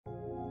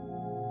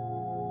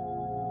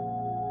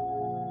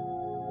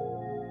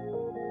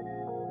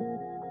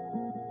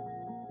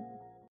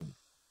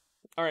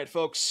All right,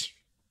 folks.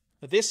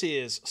 This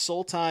is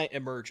Sultai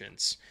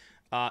Emergence.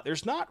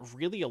 There's not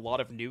really a lot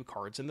of new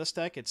cards in this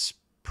deck. It's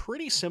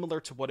pretty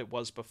similar to what it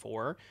was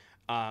before,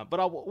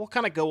 but we'll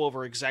kind of go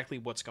over exactly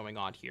what's going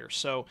on here.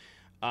 So,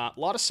 a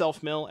lot of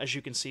self-mill. As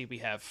you can see, we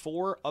have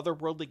 4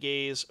 Otherworldly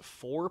Gaze,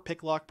 4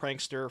 Picklock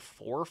Prankster,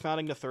 4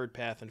 Founding the Third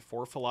Path, and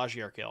 4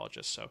 Philology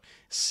Archaeologist. So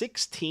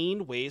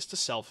 16 ways to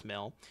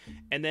self-mill.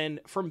 And then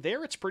from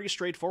there, it's pretty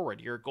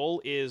straightforward. Your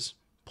goal is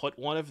put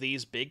one of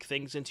these big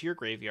things into your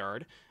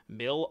graveyard,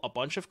 mill a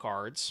bunch of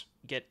cards,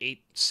 get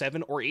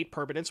 7 or 8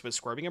 permanents with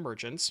Squirming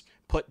Emergence,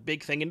 put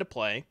big thing into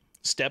play,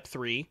 step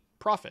 3,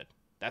 profit.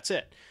 That's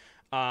it.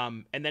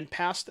 And then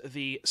past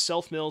the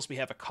self mills, we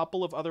have a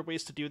couple of other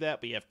ways to do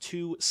that. We have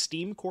 2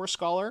 Steam Core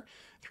Scholar,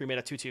 3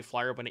 mana 2/2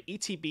 flyer. When it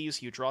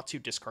ETBs, you draw 2,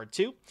 discard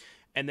 2.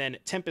 And then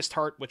Tempest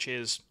Heart, which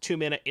is 2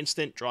 mana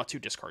instant, draw 2,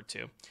 discard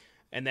 2.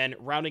 And then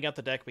rounding out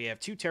the deck, we have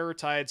 2 Terror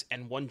Tides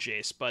and 1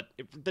 Jace. But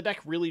the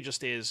deck really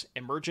just is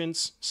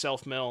Emergence,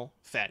 Self Mill,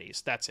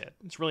 Fatties. That's it.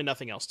 It's really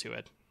nothing else to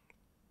it.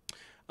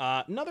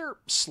 Another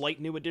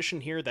slight new addition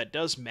here that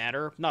does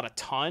matter, not a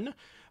ton,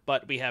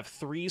 but we have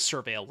 3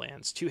 Surveil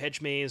lands, 2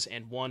 Hedge Maze,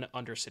 and 1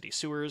 Undercity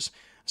Sewers.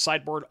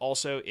 Sideboard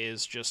also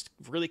is just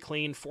really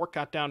clean, 4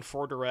 Cut Down,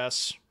 4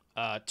 Duress,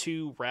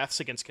 2 Wraths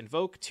against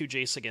Convoke, 2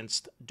 Jace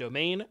against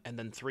Domain, and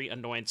then 3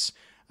 Anoints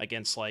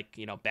against, like,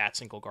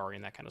 Bats and Golgari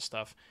and that kind of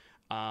stuff.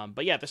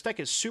 But yeah, this deck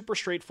is super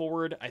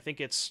straightforward. I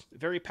think it's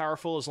very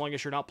powerful as long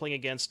as you're not playing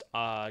against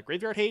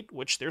Graveyard Hate,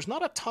 which there's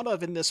not a ton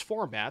of in this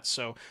format,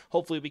 so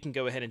hopefully we can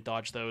go ahead and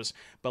dodge those.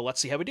 But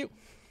let's see how we do.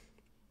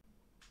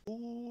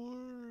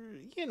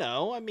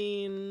 I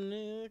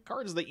mean,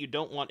 cards that you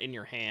don't want in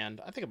your hand.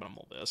 I think I'm going to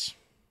mull this.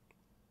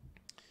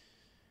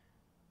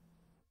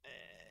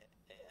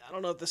 I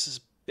don't know if this is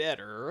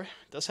better.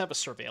 It does have a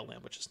Surveil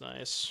land, which is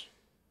nice.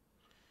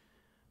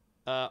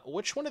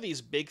 Which one of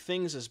these big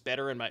things is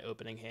better in my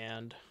opening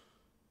hand?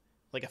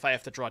 Like, if I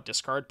have to draw a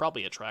discard,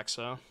 probably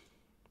Atraxa.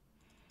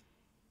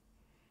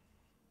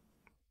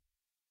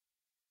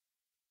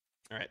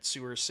 Alright,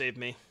 Sewers, save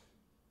me.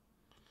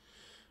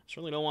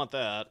 Certainly don't want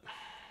that.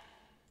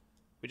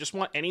 We just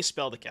want any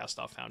spell to cast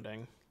off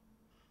Founding.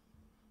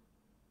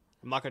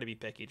 I'm not going to be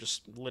picky,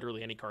 just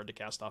literally any card to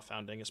cast off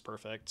Founding is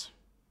perfect.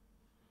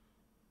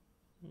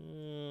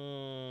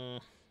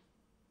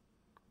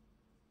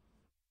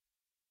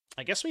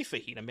 I guess we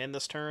Fajita Man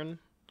this turn,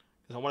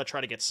 because I want to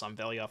try to get some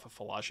value off of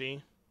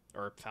Philology,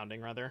 or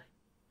Founding, rather.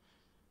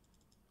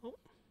 Oh.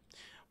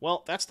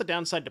 Well, that's the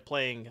downside to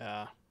playing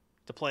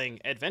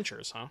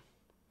Adventures, huh?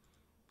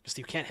 Because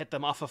you can't hit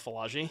them off of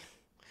Philology.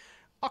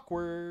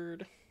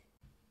 Awkward.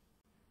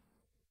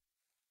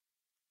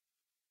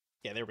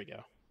 Yeah, there we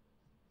go.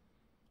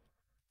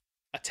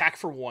 Attack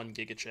for 1,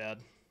 Giga Chad.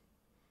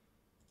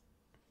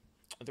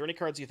 Are there any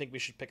cards you think we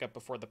should pick up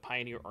before the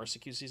Pioneer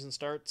RCQ season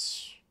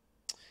starts?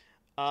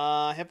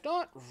 I have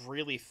not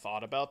really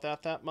thought about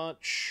that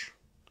much.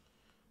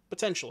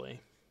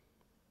 Potentially.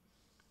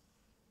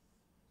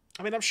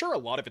 I mean, I'm sure a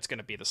lot of it's going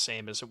to be the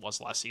same as it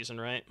was last season,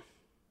 right?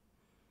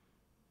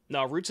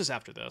 No, Roots is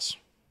after this.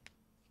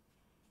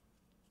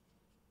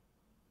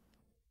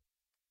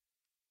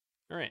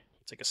 Alright,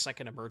 take a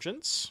second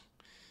Emergence.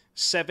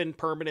 7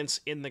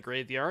 permanents in the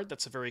graveyard.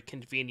 That's a very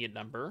convenient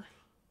number.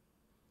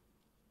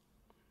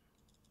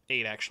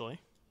 8, actually.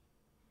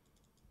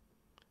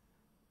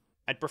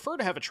 I'd prefer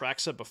to have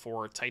Atraxa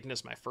before Titan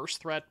as my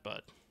first threat,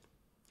 but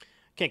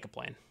can't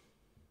complain.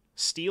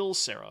 Steel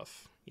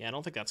Seraph. Yeah, I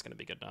don't think that's going to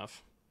be good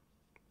enough.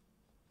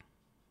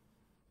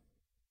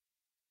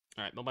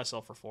 Alright, mill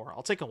myself for 4.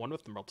 I'll take a 1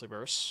 with the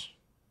Multiverse.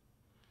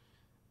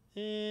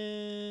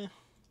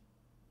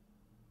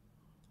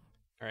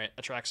 Alright,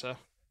 Atraxa.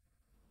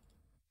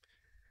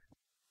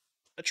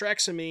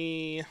 Atraxa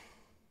me.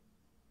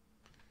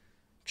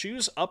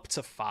 Choose up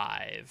to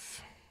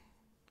 5.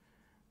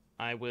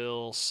 I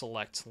will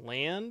select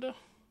land,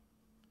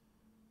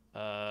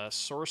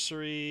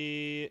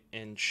 sorcery,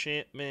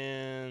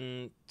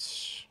 enchantment,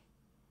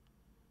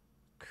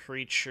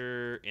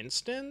 creature,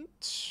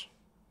 instant,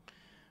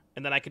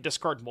 and then I could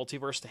discard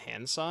Multiverse to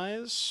hand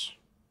size.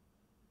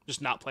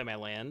 Just not play my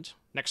land.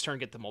 Next turn,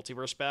 get the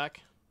Multiverse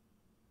back.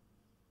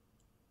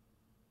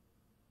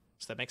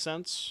 Does that make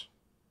sense?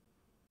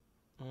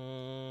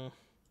 The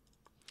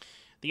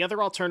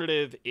other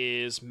alternative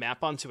is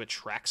map onto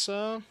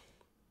Atraxa.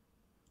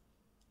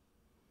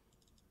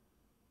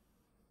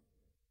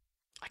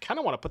 I kind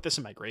of want to put this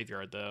in my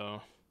graveyard,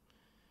 though.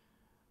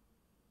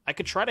 I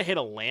could try to hit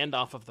a land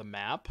off of the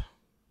map.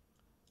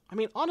 I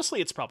mean, honestly,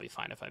 it's probably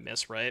fine if I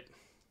miss, right?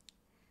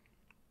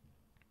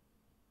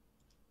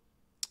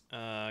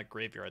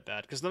 Graveyard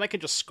that, because then I can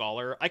just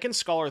Scholar. I can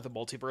Scholar the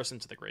Multiverse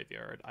into the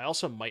graveyard. I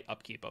also might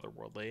upkeep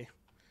Otherworldly.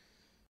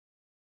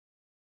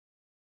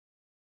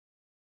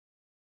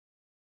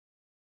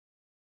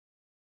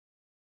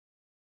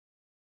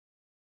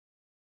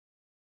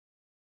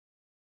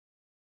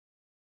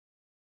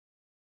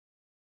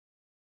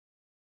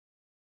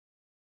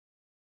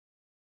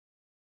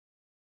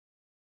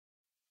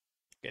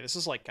 Okay, this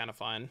is, like, kind of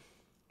fine.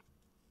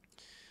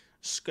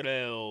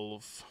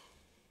 Skrelv.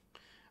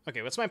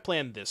 Okay, what's my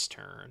plan this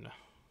turn?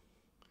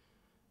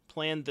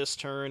 Plan this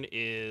turn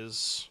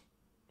is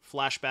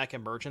flashback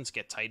emergence,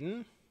 get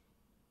Titan.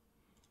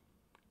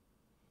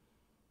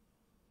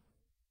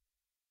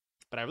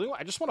 But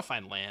I just want to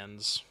find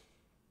lands.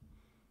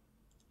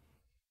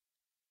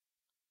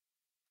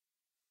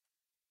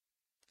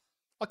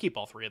 I'll keep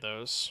all three of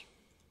those.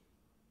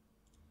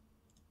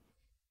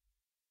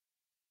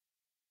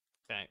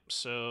 Okay,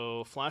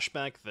 so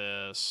flashback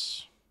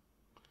this,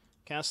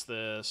 cast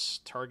this,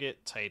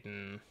 target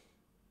Titan,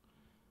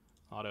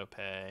 auto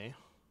pay.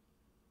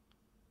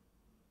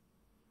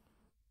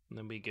 And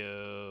then we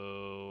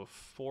go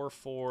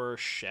 4/4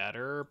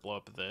 shatter, blow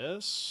up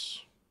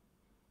this.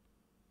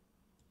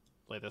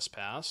 Play this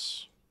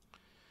pass.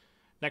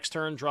 Next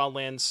turn, draw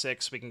land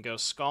 6. We can go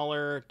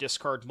Scholar,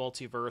 discard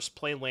Multiverse,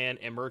 play land,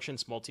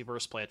 Emergence,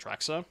 Multiverse, play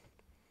Atraxa.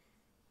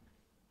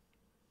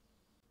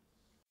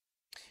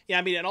 Yeah,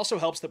 I mean, it also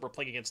helps that we're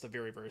playing against a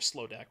very, very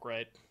slow deck,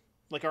 right?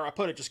 Like, our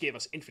opponent just gave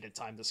us infinite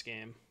time this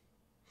game.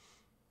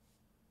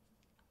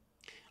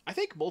 I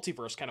think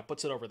Multiverse kind of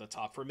puts it over the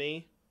top for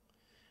me.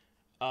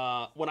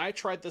 When I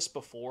tried this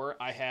before,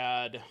 I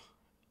had...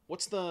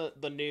 What's the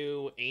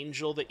new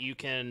angel that you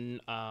can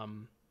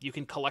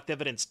collect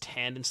evidence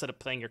 10 instead of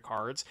playing your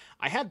cards?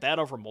 I had that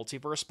over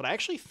Multiverse, but I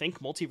actually think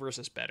Multiverse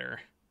is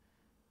better.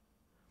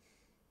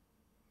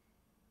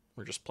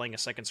 We're just playing a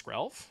second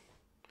Skrelv?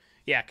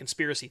 Yeah,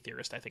 Conspiracy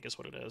Theorist, I think is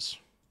what it is.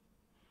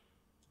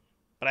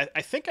 But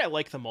I think I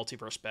like the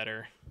Multiverse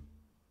better.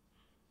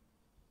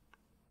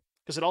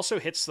 Because it also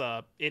hits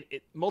the...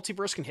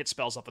 Multiverse can hit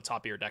spells off the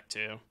top of your deck,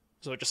 too.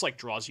 So it just, like,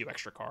 draws you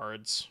extra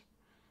cards.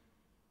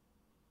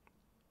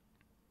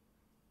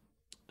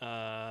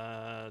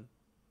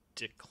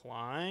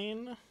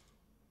 Decline.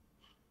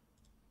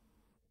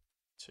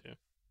 2.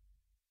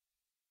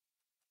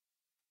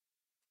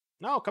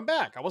 No, come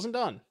back. I wasn't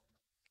done.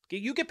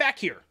 You get back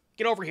here.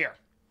 Get over here.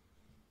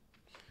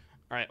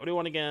 All right, what do we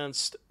want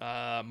against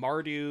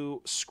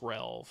Mardu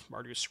Skrelv?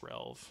 Mardu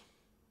Skrelv.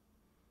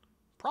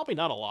 Probably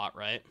not a lot,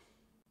 right?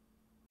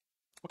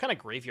 What kind of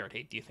graveyard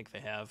hate do you think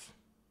they have?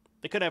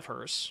 They could have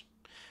Hearse.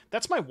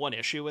 That's my one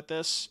issue with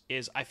this,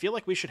 is I feel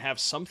like we should have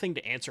something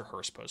to answer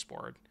Hearse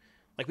post-board.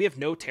 Like, we have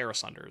no Terra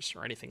Sunders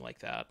or anything like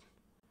that.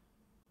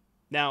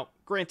 Now,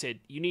 granted,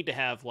 you need to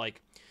have,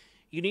 like...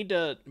 You need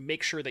to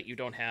make sure that you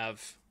don't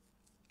have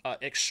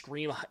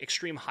extreme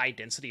high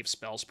density of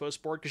spells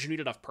post-board, because you need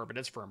enough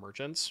permanence for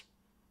Emergence.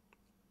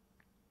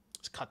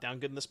 Is Cut Down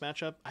good in this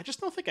matchup? I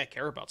just don't think I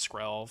care about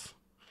Skrelv.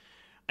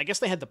 I guess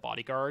they had the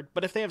Bodyguard,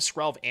 but if they have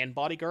Skrelv and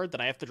Bodyguard,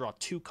 then I have to draw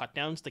 2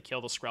 cutdowns to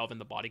kill the Skrelv and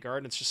the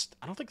Bodyguard. It's just,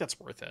 I don't think that's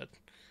worth it.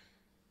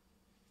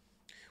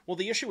 Well,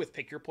 the issue with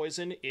Pick Your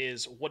Poison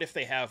is, what if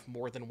they have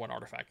more than one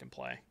artifact in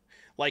play?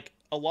 Like,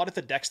 a lot of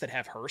the decks that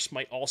have Hearse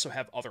might also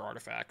have other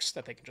artifacts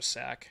that they can just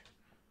sack.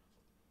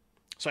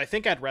 So I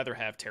think I'd rather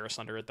have Terra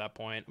Sunder at that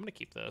point. I'm going to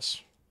keep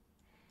this.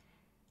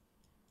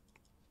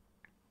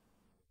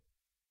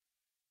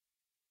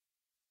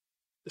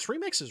 This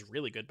remix is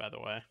really good, by the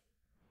way.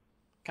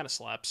 Kind of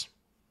slaps.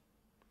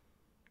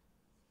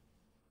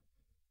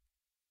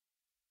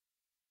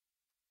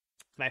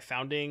 Can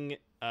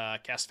I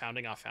cast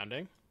Founding off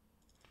Founding?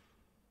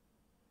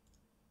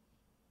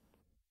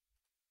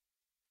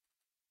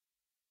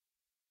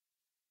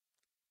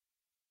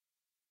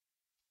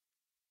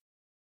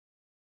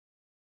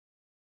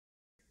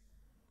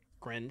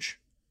 Cringe.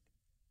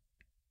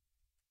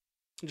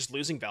 I'm just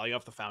losing value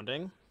off the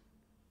Founding.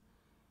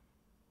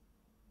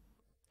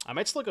 I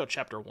might still go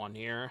Chapter 1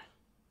 here.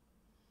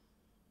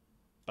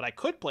 But I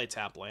could play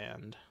Tap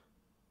Land.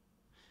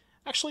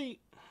 Actually,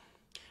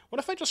 what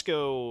if I just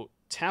go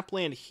Tap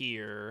Land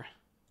here,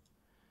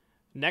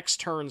 next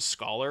turn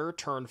Scholar,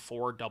 turn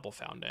 4 Double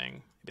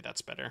Founding? Maybe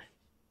that's better.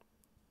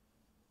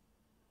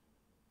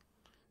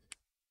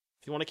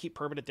 If you want to keep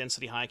permanent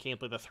density high, can you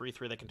play the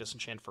 3/3 that can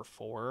disenchant for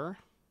 4?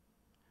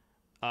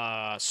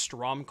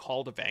 Strom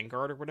Call to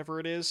Vanguard or whatever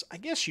it is. I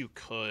guess you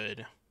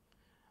could.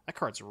 That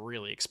card's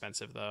really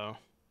expensive, though.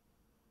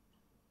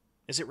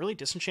 Is it really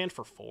disenchant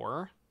for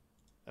 4?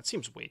 That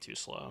seems way too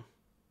slow.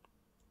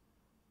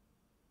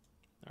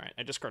 Alright,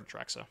 I discard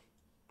Atraxa. What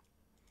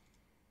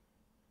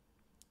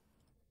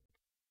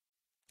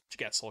you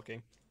got,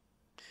 Sulking?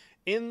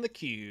 In the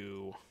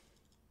queue.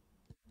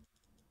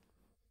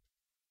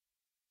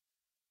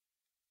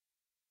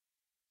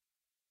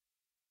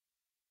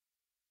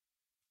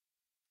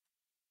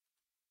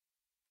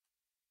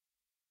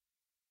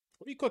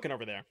 What are you cooking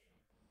over there?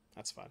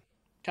 That's fine.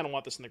 Kind of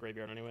want this in the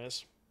graveyard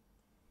anyways.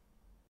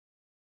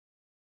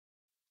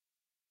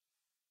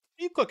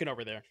 What are you cooking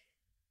over there?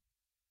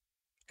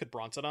 Could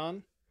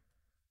Bronzodon?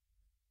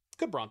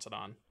 Could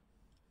Bronzodon.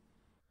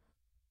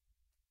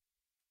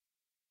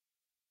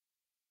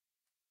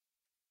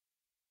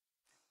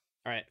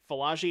 Alright,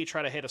 Philagi,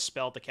 try to hit a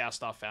spell to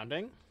cast off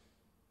Founding.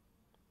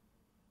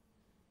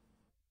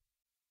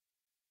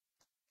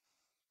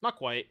 Not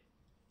quite.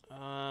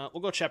 We'll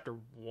go Chapter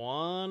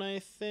 1, I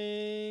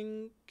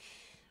think.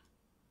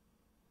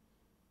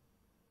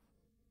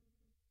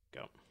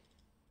 Go.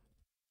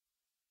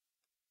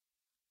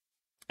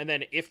 And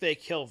then if they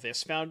kill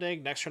this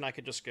founding, next turn I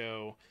could just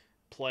go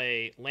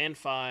play land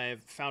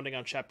 5, founding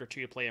on chapter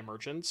 2, play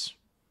Emergence.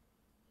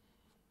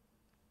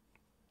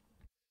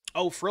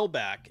 Oh,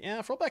 Frillback.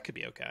 Yeah, Frillback could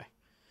be okay.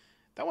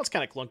 That one's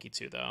kind of clunky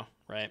too, though,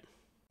 right?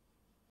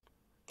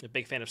 A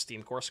big fan of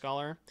Steam Core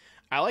Scholar.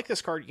 I like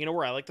this card. You know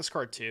where I like this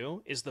card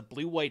too? Is the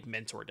blue-white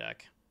Mentor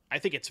deck. I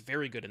think it's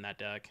very good in that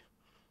deck.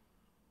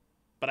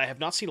 But I have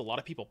not seen a lot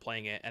of people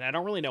playing it, and I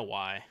don't really know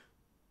why.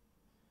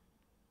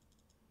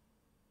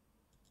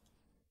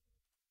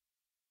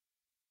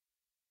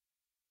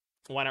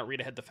 Why not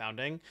read ahead the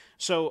founding?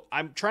 So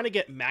I'm trying to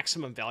get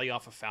maximum value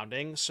off of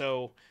founding.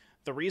 So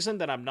the reason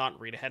that I'm not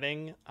read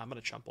aheading, I'm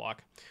going to chump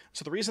block.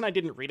 So the reason I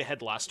didn't read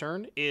ahead last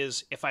turn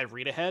is if I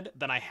read ahead,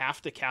 then I have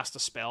to cast a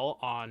spell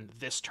on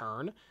this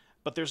turn,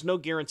 but there's no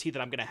guarantee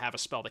that I'm going to have a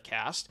spell to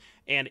cast.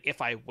 And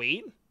if I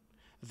wait,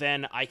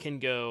 then I can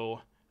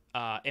go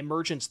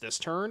Emergence this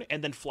turn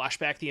and then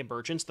flashback the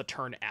Emergence the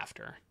turn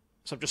after.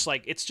 So I'm just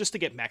like, it's just to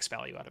get max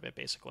value out of it,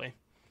 basically.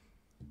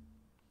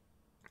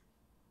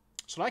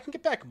 So now I can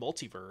get back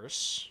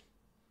Multiverse.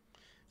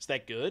 Is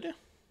that good?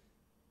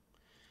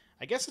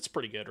 I guess it's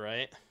pretty good,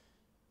 right?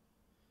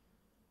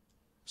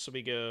 So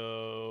we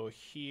go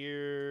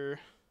here.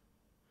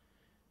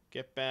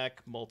 Get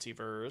back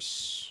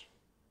Multiverse.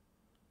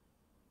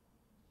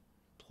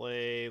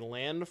 Play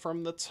land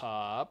from the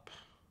top.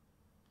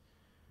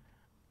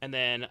 And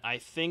then I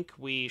think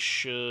we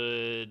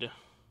should...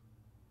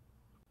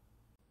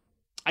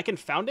 I can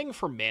Founding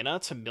for mana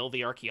to mill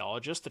the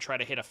Archaeologist to try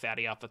to hit a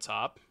fatty off the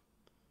top.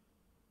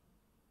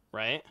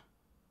 Right?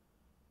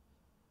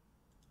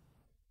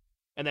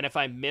 And then if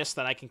I miss,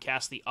 then I can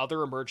cast the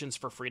other Emergence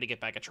for free to get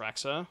back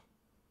Atraxa.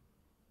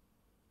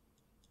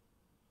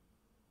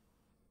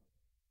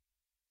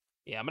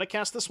 Yeah, I'm going to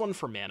cast this one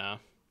for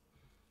mana.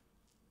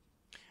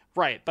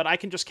 Right, but I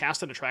can just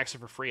cast an Atraxa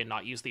for free and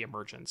not use the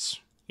Emergence.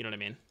 You know what I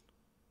mean?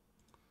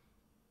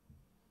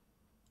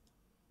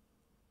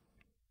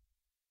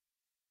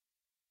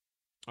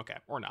 Okay,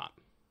 or not.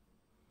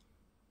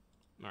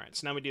 Alright,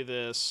 so now we do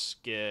this,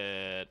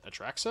 get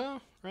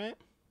Atraxa, right?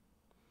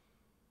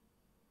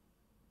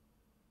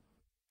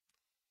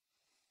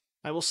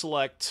 I will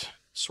select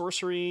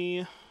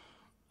sorcery,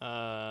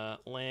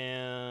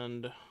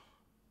 land,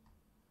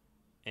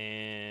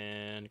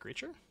 and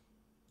creature.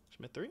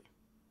 Submit 3.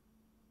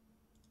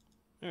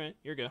 Alright,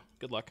 here you go.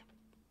 Good luck.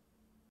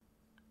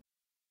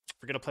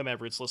 We're going to play my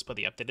Roots list by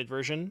the updated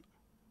version.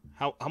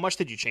 How much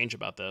did you change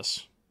about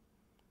this?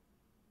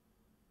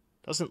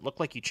 Doesn't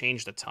look like you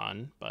changed a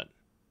ton, but...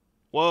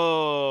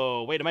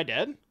 Whoa! Wait, am I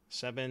dead?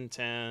 7,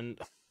 10...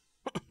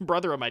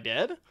 Brother, am I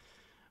dead?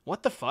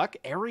 What the fuck?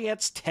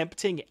 Ariet's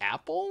Tempting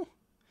Apple?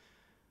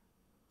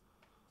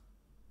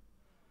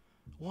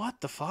 What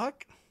the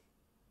fuck?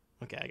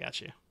 Okay, I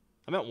got you.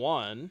 I'm at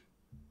 1.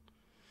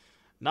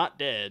 Not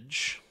dead.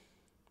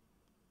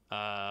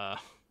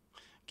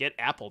 Get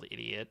appled,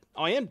 idiot.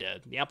 Oh, I am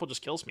dead. The apple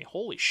just kills me.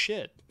 Holy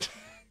shit.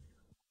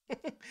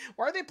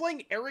 Why are they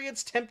playing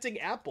Ariet's Tempting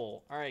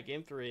Apple? Alright,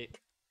 game 3.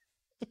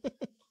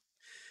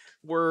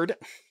 Word.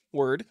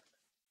 Word.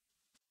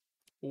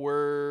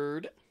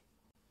 Word.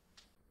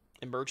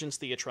 Emergence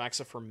the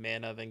Atraxa for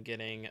mana, then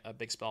getting a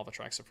big spell of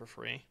Atraxa for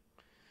free.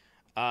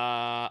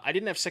 I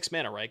didn't have 6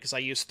 mana, right? Because I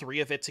used 3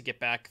 of it to get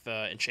back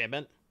the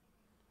enchantment.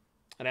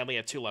 And I only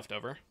had 2 left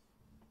over.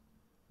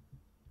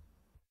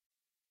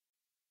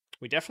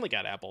 We definitely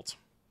got appled.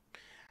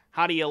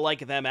 How do you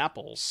like them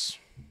apples?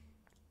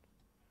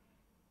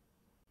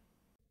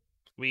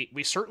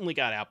 We certainly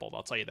got appled,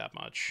 I'll tell you that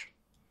much.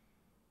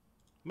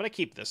 I'm going to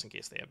keep this in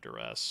case they have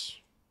duress.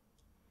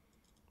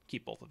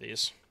 Keep both of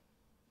these.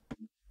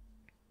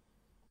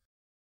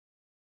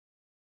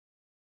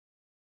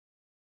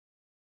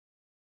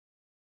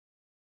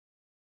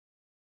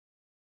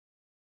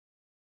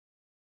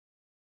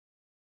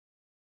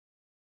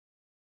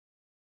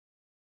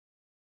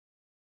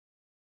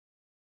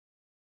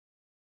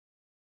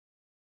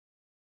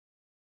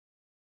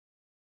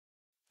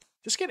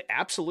 Just get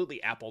absolutely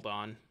appled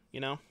on, you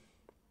know?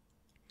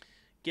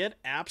 Get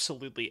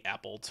absolutely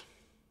appled.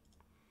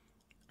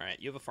 Alright,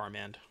 you have a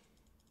farmhand.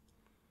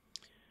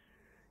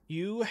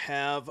 You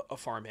have a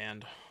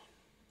farmhand.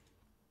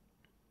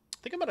 I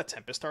think I'm going to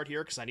Tempest Art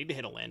here because I need to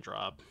hit a land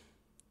drop.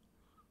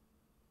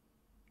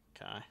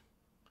 Okay.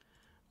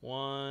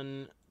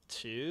 1,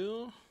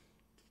 2.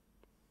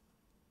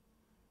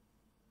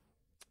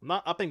 I'm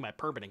not upping my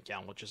permanent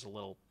count, which is a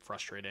little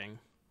frustrating.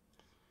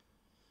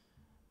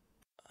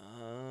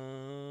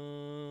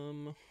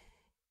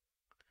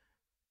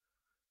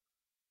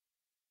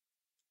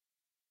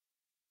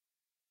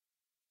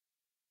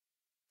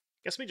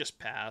 Guess we just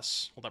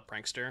pass. Hold up,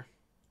 Prankster.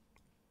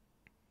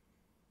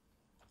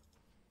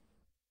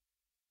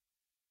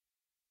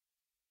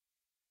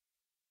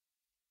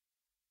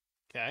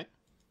 Okay.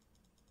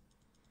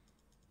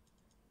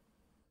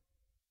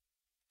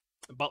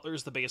 Butler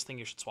is the biggest thing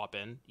you should swap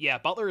in. Yeah,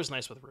 Butler is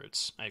nice with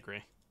Roots. I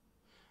agree.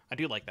 I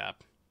do like that.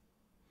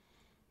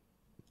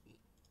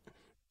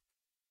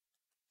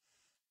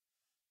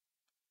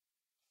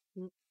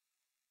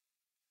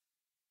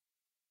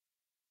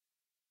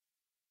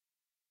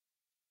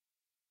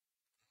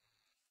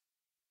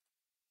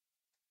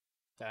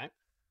 Okay.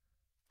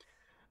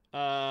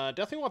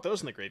 Definitely want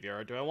those in the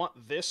graveyard. Do I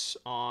want this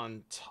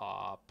on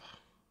top?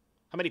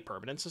 How many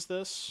permanents is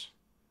this?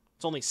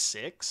 It's only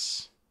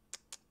 6.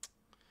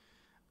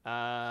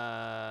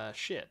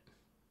 Shit.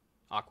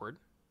 Awkward.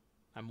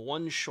 I'm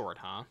 1 short,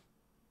 huh?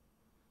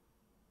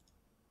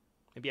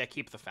 Maybe I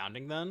keep the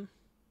founding then?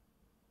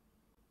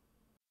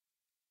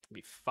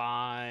 Maybe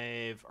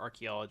 5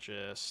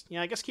 archaeologist.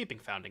 Yeah, I guess keeping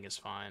founding is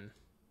fine.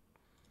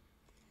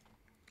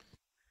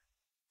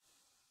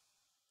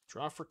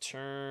 Draw for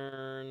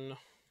turn.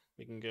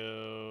 We can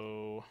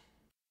go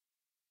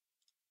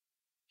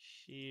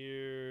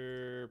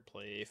here.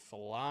 Play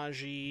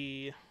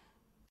Falagi.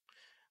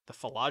 The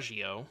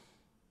Falagio.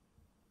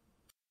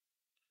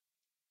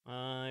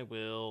 I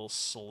will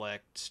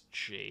select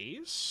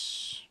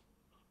Jace.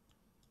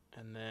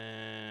 And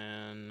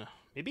then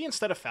maybe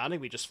instead of founding,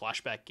 we just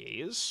flashback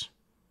Gaze.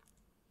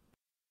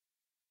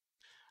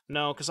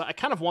 No, because I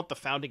kind of want the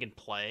founding in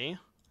play.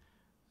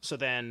 So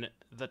then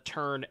the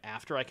turn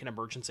after I can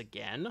emergence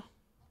again. I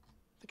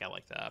think I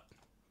like that.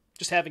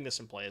 Just having this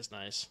in play is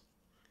nice.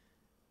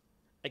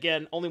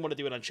 Again, only want to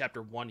do it on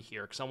chapter 1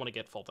 here because I want to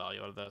get full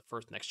value out of the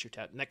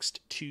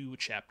next two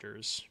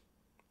chapters.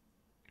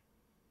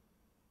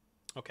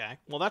 Okay,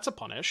 well that's a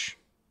punish.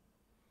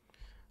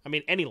 I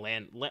mean, any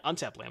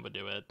untapped land would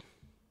do it.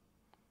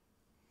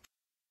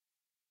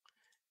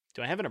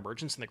 Do I have an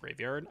emergence in the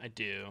graveyard? I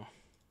do.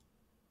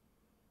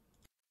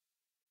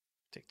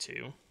 Take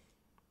 2.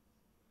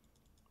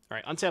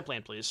 Alright, untapped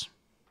land, please.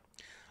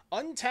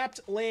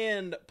 Untapped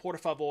land, por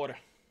favor.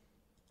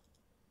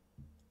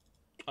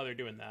 Oh, they're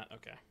doing that.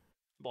 Okay.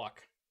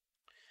 Block.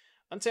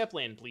 Untapped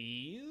land,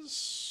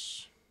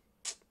 please.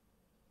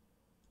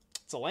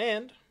 It's a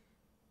land.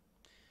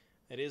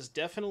 It is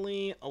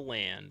definitely a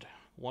land.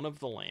 One of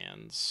the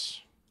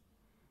lands.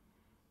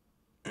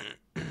 Okay,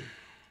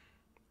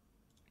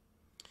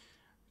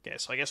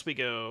 so I guess we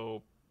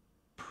go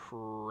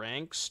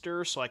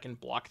Prankster so I can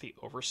block the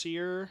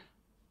Overseer.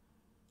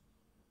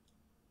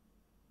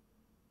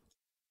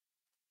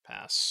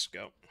 Pass.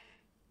 Go.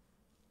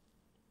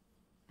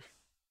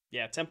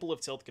 Yeah, Temple of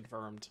Tilt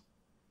confirmed.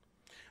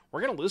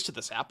 We're going to lose to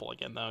this apple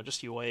again, though.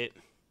 Just you wait.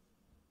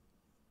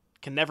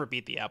 Can never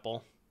beat the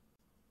apple.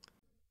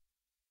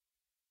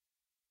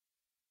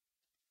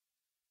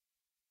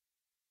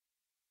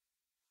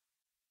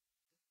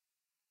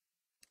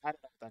 I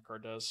don't know what that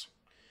card does.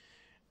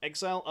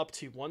 Exile up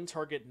to 1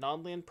 target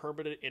non-land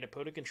permanent in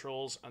opponent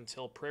controls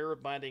until Prayer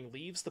of Binding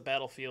leaves the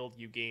battlefield.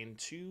 You gain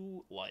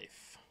 2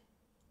 life.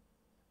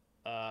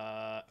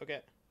 Okay.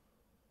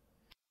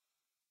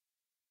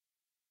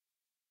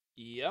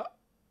 Yep.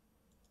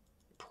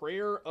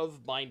 Prayer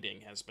of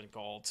Binding has been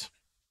called.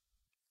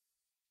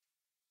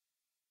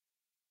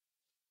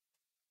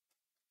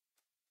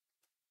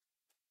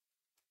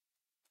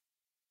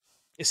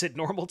 Is it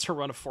normal to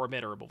run a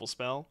 4-mana removal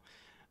spell?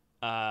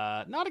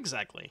 Not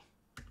exactly.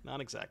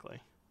 Not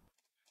exactly.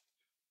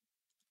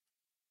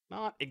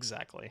 Not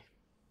exactly.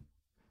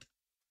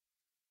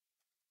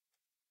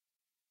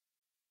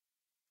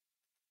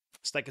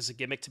 This deck is a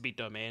gimmick to beat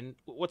Domain.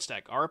 What's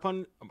deck? Our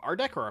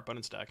deck or our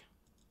opponent's deck?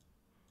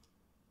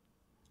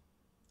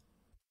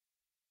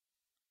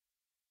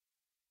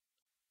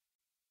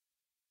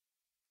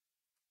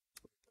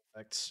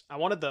 Perfect. I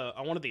wanted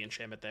the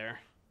enchantment there.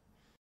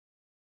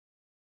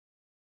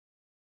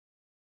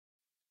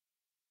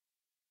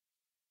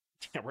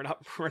 Yeah, we're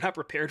not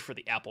prepared for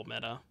the apple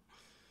meta.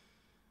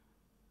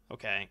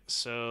 Okay,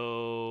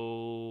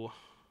 so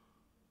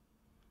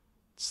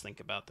let's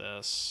think about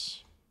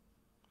this.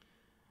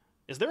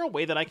 Is there a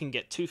way that I can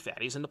get 2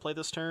 fatties into play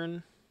this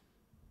turn?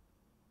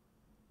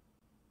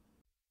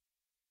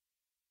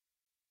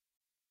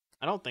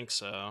 I don't think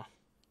so.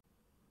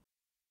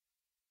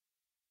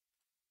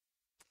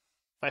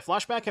 If I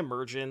flashback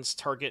Emergence,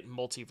 target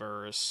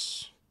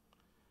Multiverse,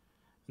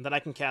 and then I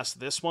can cast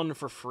this one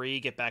for free,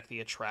 get back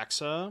the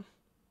Atraxa.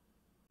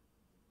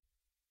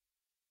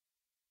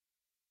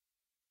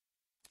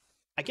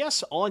 I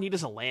guess all I need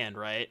is a land,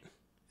 right?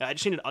 I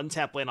just need an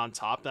untapped land on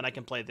top, then I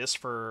can play this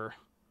for...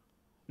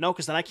 No,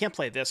 because then I can't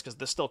play this, because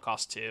this still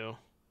costs 2.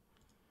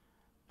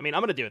 I mean, I'm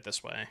going to do it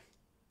this way. I'm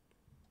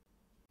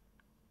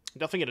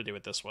definitely going to do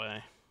it this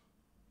way.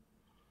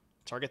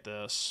 Target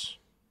this.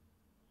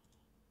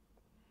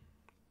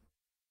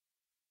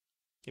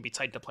 Maybe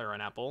tight to play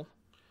Run Apple.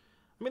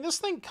 I mean, this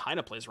thing kind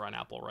of plays Run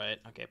Apple, right?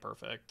 Okay,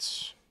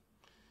 perfect.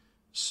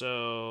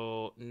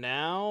 So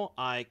now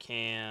I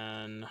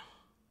can...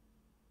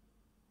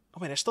 Oh,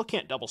 wait, I still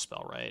can't double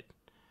spell, right?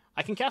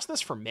 I can cast this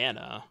for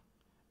mana,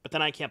 but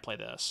then I can't play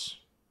this.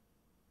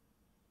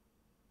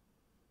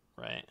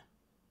 Right?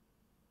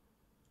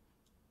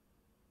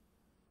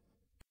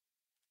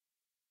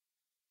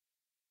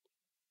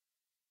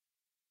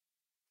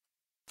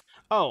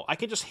 Oh, I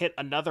can just hit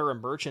another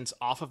Emergence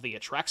off of the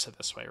Atraxa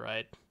this way,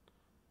 right?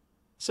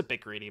 It's a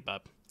bit greedy,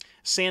 but...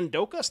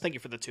 Sandokas, thank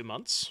you for the 2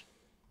 months.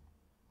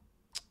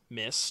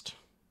 Missed.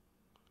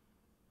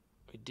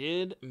 We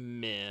did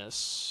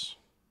miss.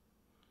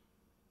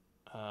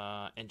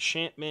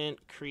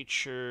 Enchantment,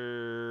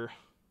 creature,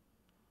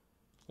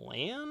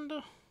 Land?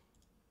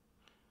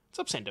 What's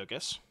up,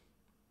 Sandokus?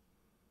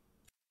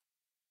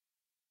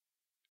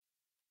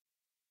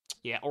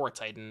 Yeah, or a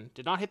Titan.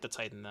 Did not hit the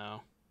Titan,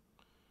 though.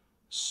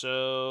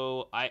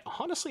 So, I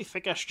honestly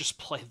think I should just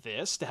play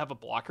this to have a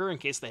blocker in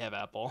case they have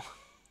Apple.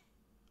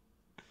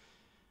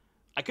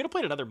 I could have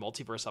played another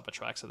Multiverse up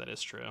Atraxa, that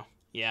is true.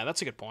 Yeah,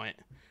 that's a good point.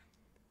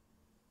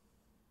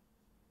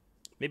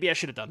 Maybe I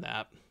should have done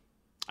that.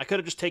 I could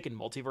have just taken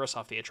Multiverse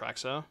off the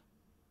Atraxa.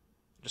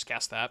 Just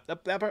cast that.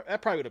 That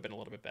probably would have been a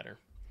little bit better.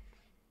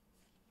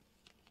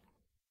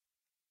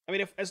 I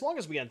mean, as long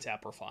as we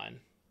untap, we're fine.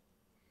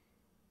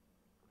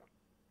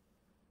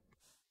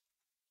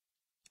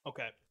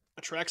 Okay.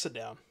 Atraxa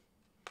down.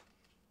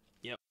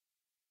 Yep.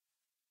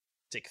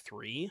 Take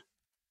 3.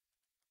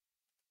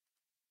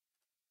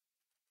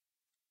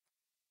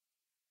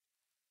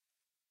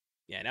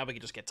 Yeah, now we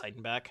can just get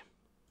Titan back.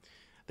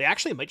 They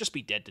actually might just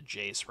be dead to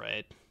Jace,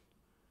 right?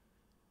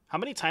 How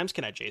many times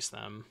can I Jace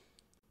them?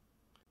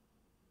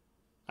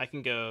 I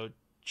can go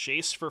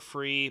Jace for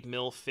free,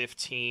 Mill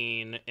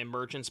 15,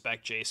 Emergence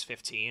back Jace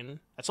 15.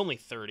 That's only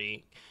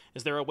 30.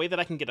 Is there a way that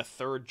I can get a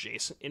third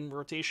Jace in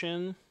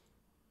rotation?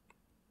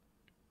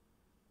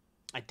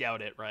 I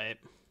doubt it, right?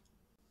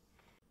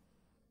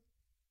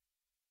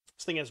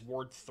 This thing has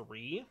Ward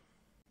 3.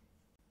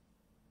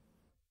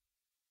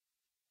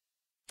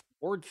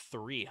 Ward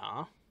 3,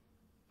 huh?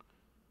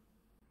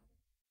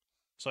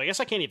 So I guess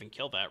I can't even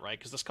kill that, right?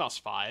 Because this costs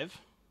 5.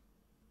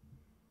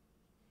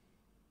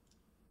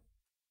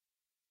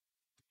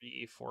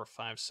 3, 4,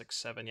 5, 6,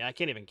 7. Yeah, I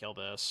can't even kill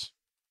this.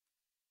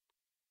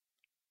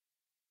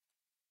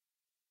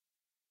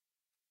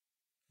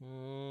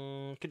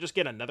 Could just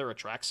get another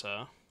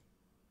Atraxa.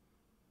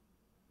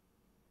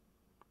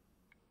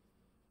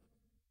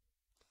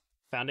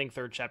 Founding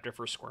third chapter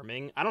for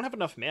Squirming. I don't have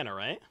enough mana,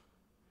 right?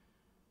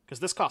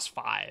 Because this costs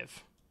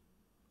 5.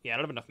 Yeah, I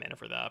don't have enough mana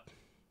for that.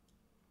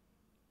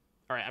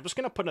 Alright, I'm just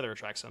going to put another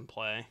Atraxa in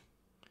play.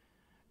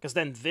 Because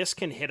then this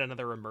can hit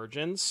another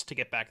Emergence to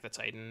get back the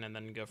Titan, and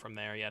then go from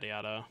there, yada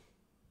yada.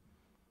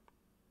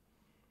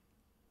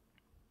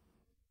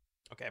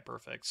 Okay,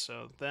 perfect.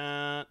 So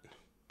that...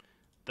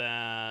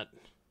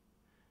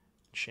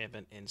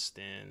 Enchantment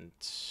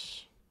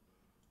instant...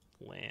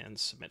 Land,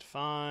 submit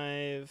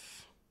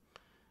 5...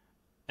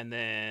 And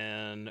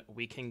then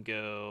we can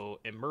go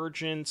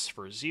Emergence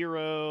for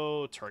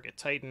 0, target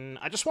Titan.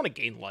 I just want to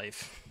gain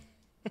life.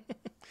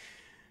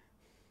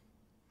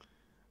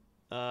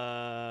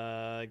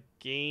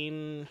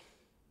 Gain...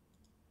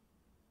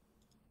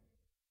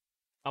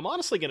 I'm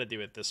honestly going to do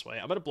it this way.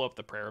 I'm going to blow up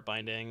the Prayer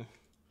Binding.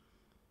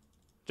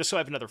 Just so I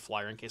have another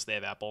flyer in case they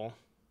have Apple.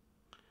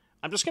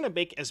 I'm just going to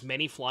make as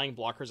many flying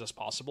blockers as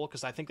possible,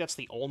 because I think that's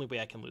the only way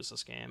I can lose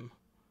this game.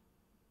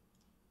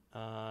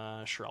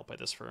 Sure, I'll play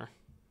this for...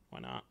 Why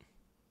not?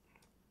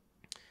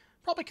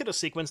 Probably could have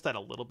sequenced that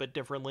a little bit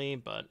differently,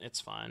 but it's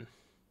fine.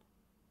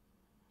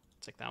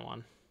 Take that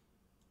one.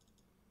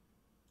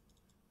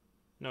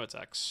 No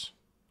attacks.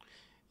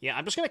 Yeah,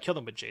 I'm just going to kill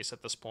them with Jace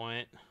at this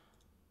point.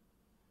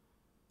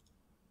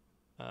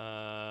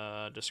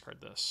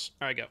 Discard this.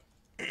 Alright, go.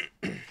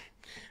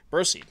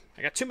 Proceed.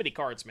 I got too many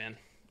cards, man.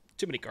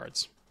 Too many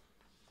cards.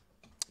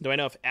 Do I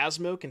know if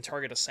Asmo can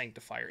target a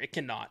Sanctifier? It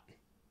cannot.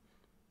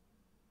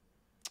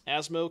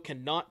 Asmo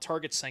cannot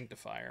target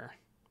Sanctifier.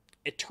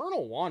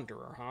 Eternal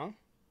Wanderer, huh?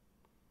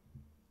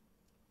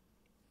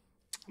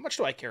 How much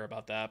do I care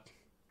about that?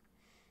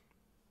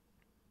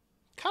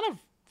 Kind of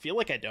feel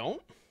like I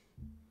don't.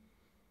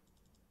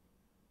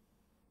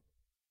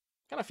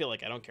 Kind of feel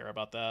like I don't care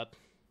about that.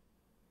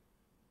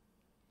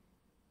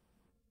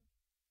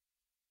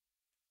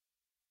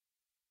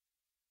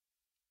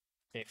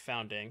 Okay,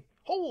 Founding.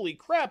 Holy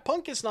crap,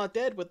 Punk is not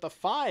dead with the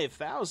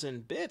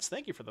 5,000 bits.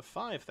 Thank you for the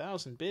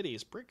 5,000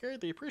 biddies.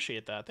 Greatly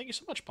appreciate that. Thank you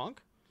so much,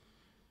 Punk.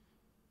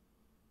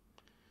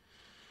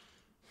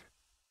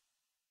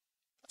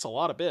 That's a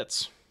lot of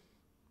bits.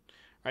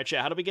 Alright,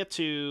 chat, how do we get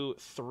to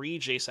 3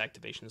 Jace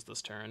activations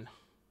this turn?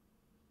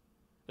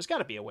 There's got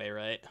to be a way,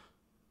 right?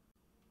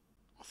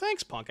 Well,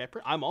 thanks, Punk.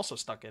 I'm also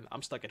stuck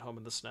at home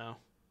in the snow.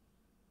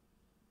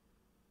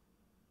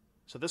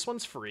 So this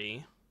one's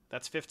free.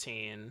 That's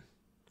 15.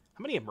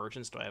 How many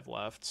Emergence do I have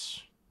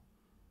left?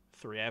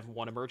 3. I have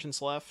 1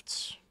 Emergence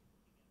left.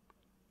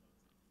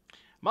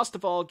 Must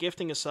of all,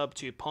 gifting a sub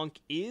to Punk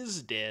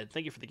is dead.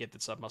 Thank you for the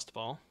gifted sub, Must of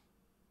all.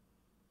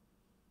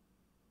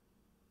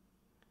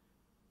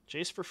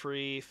 Jace for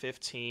free,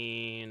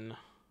 15.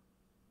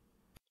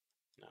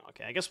 No,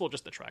 okay, I guess we'll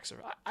just Atraxa.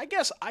 I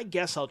guess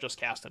I'll just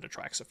cast an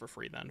Atraxa for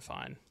free then.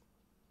 Fine.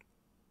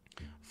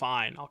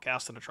 Fine, I'll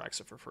cast an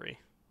Atraxa for free.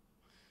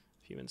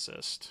 If you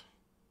insist.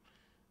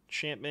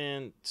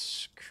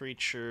 Enchantment,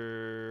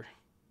 creature,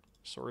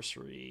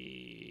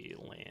 sorcery,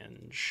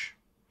 lange.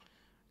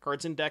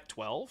 Cards in deck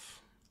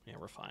 12? Yeah,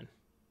 we're fine.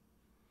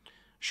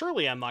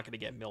 Surely I'm not going to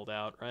get milled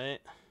out, right?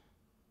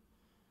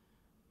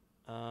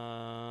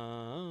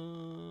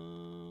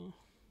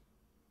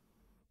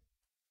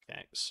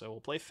 Okay, so we'll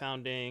play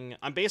Founding.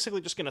 I'm basically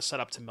just going to set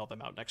up to mill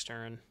them out next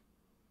turn.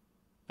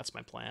 That's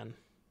my plan.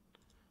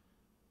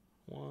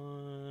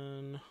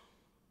 1...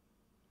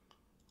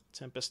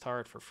 Tempest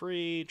Heart for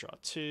free. Draw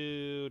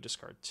 2.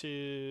 Discard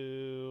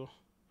 2.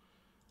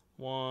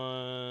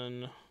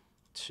 1.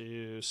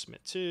 2.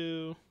 Submit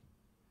 2.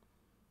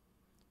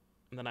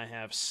 And then I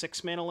have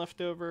 6 mana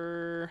left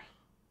over.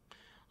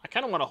 I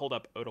kind of want to hold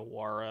up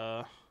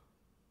Otawara in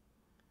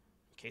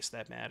case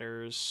that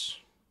matters.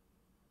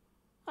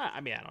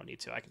 I mean, I don't need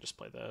to. I can just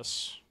play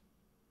this.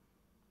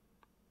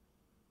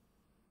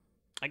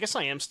 I guess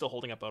I am still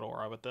holding up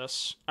Otawara with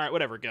this. All right,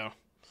 whatever, go.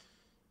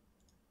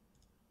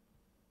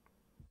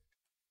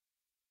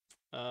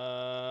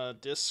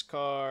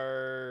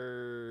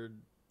 Discard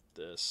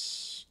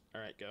this.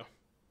 All right, go.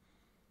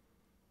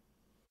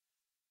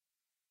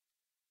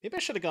 Maybe I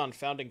should have gone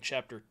Founding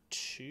Chapter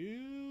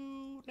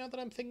 2, now that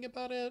I'm thinking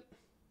about it.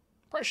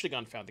 Probably should have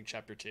gone Founding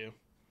Chapter 2.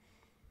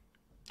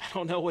 I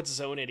don't know what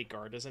zone any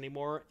guard is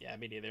anymore. Yeah,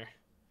 me neither.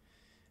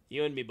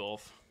 You and me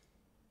both.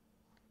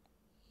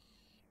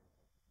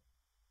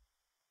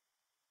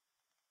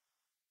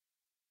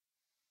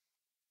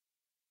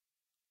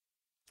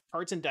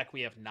 Cards in deck,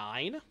 we have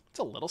 9. It's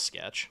a little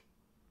sketch.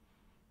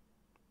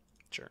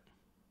 Sure.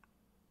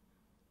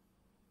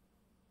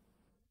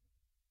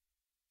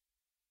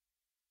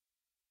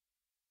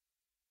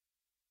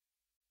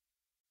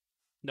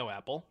 No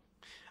Apple.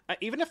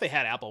 Even if they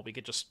had Apple, we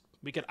could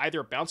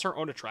either bounce our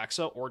own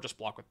Atraxa or just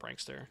block with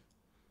Prankster.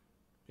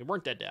 We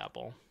weren't dead to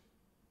Apple.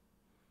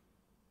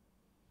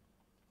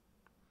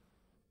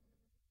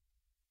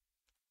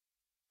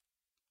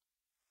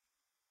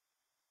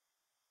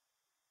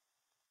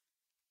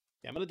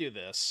 Yeah, I'm gonna do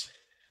this.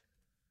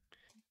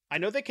 I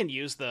know they can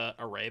use the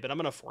array, but I'm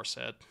gonna force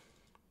it.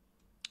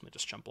 Let me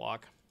just jump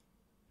block.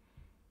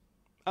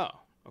 Oh,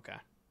 okay.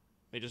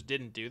 They just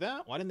didn't do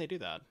that? Why didn't they do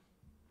that?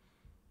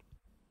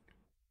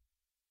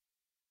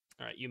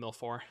 Alright, you mill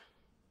 4.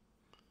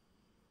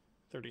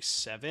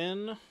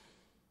 37.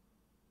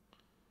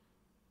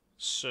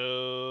 So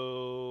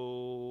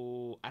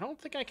I don't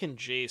think I can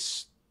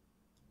Jace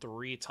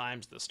 3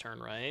 times this turn,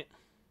 right?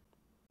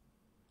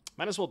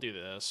 Might as well do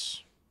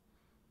this.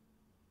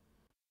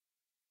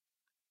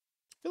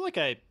 I feel like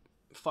I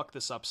fucked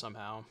this up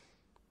somehow.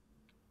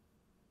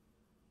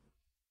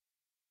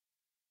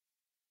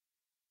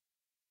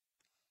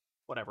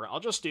 Whatever.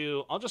 I'll just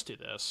do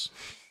this.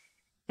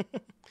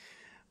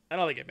 I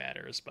don't think it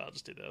matters, but I'll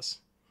just do this.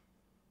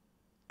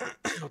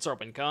 What's our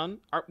win con?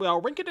 Our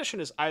win condition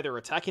is either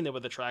attacking them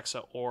with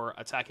Atraxa or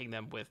attacking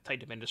them with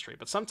Titan of Industry.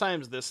 But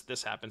sometimes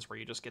this happens where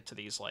you just get to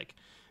these like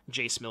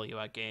Jace mill you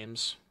out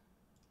games.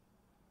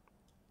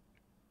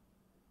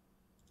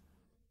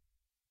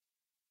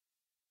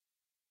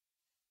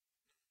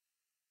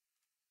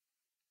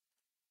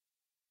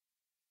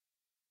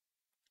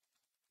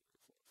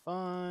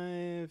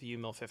 Five, you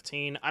mill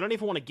 15. I don't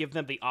even want to give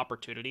them the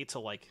opportunity to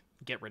like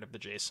get rid of the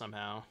Jace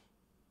somehow.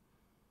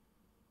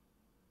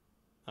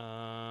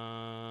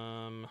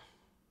 Oh,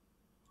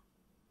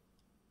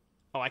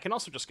 I can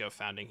also just go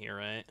Founding here,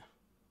 right?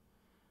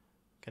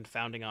 Can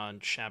Founding on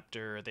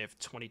Chapter... They have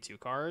 22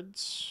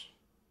 cards.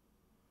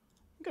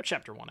 Go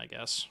Chapter 1, I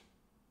guess.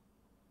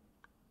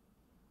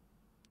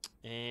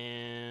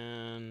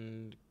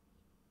 And...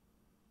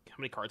 How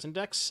many cards in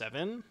deck?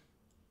 7?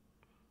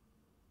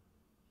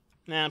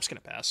 Nah, I'm just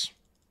gonna pass.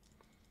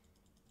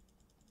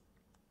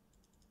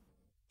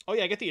 Oh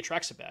yeah, I get the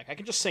Atraxa back. I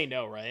can just say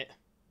no, right?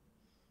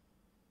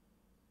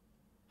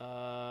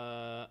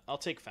 I'll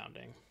take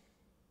Founding.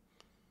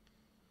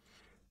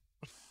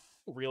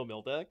 Real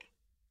mill deck.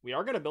 We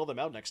are gonna mill them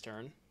out next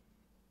turn.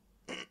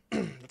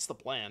 That's the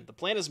plan. The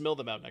plan is mill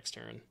them out next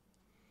turn.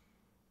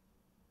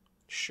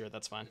 Sure,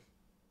 that's fine. Do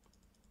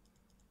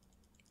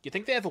you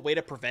think they have a way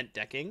to prevent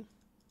decking?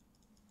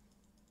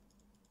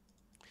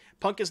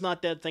 Punk is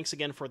not dead. Thanks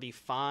again for the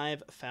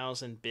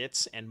 5,000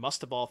 bits. And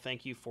most of all,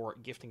 thank you for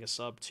gifting a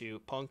sub to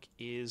Punk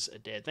is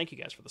Dead. Thank you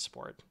guys for the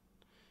support.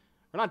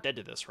 We're not dead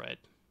to this, right?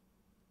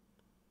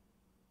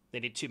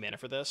 They need 2 mana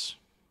for this.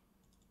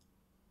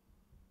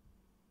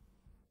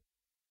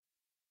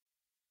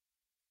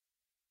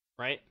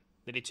 Right?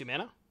 They need 2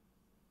 mana?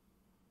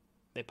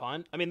 They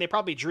pawn? I mean, they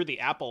probably drew the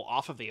apple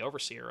off of the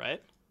Overseer,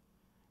 right?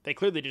 They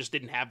clearly just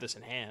didn't have this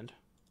in hand.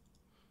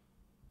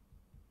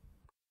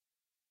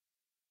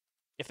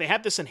 If they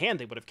had this in hand,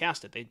 they would have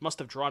cast it. They must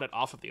have drawn it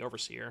off of the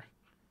Overseer.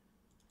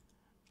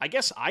 I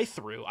guess I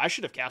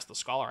should have cast the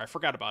Scholar. I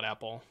forgot about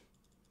Apple.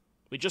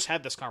 We just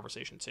had this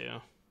conversation,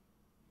 too.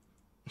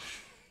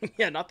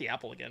 Yeah, not the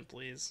Apple again,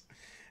 please.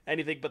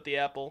 Anything but the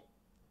Apple.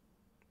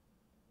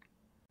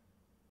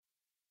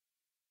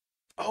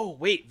 Oh,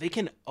 wait, they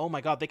can... Oh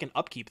my god, they can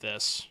upkeep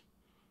this.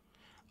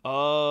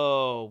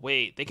 Oh,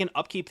 wait, they can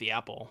upkeep the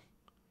Apple.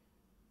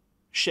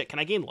 Shit, can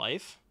I gain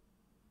life?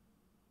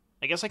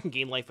 I guess I can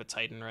gain life with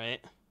Titan,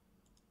 right?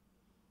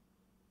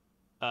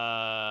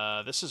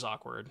 This is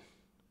awkward.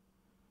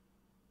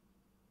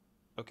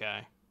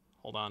 Okay,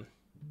 hold on.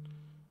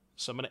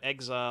 So I'm going to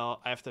exile...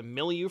 I have to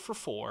mill you for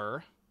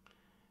 4.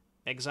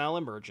 Exile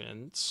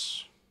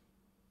Emergence.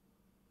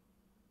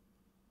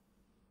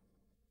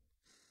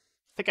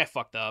 I think I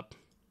fucked up.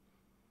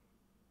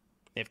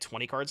 They have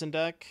 20 cards in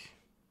deck.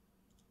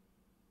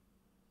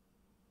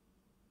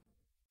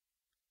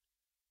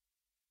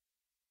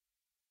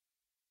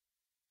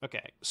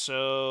 Okay,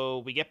 so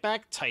we get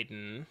back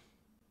Titan.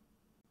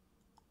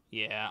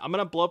 Yeah, I'm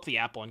gonna blow up the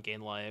apple and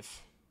gain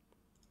life.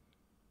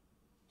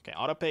 Okay,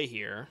 autopay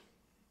here.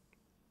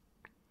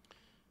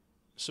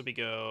 So we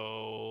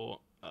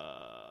go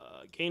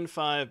gain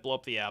 5, blow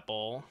up the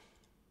apple.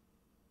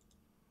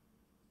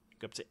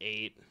 Go up to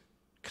 8.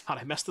 God,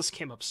 I messed this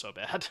game up so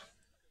bad.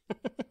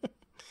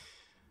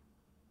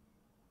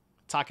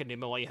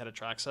 Takanuma while you had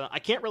Atraxa. I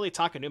can't really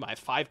Takanuma. I have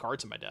 5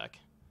 cards in my deck.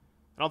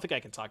 I don't think I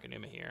can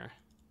Takanuma here.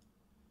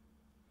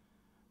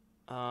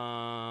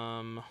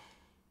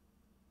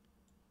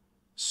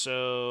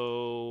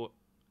 So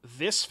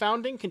this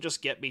Founding can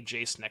just get me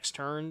Jace next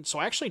turn. So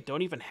I actually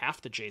don't even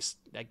have to Jace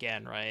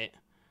again, right?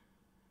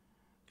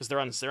 Because they're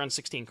on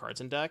 16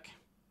 cards in deck.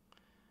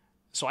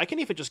 So I can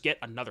even just get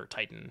another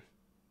Titan.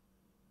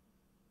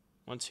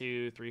 1,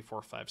 2, 3,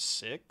 4, 5,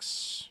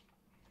 6.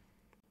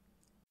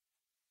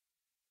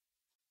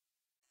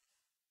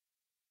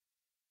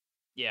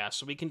 Yeah,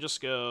 so we can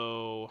just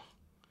go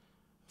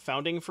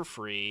Founding for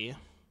free.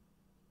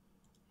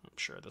 I'm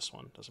sure this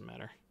one doesn't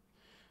matter.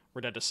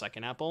 We're dead to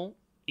second apple.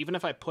 Even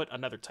if I put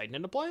another Titan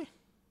into play?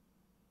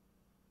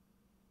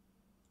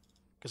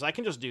 Because I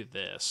can just do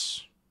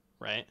this,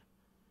 right?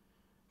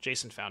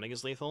 Jason Founding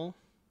is lethal.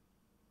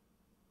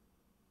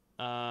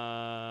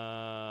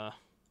 No,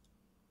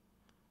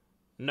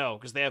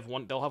 because they'll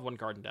have one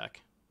card in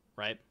deck,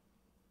 right?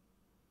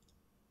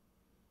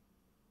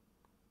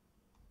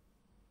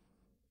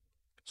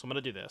 So I'm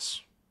gonna do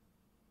this.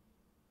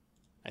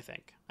 I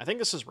think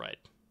this is right.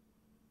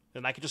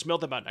 Then I can just mill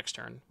them out next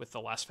turn with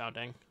the last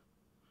Founding.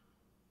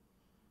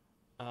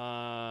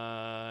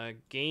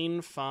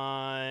 Gain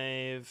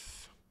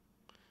 5.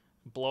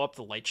 Blow up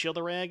the Light Shield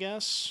Array, I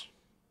guess.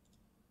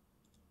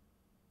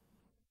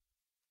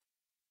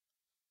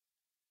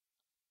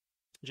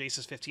 Jace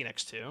is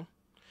 15x2.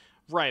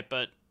 Right,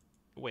 but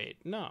wait,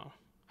 no.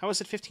 How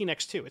is it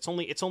 15x2? It's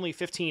only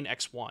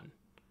 15x1.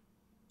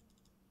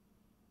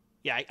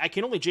 Yeah, I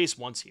can only Jace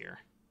once here.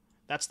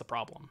 That's the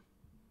problem.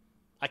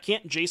 I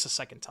can't Jace a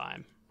second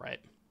time, right?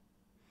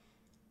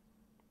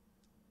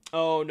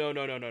 Oh, no.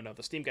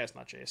 The Steam guy's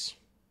not Jace.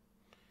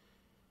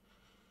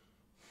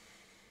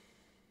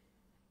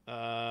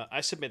 I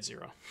submit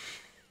 0.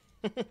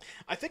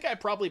 I think I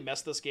probably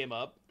messed this game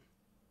up.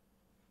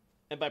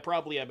 And by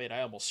probably, I mean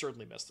I almost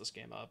certainly messed this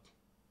game up.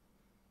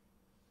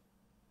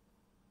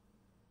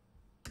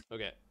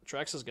 Okay,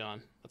 Trax is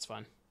gone. That's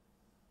fine.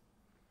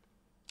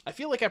 I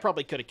feel like I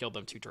probably could have killed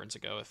them 2 turns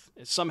ago if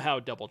somehow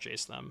double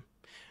chased them.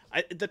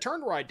 The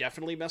turn where I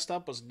definitely messed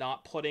up was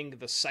not putting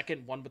the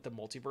second one with the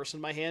multiverse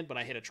in my hand when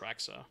I hit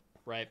Atraxa,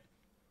 right?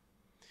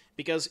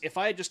 Because if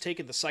I had just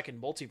taken the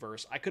second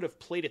multiverse, I could have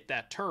played it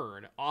that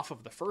turn off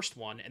of the first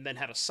one and then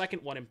had a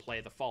second one in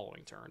play the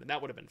following turn, and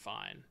that would have been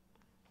fine.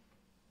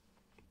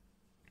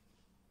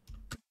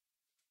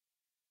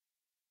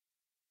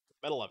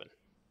 Bet 11.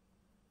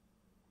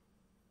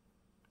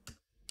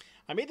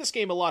 I made this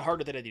game a lot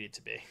harder than it needed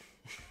to be.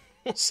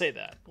 We'll say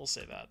that.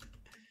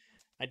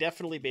 I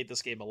definitely made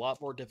this game a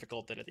lot more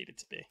difficult than it needed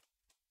to be.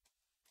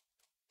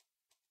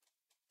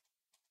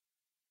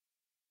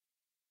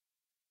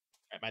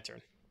 Alright, my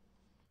turn.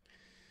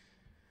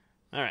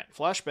 Alright,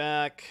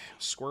 flashback,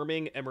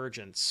 Squirming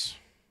Emergence.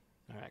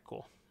 Alright,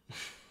 cool.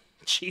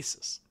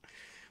 Jesus.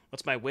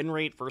 What's my win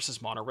rate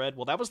versus Mono Red?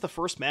 Well, that was the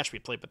first match we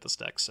played with this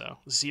deck, so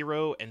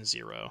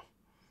 0-0.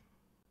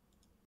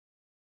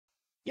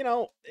 You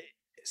know,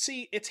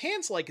 see, it's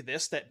hands like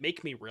this that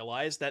make me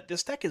realize that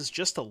this deck is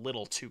just a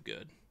little too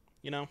good,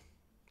 you know?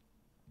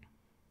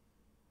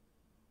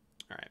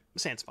 Alright,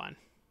 this hand's fine.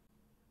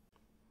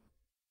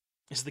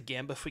 Is the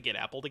Gamba if we get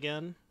appled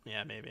again?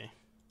 Yeah, maybe.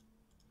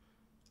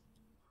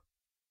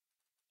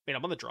 Wait,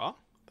 I'm on the draw?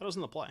 That was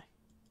in the play.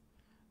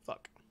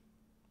 Fuck.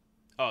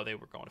 Oh, they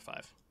were going to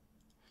 5.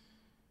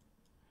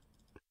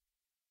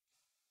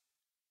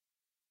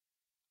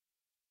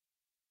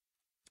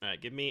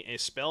 Alright, give me a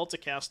spell to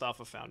cast off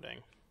a Founding.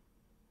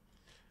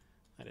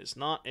 That is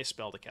not a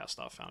spell to cast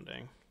off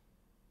Founding.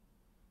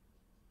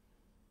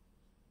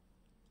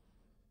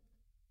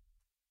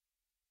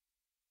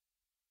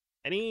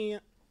 Any...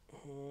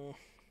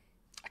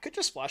 I could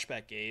just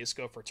Flashback Gaze,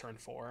 go for turn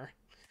 4.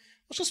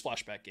 Let's just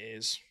Flashback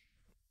Gaze.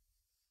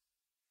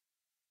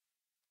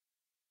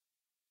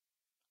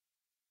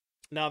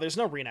 No, there's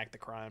no Reenact the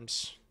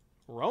Crimes.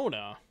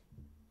 Rona.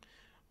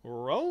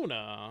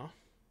 Well,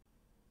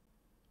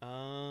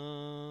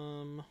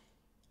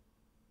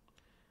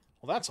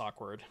 that's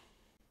awkward.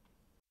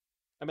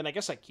 I mean, I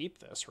guess I keep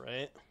this,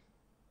 right?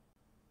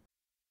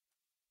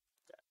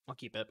 I'll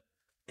keep it.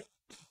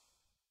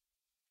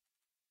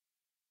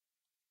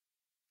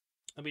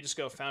 Let me just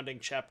go Founding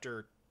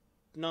Chapter...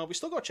 No, we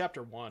still go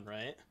Chapter 1,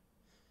 right?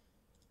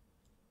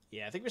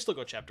 Yeah, I think we still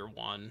go Chapter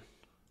 1.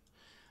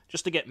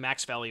 Just to get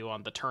max value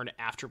on the turn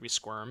after we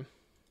Squirm.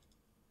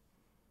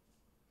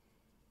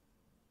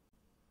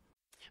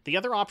 The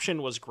other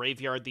option was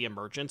Graveyard the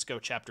Emergence, go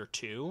Chapter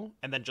 2,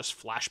 and then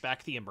just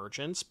Flashback the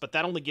Emergence, but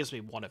that only gives me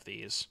one of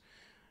these.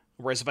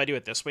 Whereas if I do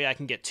it this way, I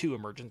can get 2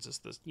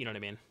 Emergences, you know what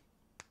I mean?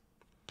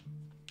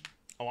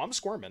 Oh, I'm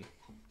squirming.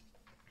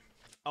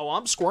 Oh,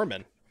 I'm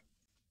squirming.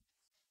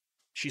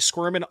 She's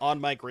squirming on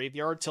my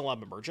graveyard till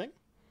I'm emerging.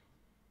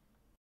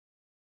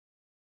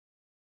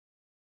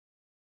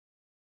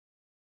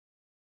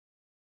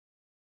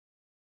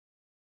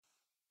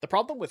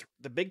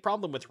 The big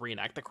problem with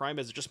Reenact the Crime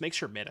is it just makes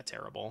your mana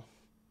terrible.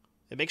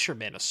 It makes your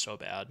mana so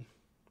bad.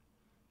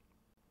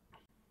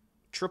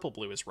 Triple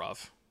blue is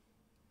rough.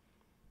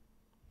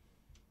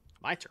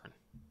 My turn.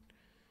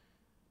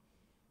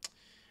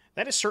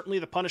 That is certainly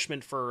the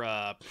punishment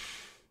for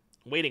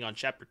waiting on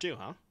chapter 2,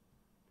 huh?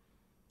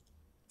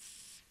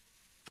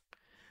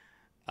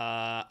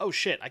 Oh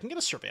shit, I can get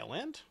a Surveil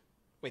Land?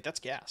 Wait, that's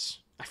gas.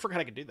 I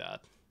forgot I could do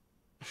that.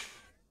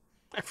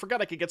 I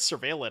forgot I could get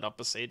Surveil Land up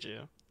beside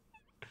you.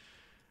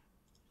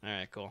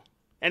 Alright, cool.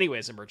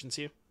 Anyways,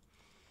 emergency.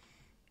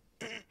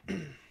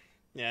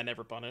 Yeah,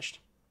 never punished.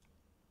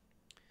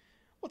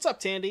 What's up,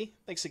 Tandy?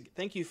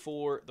 Thank you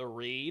for the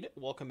raid.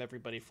 Welcome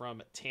everybody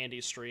from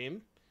Tandy's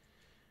stream.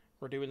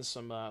 We're doing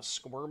some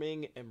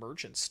squirming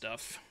emergent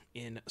stuff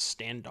in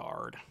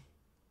Standard.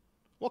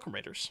 Welcome,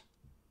 Raiders.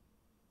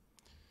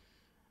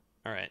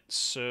 Alright,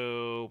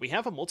 so we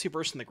have a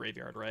multiverse in the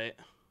graveyard, right?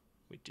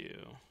 We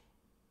do.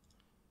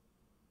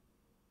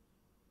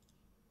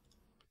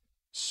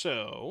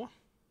 So,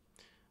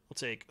 we'll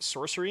take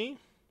Sorcery,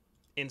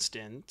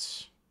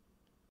 Instant,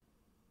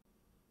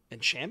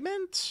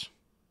 Enchantment?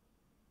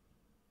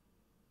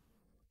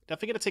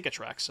 Definitely gonna take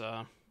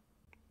Atraxa.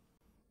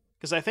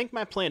 Because I think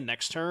my plan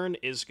next turn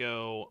is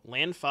go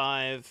land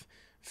 5,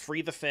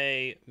 free the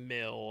Fae,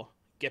 mill,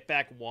 get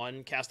back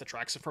 1, cast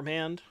Atraxa from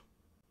hand.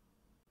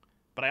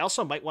 But I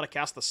also might want to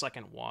cast the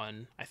second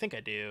one. I think I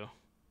do.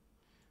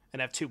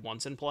 And have 2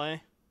 1s in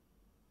play.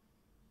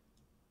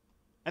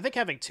 I think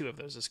having 2 of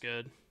those is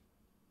good.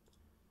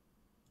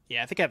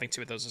 Yeah, I think having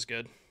 2 of those is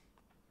good.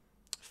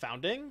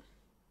 Founding?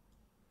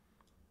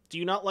 Do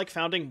you not like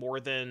Founding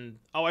more than...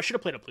 Oh, I should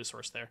have played a blue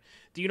source there.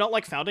 Do you not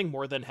like Founding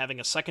more than having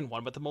a second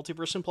one with the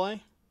multiverse in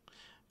play?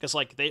 Because,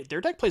 like,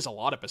 their deck plays a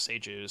lot of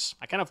Besajus.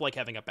 I kind of like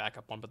having a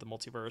backup one with the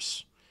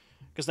multiverse.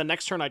 Because the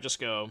next turn I just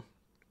go...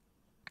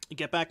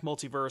 Get back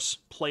multiverse,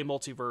 play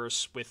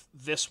multiverse with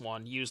this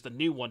one, use the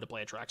new one to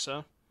play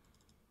Atraxa.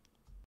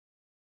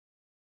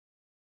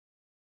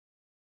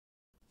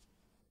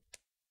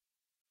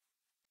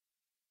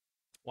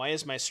 Why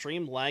is my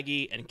stream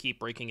laggy and keep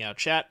breaking out?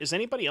 Chat, is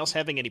anybody else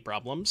having any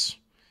problems?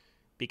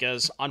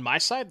 Because on my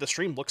side, the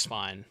stream looks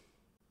fine.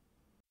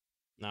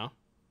 No?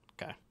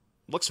 Okay.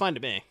 Looks fine to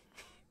me.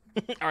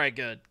 Alright,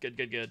 good.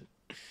 Good.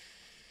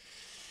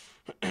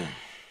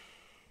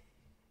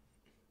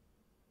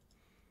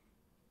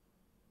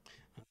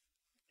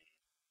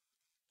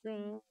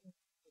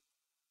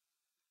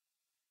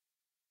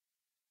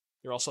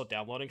 You're also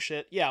downloading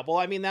shit? Yeah, well,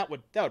 I mean, that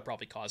would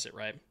probably cause it,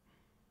 right?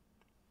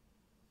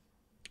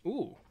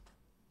 Ooh.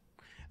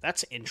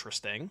 That's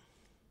interesting.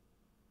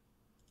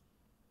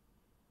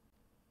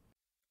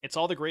 It's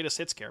all the greatest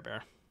hits, Care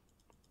Bear.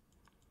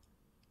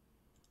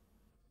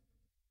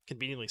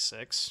 Conveniently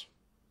 6.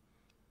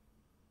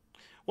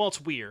 Well,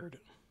 it's weird,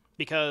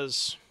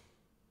 because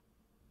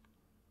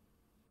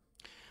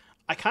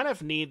I kind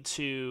of need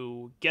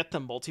to get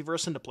the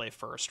multiverse into play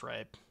first,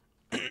 right?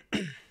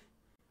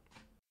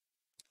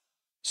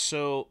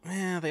 So,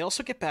 they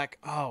also get back...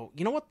 Oh,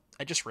 you know what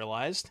I just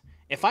realized?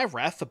 If I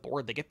Wrath the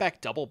board, they get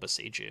back double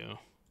Besiju.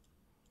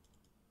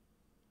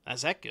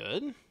 Is that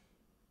good?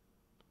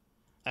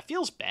 That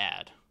feels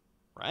bad,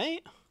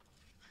 right?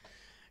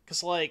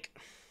 Because, like...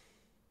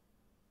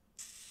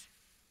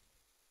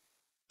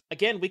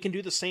 Again, we can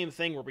do the same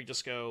thing where we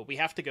just go... We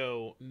have to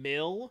go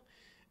mill,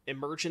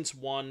 emergence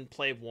 1,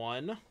 play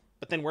 1,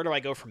 but then where do I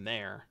go from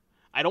there?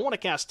 I don't want to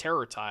cast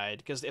Terror Tide,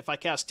 because if I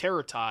cast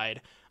Terror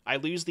Tide, I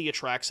lose the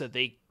Atraxa,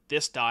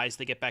 this dies,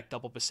 they get back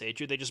double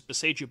Besaju. They just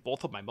Besaju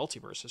both of my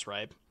multiverses,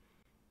 right?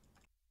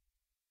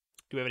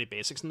 Do we have any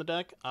basics in the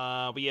deck?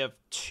 We have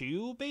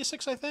 2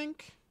 basics, I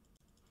think.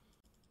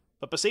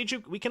 But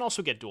Besaju, we can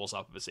also get duels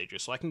off of Besaju,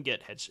 so I can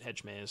get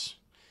Hedge Maze.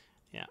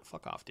 Yeah,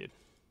 fuck off, dude.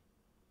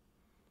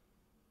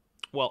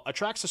 Well,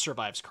 Atraxa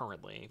survives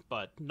currently,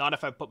 but not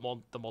if I put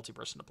the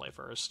multiverse into play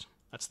first.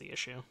 That's the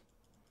issue.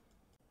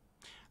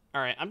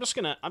 All right, I'm just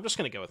gonna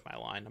go with my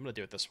line. I'm gonna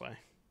do it this way.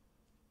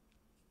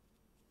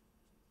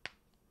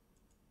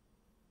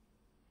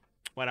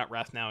 Why not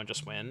Wrath now and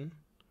just win?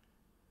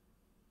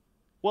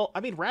 Well, I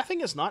mean,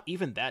 Wrathing is not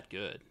even that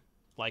good.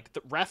 Like,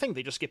 the Wrathing,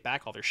 they just get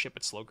back all their shit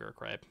with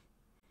Slowgurk, right?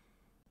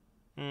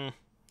 Maybe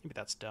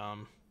that's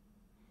dumb.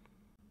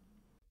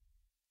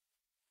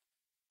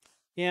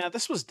 Yeah,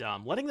 this was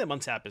dumb. Letting them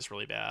untap is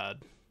really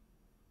bad.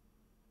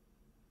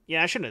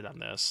 Yeah, I shouldn't have done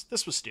this.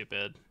 This was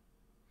stupid.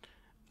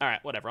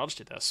 Alright, whatever. I'll just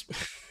do this.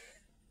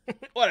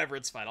 Whatever,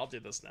 it's fine. I'll do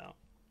this now.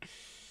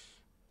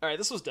 Alright,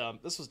 this was dumb.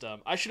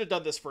 I should have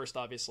done this first,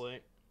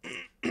 obviously.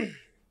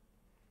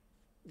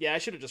 Yeah, I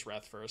should have just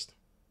Wrath first.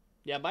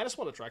 Yeah,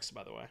 -1 Atraxa,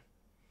 by the way.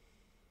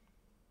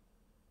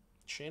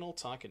 Channel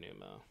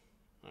Takanuma.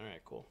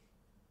 Alright, cool.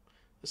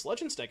 This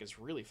Legends deck is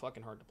really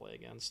fucking hard to play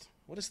against.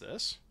 What is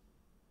this?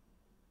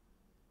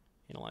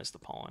 Analyze the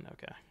pollen.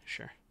 Okay,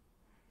 sure.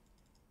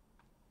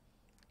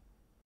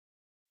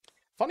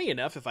 Funny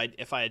enough, if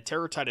I had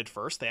Terror Tided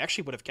first, they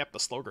actually would have kept the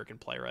Slogurk in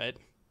play, right?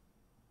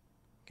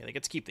 Okay, they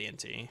get to keep the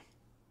NT.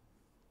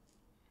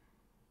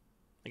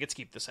 They get to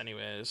keep this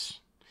anyways.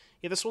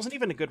 Yeah, this wasn't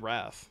even a good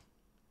Wrath.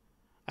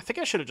 I think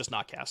I should have just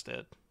not cast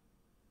it.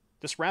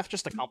 This Wrath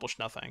just accomplished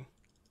nothing.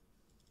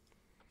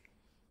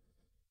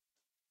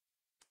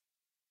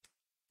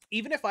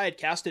 Even if I had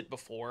cast it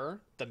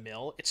before the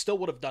mill, it still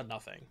would have done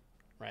nothing,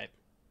 right?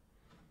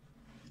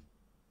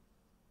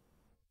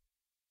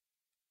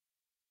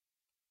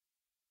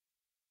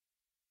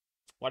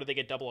 Why did they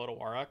get double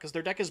Otawara? Because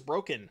their deck is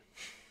broken.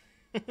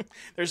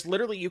 There's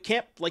literally you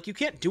can't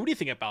do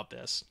anything about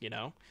this, you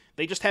know?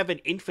 They just have an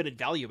infinite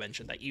value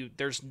engine that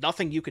there's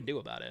nothing you can do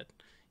about it.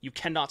 You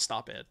cannot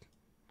stop it.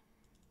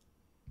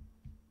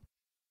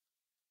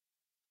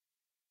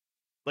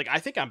 Like I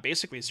think I'm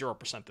basically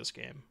 0% this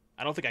game.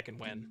 I don't think I can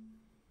win.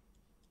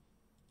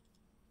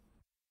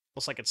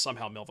 Unless I could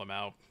somehow mill them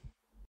out.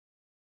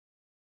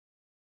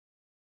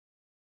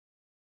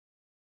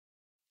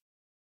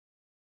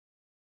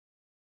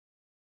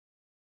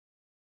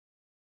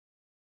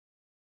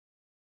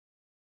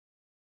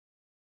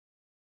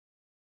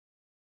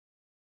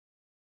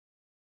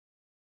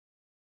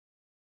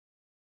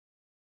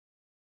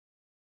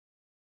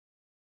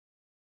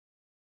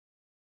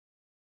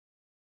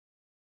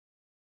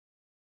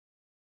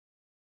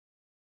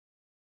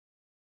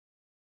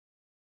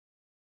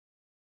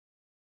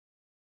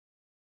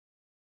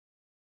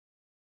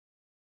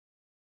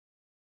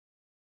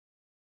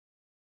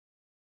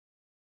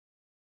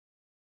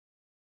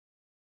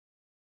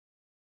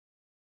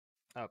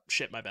 Oh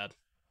shit, my bad.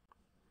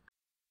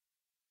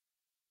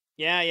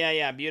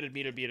 Yeah. Muted.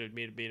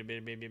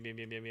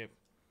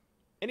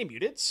 Any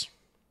muteds?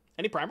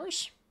 Any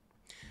primers?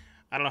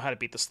 I don't know how to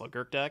beat the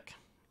Slugurk deck.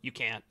 You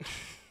can't.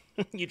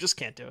 You just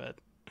can't do it.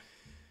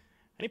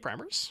 Any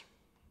primers?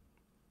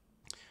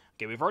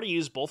 Okay, we've already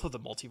used both of the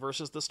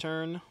multiverses this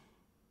turn.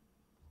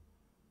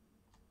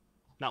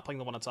 Not playing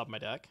the one on top of my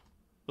deck.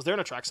 Was there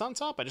an Atraxa on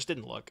top? I just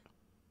didn't look.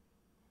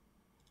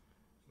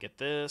 Get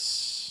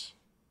this.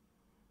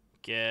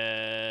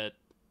 Get...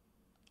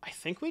 I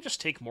think we just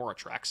take more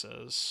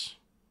Atraxas.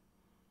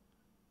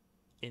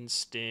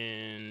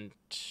 Instant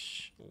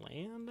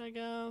land, I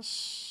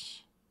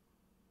guess.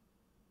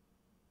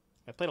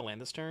 I played a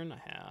land this turn. I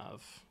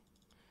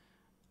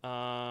have.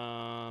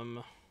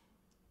 I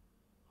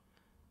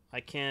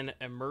can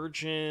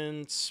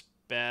Emergence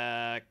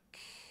back.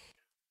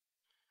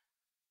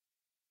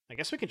 I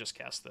guess we can just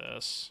cast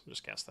this.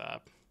 Just cast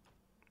that.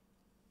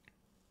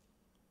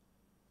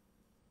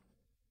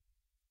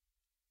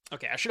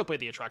 Okay, I should have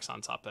played the Atraxa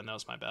on top then. That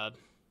was my bad.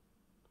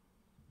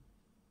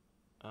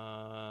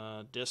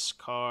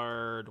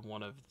 Discard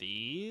one of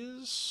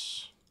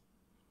these.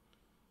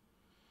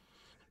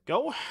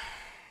 Go.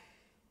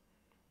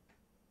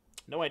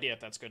 No idea if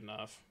that's good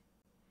enough.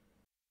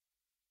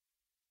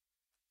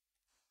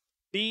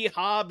 B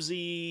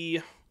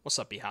Hobbsy. What's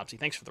up, B Hobbsy?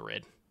 Thanks for the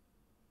raid.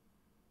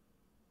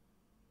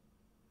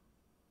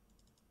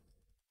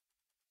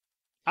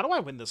 How do I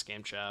win this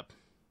game, chap?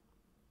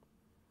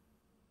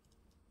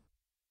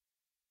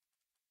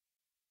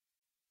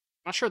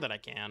 Not sure that I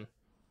can.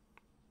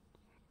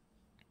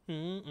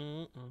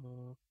 I'm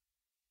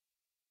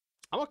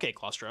okay,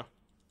 Claustro.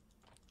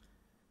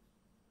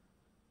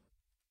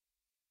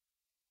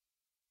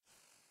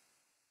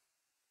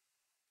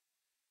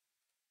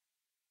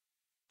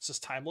 This is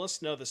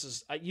timeless? No, this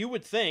is... you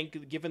would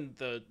think, given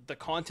the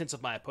contents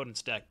of my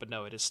opponent's deck, but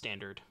no, it is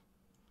standard.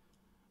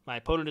 My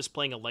opponent is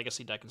playing a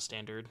Legacy deck in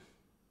standard.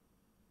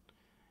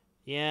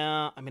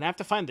 Yeah, I mean, I have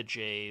to find the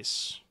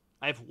Jace.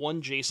 I have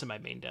one Jace in my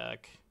main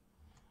deck.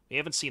 We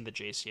haven't seen the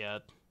Jace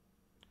yet.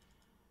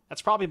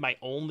 That's probably my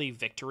only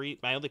victory.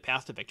 My only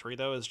path to victory,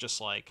 though, is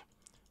just, like,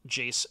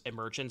 Jace,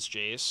 Emergence,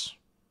 Jace.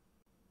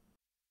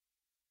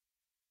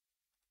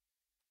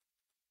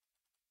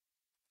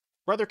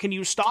 Brother, can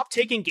you stop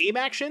taking game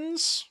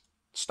actions?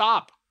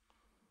 Stop.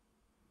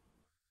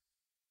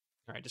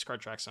 Alright,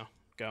 discard Traxa.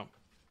 Go.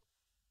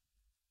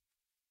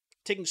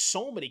 Taking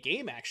so many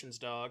game actions,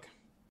 dog.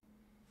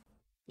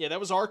 Yeah, that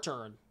was our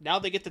turn. Now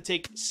they get to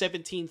take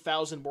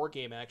 17,000 more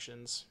game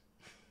actions.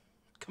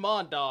 Come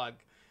on, dog.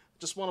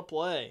 Just want to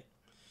play.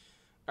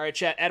 Alright,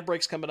 chat. Ad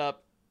break's coming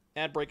up.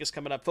 Ad break is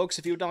coming up. Folks,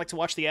 if you would like to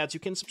watch the ads, you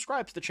can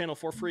subscribe to the channel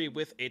for free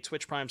with a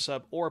Twitch Prime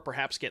sub, or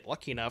perhaps get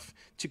lucky enough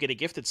to get a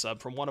gifted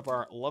sub from one of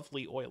our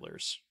lovely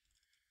Oilers.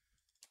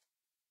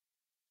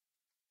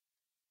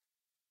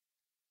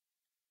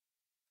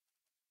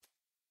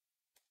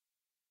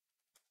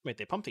 Wait,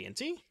 they pumped the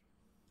NT?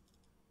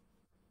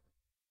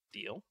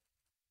 Deal.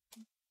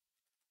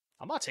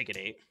 I'm not taking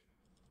 8.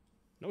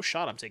 No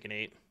shot I'm taking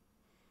 8.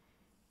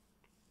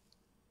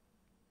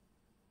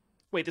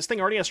 Wait, this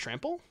thing already has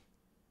trample?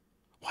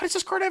 Why does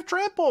this card have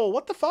trample?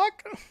 What the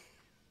fuck? I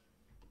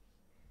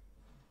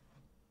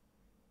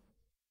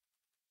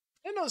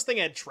didn't know this thing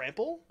had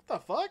trample. What the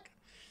fuck?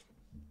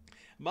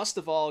 Must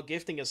of All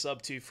gifting a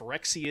sub to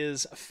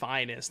Phyrexia's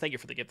Finest. Thank you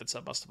for the gifted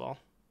sub, Must of All.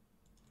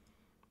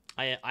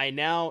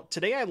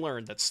 Today I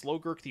learned that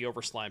Slogurk the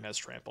Overslime has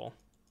trample.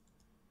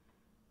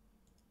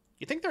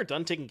 You think they're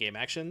done taking game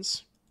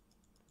actions?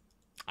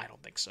 I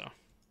don't think so.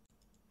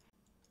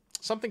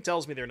 Something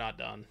tells me they're not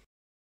done.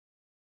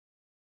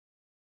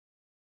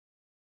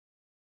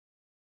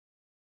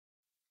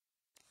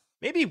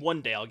 Maybe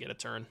one day I'll get a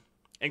turn.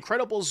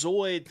 Incredible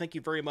Zoid, thank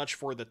you very much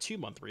for the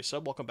 2-month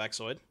resub. Welcome back,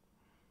 Zoid.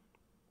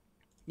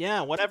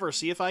 Yeah, whatever.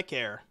 See if I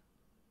care.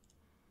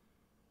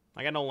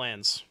 I got no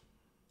lands.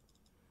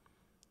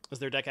 Is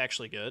their deck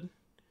actually good?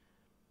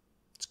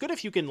 It's good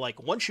if you can,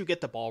 like, once you get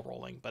the ball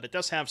rolling, but it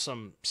does have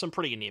some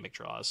pretty anemic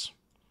draws.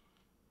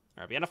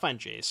 Alright, we gotta find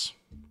Jace.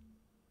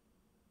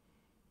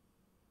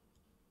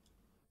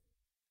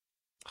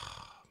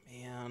 Oh,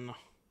 man.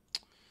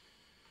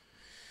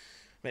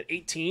 I'm at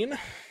 18.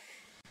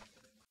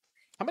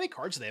 How many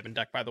cards do they have in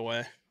deck, by the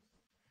way?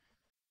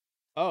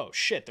 Oh,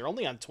 shit, they're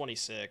only on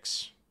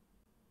 26.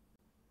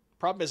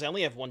 Problem is, I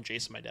only have one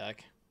Jace in my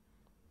deck.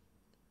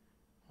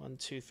 1,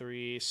 2,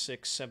 3,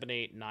 6, 7,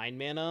 8, 9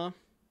 mana.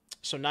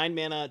 So 9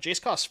 mana. Jace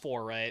costs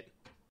 4, right?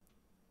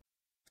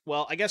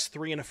 Well, I guess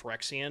 3 and a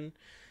Phyrexian.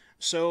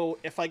 So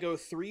if I go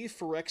 3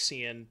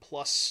 Phyrexian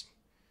plus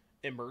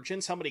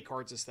Emergence, how many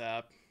cards is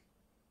that?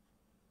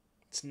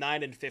 It's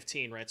 9 and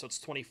 15, right? So it's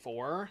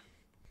 24.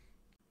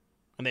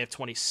 And they have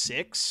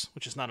 26,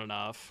 which is not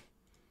enough.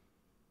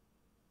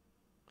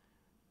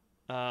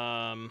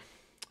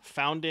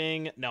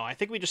 Founding. No, I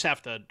think we just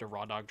have to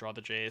raw dog draw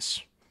the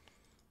Jace.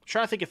 I'm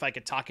trying to think if I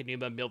could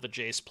Takenuma, mill the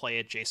Jace, play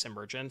a Jace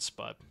Emergence,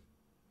 but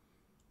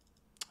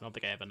I don't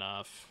think I have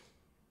enough.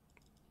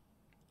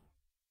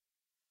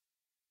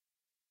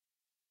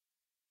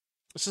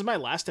 This is my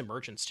last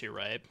Emergence too,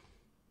 right?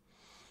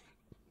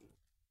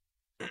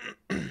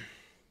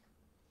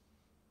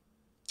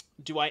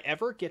 Do I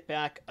ever get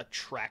back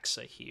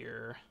Atraxa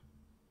here?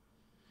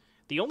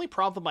 The only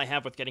problem I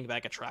have with getting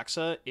back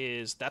Atraxa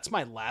is that's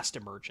my last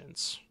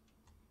Emergence.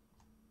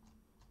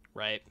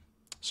 Right?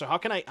 So how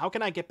can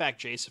I get back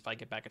Jace if I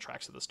get back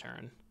Atraxa this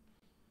turn?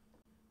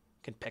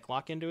 Can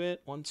Picklock into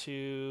it? 1,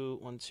 2,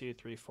 1, 2,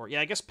 3, 4.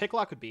 Yeah, I guess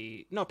Picklock would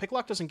be... No,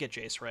 Picklock doesn't get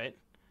Jace, right?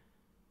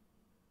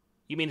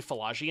 You mean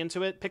Philagi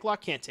into it?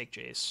 Picklock can't take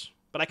Jace,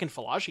 but I can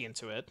Philagi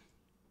into it.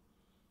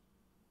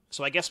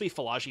 So I guess we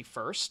Philagi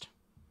first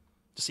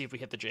to see if we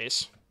hit the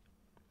Jace.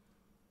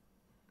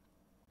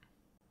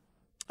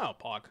 Oh,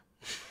 Pog.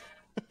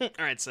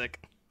 Alright, sick.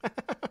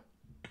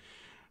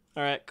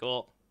 Alright,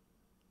 cool.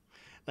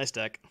 Nice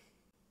deck.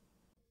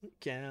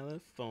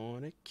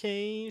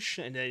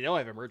 Californication. And you know I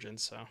have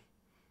Emergence, so...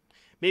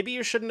 Maybe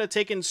you shouldn't have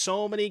taken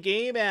so many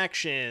game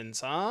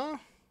actions, huh?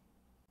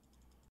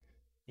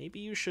 Maybe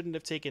you shouldn't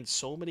have taken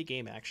so many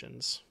game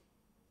actions.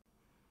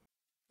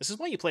 This is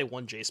why you play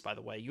one Jace, by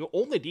the way. You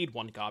only need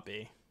one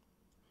copy.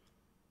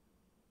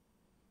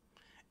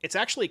 It's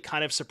actually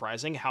kind of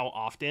surprising how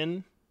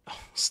often...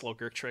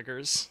 Slowgurk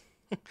triggers.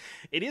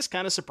 It is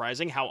kind of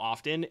surprising how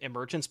often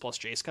Emergence plus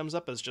Jace comes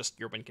up as just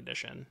your win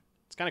condition.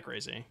 It's kind of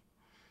crazy.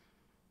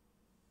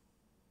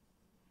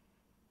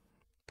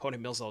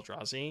 Opponent mills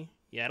Eldrazi.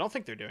 Yeah, I don't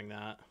think they're doing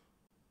that.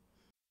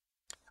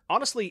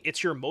 Honestly,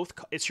 it's your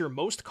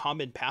most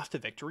common path to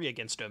victory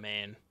against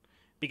Domain.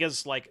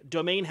 Because, like,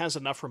 Domain has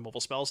enough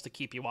removal spells to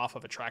keep you off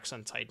of Atraxa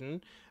and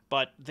Titan,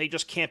 but they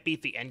just can't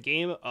beat the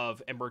endgame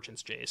of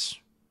Emergence Jace.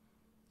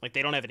 Like,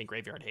 they don't have any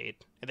graveyard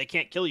hate, and they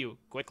can't kill you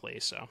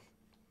quickly, so...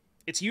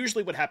 It's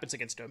usually what happens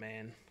against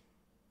Domain.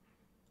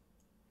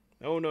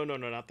 Oh, no,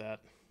 not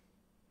that.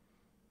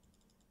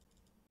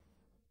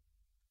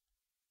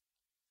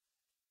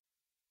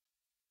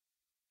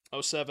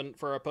 Oh, 7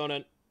 for our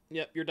opponent.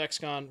 Yep, your deck's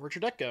gone. Where'd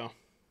your deck go?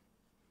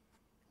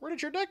 Where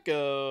did your deck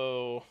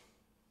go?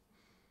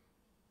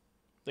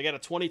 They got a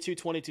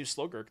 22-22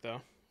 Slowgurk,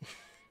 though.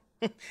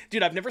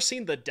 Dude, I've never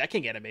seen the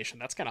decking animation.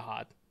 That's kind of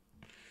hot.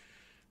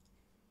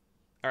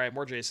 Alright,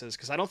 more Jaces,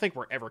 because I don't think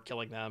we're ever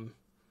killing them.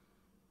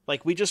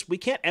 Like, we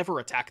can't ever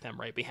attack them,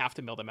 right? We have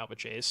to mill them out with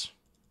Jace.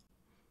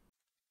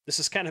 This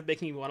is kind of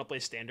making me want to play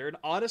Standard.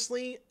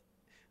 Honestly,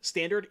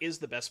 Standard is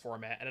the best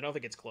format, and I don't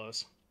think it's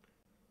close.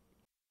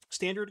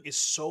 Standard is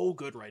so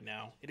good right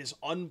now. It is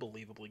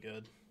unbelievably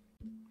good.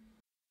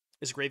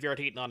 Is Graveyard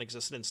Hate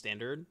non-existent in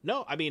Standard?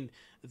 No, I mean,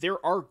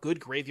 there are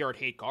good Graveyard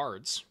Hate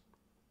cards.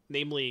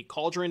 Namely,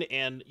 Cauldron,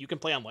 and you can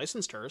play on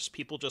Licensed Hearse.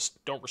 People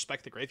just don't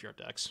respect the Graveyard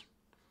decks.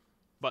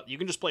 But you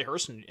can just play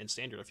Hearse in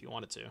Standard if you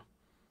wanted to.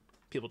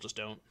 People just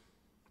don't.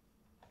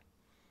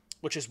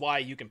 Which is why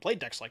you can play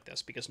decks like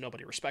this, because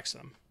nobody respects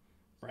them.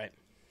 Right?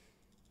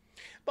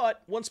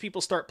 But once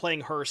people start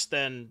playing Hearse,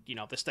 then, you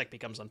know, this deck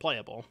becomes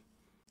unplayable.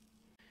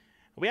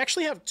 We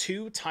actually have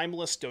 2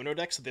 Timeless Dono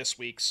decks this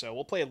week, so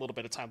we'll play a little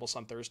bit of Timeless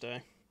on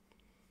Thursday.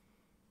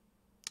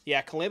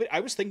 Yeah, Calamity. I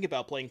was thinking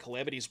about playing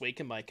Calamity's Wake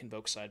in my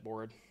Convoke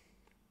sideboard.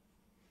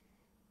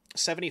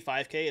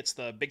 75k, it's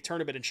the big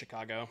tournament in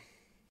Chicago.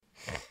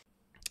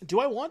 Do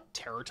I want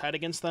Terror Tide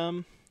against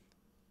them?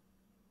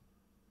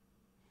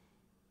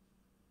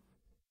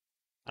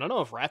 I don't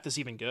know if Wrath is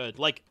even good.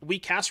 Like, we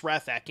cast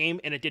Wrath that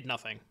game, and it did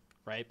nothing,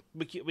 right?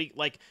 We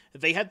like,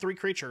 they had 3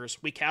 creatures,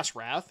 we cast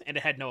Wrath, and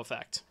it had no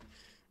effect.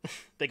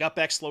 They got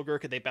back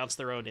Slowgurk, and they bounced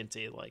their own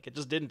into, like, it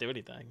just didn't do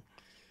anything.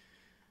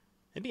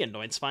 Maybe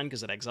Annoyance fine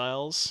because it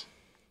exiles.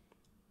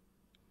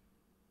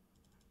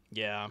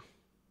 Yeah.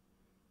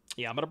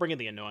 Yeah, I'm gonna bring in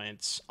the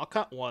Annoyance. I'll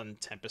cut one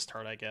Tempest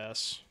Heart, I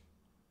guess.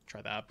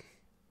 Try that.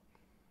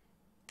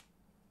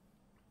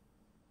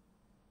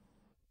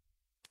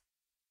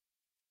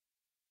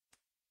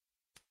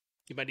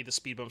 You might need the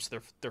speed bumps so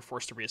they're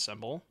forced to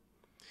reassemble.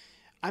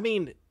 I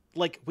mean,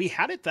 like, we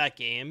had it that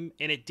game,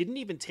 and it didn't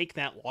even take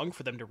that long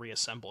for them to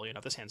reassemble. You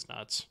know, this hand's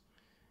nuts.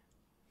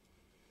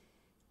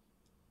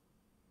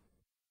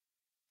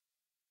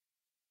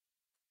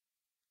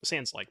 This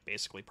hand's, like,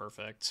 basically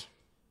perfect.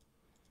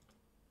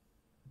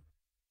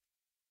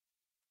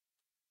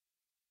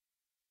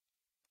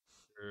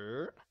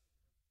 Sure.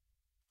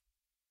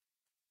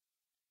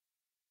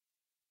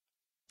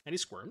 And he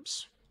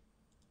squirms.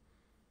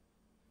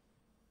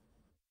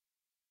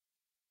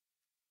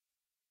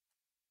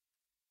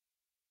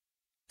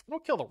 I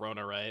don't kill the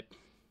Rona, right?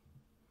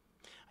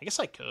 I guess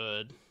I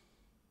could.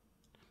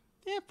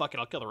 Yeah, fuck it,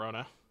 I'll kill the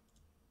Rona.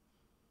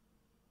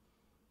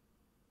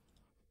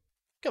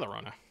 Kill the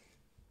Rona.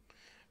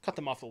 Cut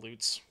them off the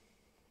loots.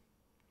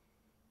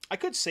 I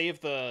could save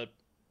the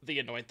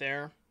Anoint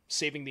there,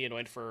 saving the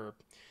Anoint for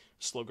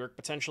Slogurk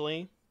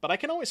potentially, but I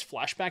can always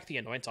flashback the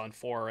Anoint on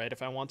 4, right,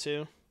 if I want to.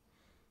 And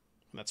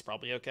that's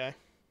probably okay.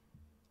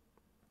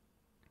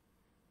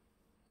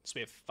 So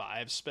we have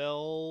 5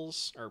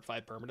 spells, or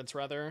 5 permanents,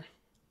 rather.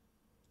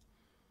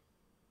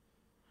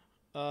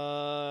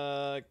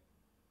 Uh,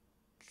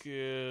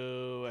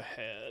 go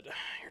ahead.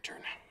 Your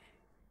turn.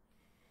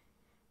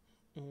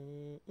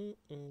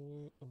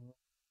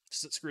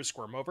 Does it screw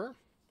Squirm over?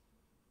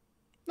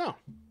 No.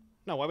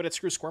 No, why would it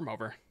screw Squirm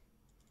over?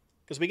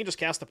 Because we can just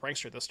cast the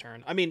Prankster this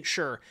turn. I mean,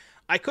 sure,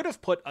 I could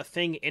have put a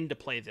thing into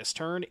play this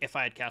turn if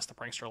I had cast the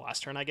Prankster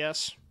last turn, I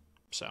guess.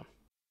 So,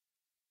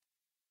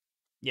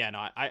 yeah,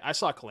 no, I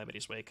saw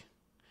Calamity's Wake.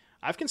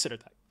 I've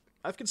considered that.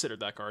 I've considered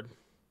that card.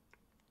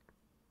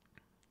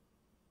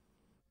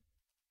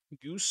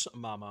 Goose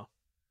Mama.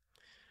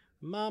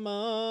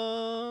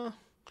 Mama.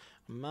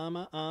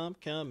 Mama, I'm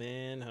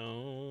coming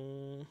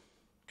home.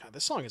 God,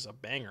 this song is a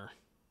banger.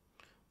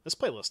 This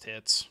playlist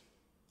hits.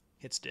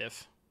 Hits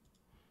diff.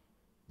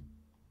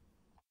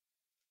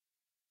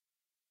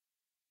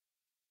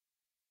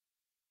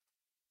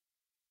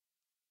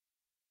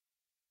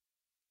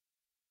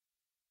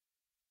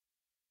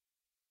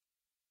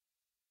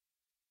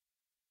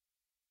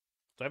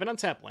 Do I have an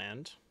untapped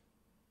land?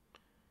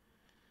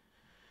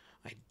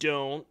 I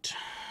don't.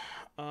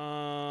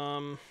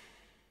 Um.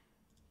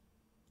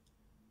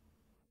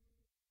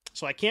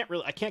 So I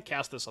can't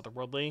cast this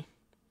otherworldly.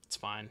 It's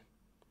fine.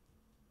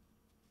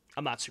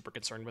 I'm not super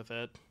concerned with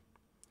it.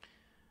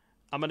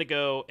 I'm gonna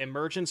go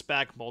Emergence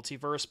back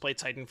Multiverse, play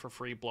Titan for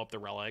free, blow up the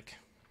Relic.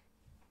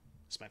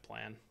 That's my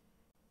plan.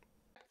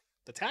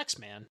 The Tax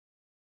Man.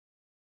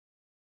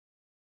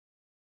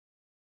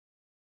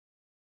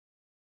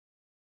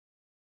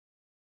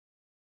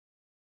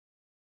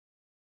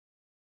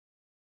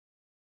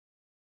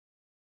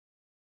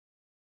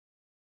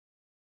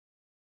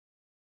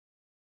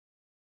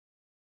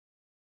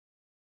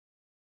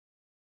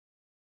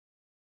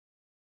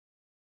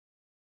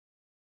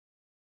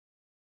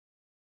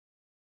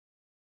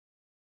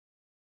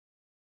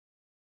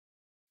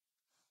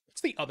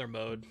 What's the other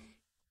mode?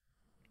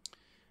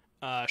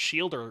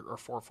 Shield or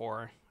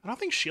 4/4. I don't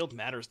think Shield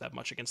matters that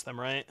much against them,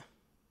 right?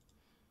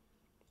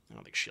 I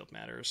don't think Shield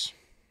matters.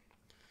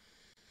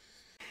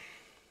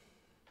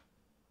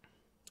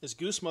 Is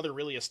Goose Mother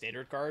really a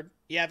standard card?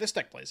 Yeah, this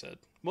deck plays it.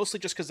 Mostly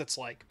just because it's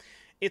like,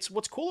 it's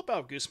what's cool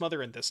about Goose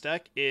Mother in this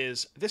deck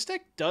is this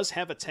deck does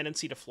have a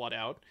tendency to flood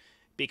out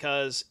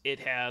because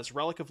it has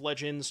Relic of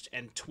Legends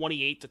and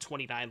 28 to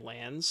 29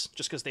 lands,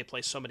 just because they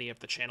play so many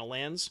of the channel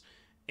lands.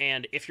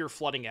 And if you're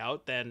flooding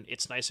out, then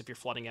it's nice if you're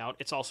flooding out.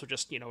 It's also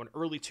just, you know, an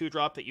early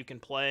 2-drop that you can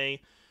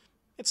play.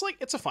 It's like,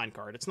 it's a fine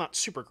card. It's not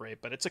super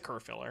great, but it's a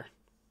curve filler.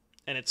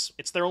 And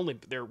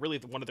they're really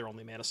one of their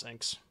only mana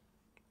sinks.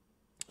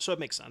 So it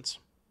makes sense.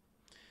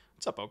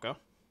 What's up, Oko?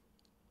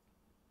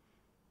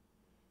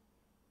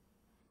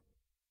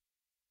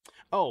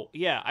 Oh,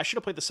 yeah, I should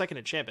have played the second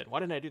enchantment. Why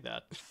didn't I do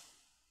that?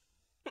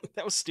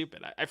 That was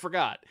stupid. I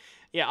forgot.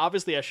 Yeah,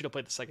 obviously I should have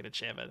played the second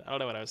enchantment. I don't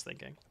know what I was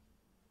thinking.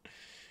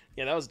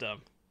 Yeah, that was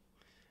dumb.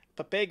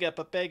 Papega,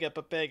 Papega,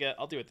 Papega.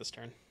 I'll do it this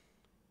turn.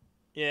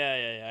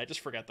 Yeah. I just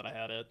forgot that I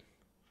had it.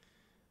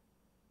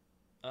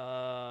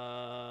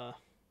 Uh,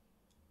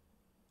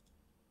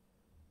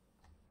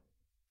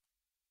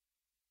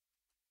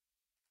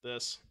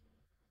 this.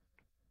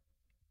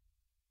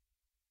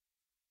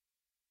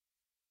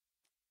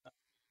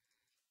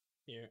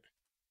 Here.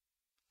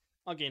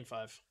 I'll gain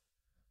 5.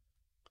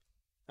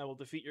 I will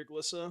defeat your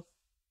Glissa.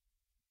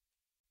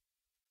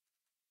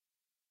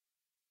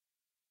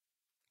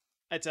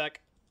 I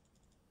attack.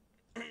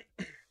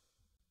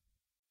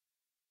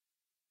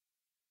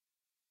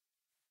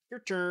 Your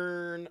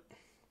turn.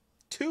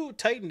 2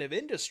 Titan of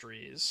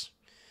Industries.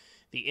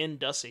 The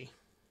Indussy.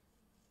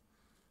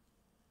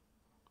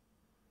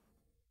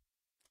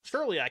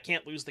 Surely I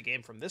can't lose the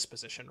game from this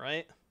position,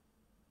 right?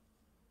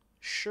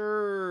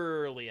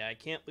 Surely I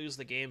can't lose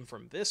the game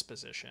from this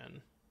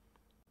position.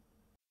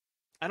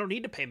 I don't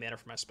need to pay mana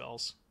for my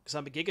spells, because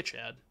I'm a Giga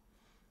Chad.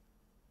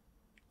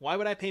 Why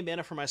would I pay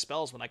mana for my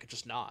spells when I could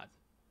just not?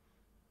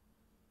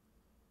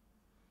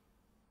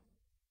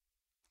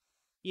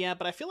 Yeah,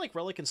 but I feel like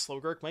Relic and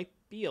Slowgurk might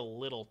be a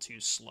little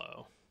too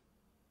slow.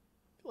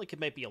 I feel like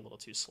it might be a little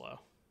too slow.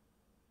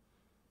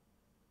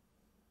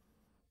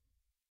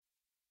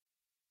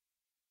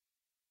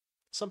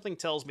 Something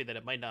tells me that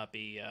it might not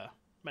be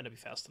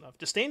fast enough.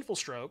 Disdainful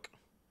Stroke.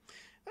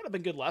 That would have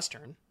been good last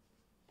turn.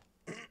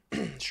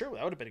 Sure,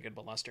 that would have been a good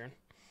one last turn.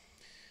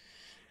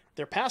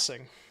 They're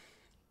passing.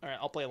 All right,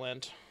 I'll play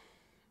land.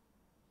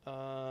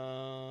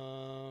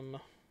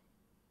 I'll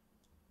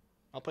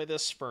play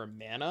this for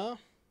mana.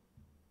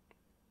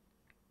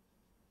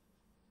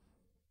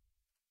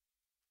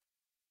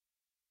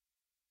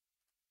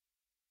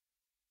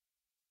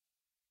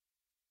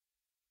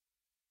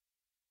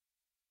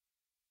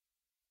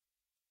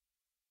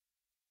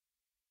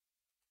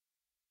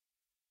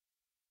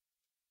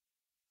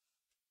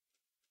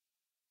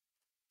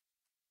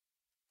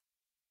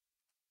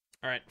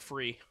 All right,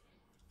 free.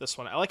 This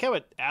one. I like how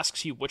it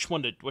asks you which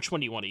one do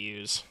you want to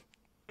use.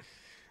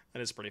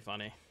 That is pretty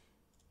funny.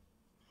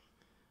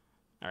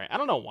 All right, I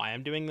don't know why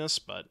I'm doing this,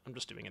 but I'm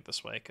just doing it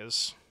this way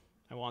because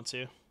I want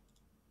to.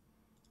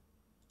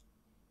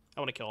 I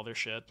want to kill all their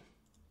shit.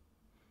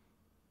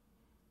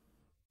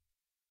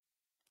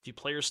 Do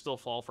players still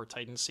fall for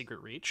Titan's Secret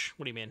Reach?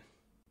 What do you mean?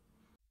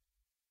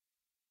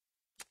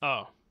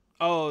 Oh.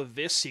 Oh,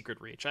 this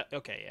Secret Reach.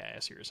 Okay, yeah, I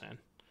see what you're saying.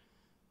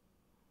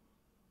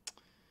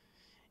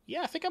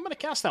 Yeah, I think I'm going to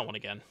cast that one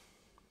again.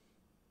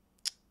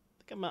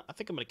 I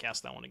think I'm going to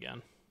cast that one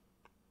again.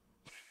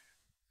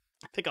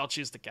 I think I'll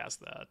choose to cast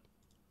that.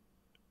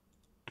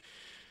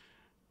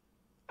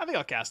 I think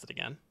I'll cast it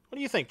again. What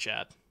do you think,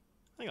 Chad?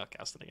 I think I'll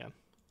cast it again.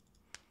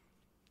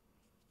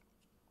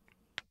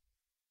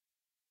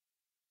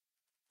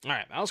 All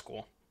right, that was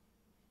cool.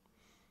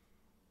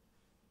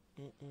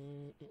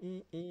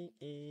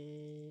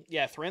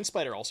 Yeah, Thran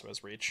Spider also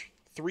has reach.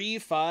 3,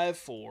 5,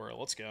 4.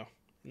 Let's go.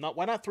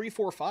 Why not 3,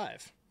 4,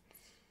 5?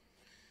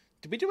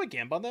 Did we do a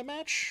Gambon that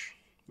match?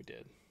 We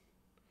did.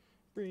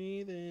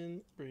 Breathe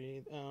in,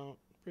 breathe out,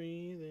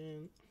 breathe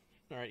in.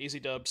 All right, easy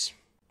dubs.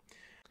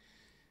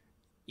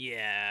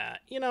 Yeah,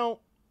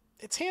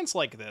 it's hands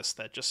like this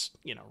that just,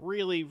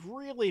 really,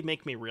 really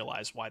make me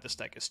realize why this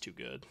deck is too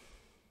good.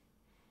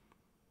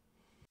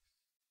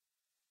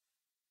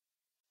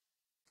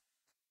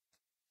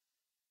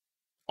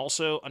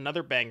 Also,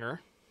 another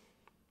banger.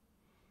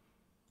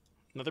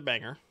 Another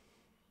banger.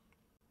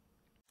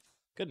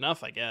 Good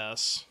enough, I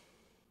guess.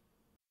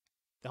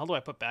 The hell do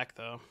I put back,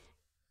 though?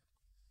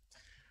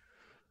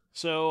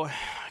 So,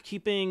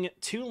 keeping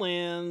 2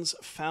 lands,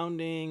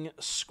 founding,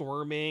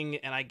 squirming,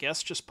 and I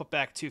guess just put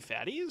back 2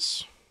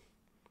 fatties?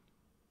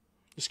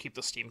 Just keep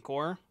the Steam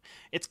Core.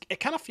 It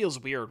kind of feels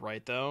weird,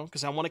 right, though?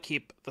 Because I want to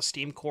keep the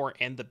Steam Core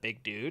and the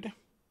big dude.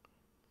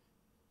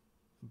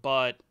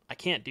 But I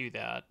can't do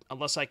that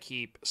unless I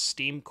keep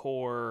Steam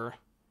Core,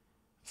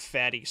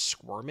 fatty,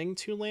 squirming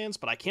 2 lands,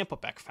 but I can't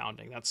put back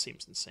founding. That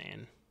seems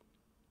insane.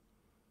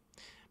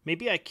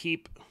 Maybe I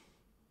keep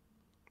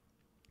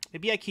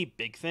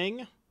Big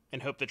Thing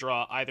and hope to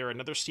draw either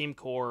another Steam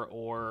Core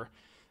or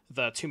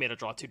the 2 mana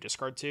draw 2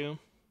 discard 2.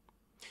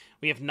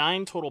 We have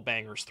 9 total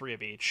bangers, 3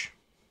 of each.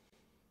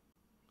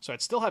 So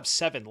I'd still have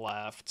 7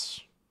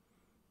 left,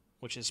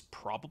 which is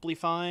probably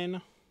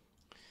fine.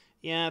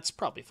 Yeah, it's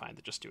probably fine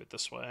to just do it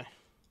this way.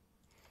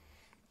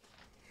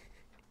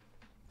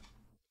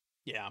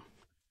 Yeah.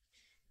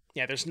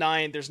 Yeah, there's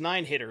 9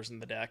 hitters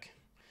in the deck.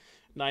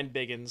 9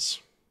 biggins.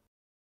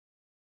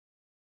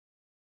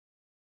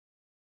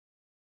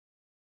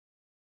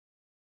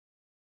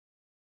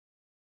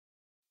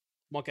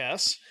 Monk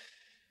S.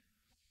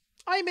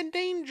 I'm in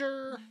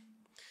danger.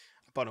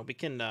 But no, we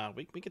can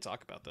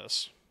talk about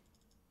this.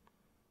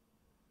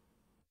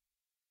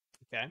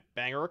 Okay,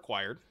 banger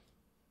acquired.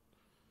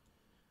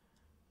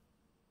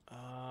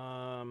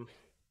 Um,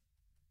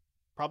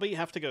 Probably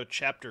have to go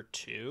chapter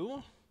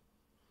 2.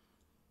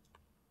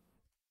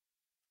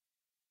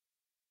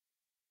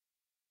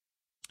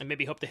 And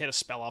maybe hope to hit a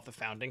spell off the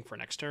founding for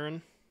next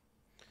turn.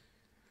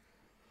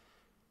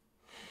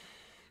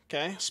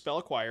 Okay, spell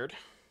acquired.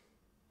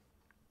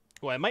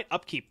 Well, I might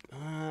upkeep.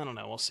 I don't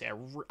know. We'll see.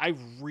 I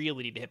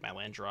really need to hit my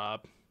land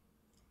drop.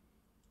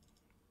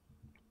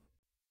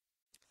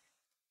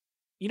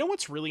 You know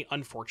what's really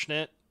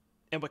unfortunate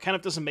and what kind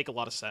of doesn't make a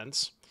lot of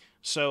sense?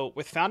 So,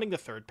 with founding the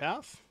third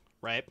path,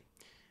 right?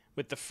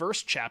 With the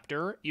first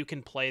chapter, you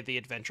can play the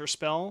adventure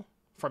spell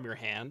from your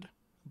hand,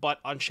 but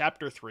on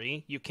chapter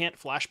 3, you can't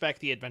flashback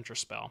the adventure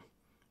spell.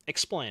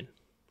 Explain.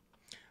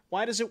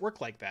 Why does it work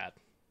like that?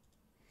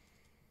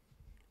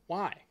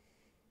 Why?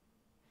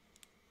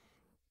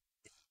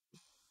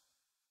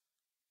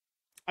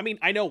 I mean,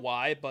 I know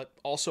why, but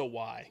also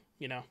why?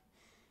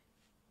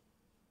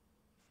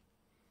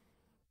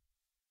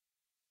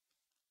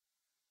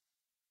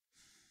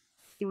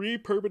 3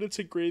 permanents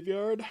in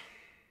graveyard?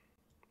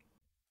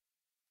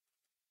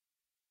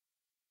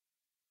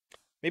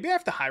 Maybe I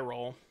have to high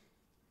roll.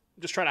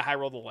 Just try to high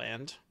roll the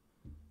land.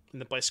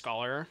 And then play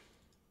Scholar.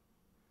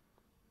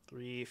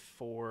 3,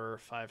 4,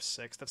 5,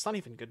 6. That's not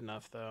even good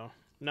enough, though.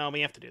 No,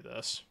 we have to do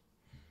this.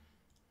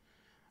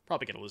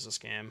 Probably gonna lose this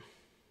game.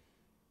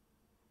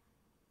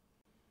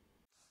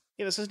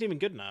 Yeah, this isn't even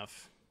good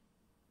enough.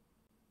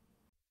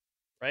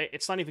 Right?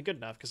 It's not even good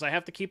enough, because I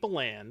have to keep a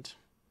land.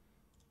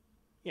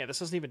 Yeah, this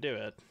doesn't even do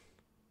it.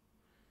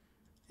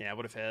 Yeah, I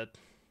would have hit.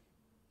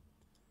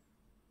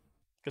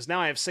 Because now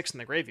I have 6 in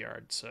the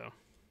graveyard, so...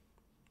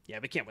 Yeah,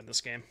 we can't win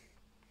this game.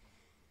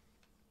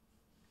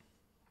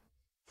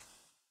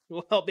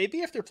 Well, maybe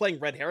if they're playing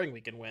Red Herring,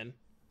 we can win.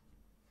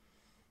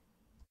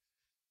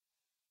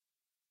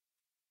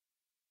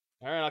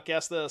 Alright, I'll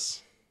cast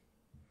this.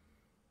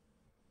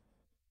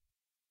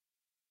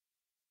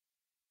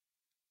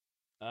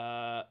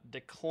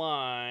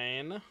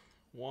 Decline.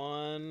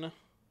 1,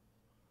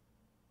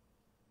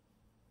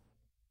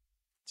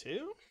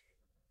 2.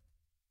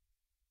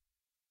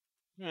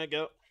 Alright,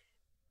 go.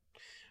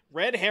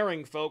 Red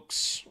Herring,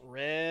 folks.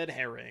 Red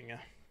Herring.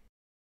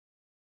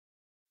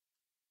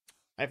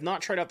 I have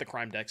not tried out the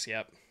crime decks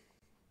yet.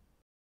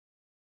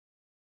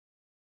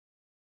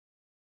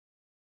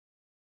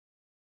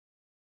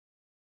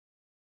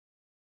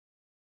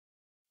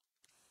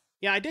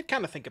 Yeah, I did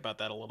kind of think about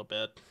that a little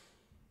bit.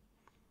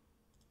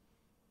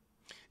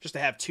 Just to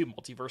have 2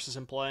 multiverses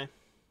in play.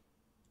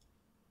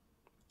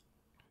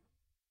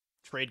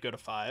 Trade go to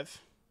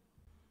 5.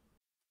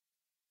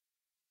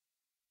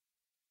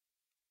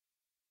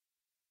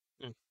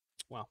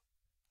 Well,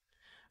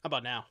 how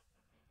about now?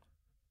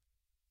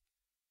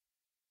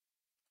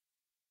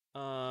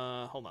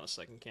 Hold on a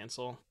second,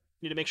 cancel.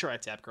 Need to make sure I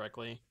tap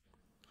correctly.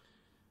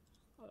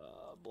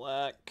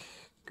 Black,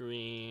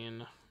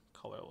 green,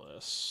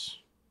 colorless.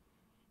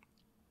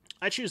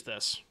 I choose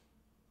this.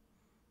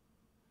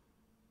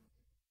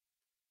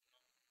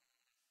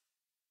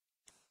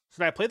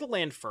 Should I play the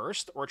land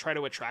first, or try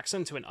to Atraxa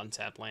into an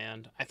untapped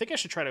land? I think I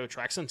should try to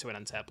Atraxa into an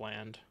untapped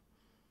land.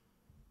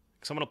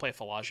 Because I'm going to play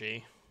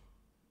Falaji.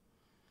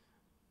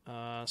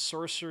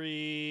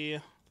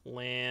 Sorcery,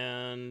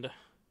 land,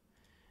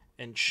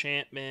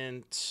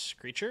 enchantment,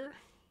 creature?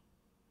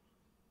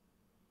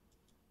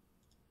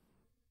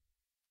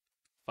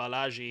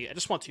 Falaji. I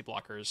just want 2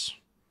 blockers.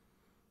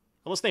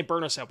 Unless they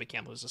burn us out, we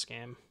can't lose this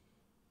game.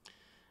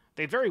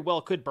 They very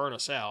well could burn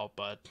us out,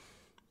 but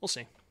we'll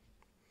see.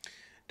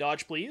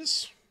 Dodge,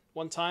 please.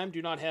 1 time.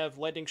 Do not have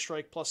lightning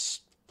strike plus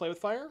play with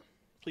fire.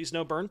 Please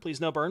no burn.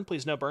 Please no burn.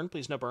 Please no burn.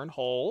 Please no burn.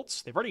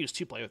 Holds. They've already used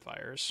 2 play with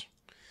fires.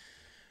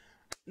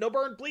 No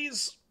burn,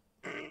 please.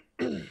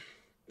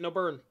 No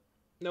burn.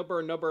 No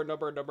burn. No burn. No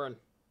burn. No burn.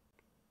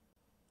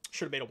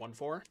 Should have made a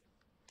 1/4.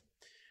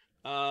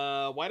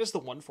 Why does the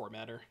 1/4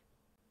 matter?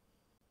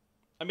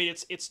 I mean,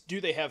 it's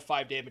do they have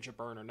 5 damage of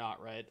burn or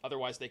not, right?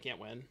 Otherwise, they can't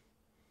win.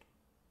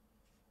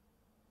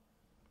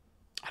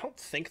 I don't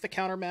think the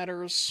counter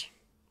matters.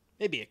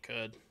 Maybe it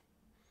could.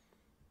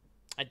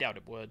 I doubt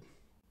it would.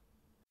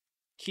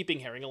 Keeping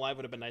Herring alive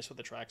would have been nice with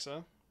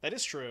Atraxa. That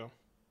is true.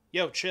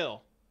 Yo,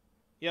 chill.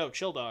 Yo,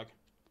 chill, dog.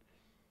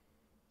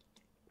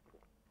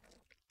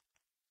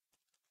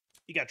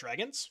 You got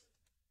dragons?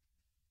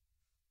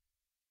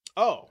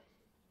 Oh.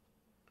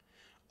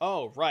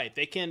 Oh, right.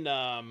 They can,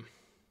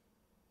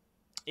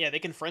 yeah, they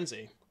can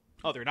Frenzy.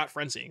 Oh, they're not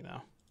Frenzying,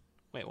 though.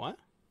 Wait, what?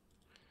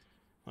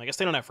 Well, I guess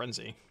they don't have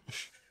Frenzy.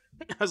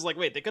 I was like,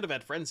 wait, they could have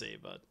had Frenzy,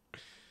 but...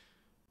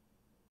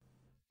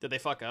 Did they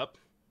fuck up?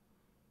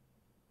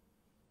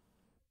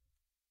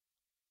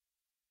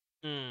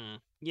 Hmm.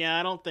 Yeah,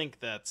 I don't think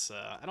that's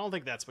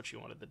what you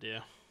wanted to do.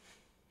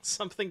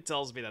 Something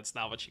tells me that's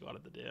not what you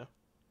wanted to do.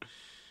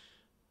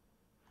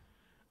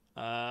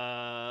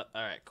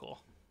 Alright,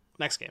 cool.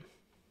 Next game.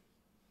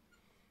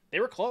 They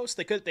were close.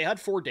 They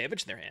had 4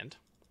 damage in their hand.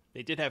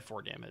 They did have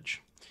 4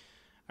 damage.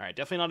 Alright,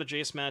 definitely not a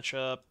Jace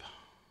matchup.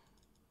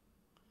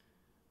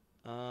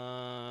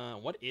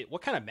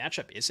 What kind of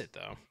matchup is it,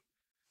 though?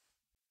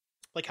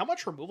 Like, how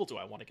much removal do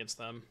I want against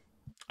them?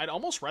 I'd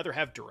almost rather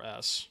have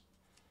Duress.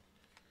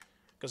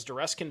 Because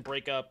Duress can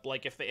break up,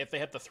 like, if they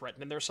have the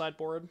Threaten in their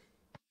sideboard.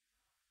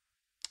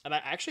 And I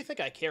actually think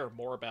I care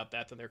more about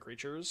that than their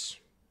creatures.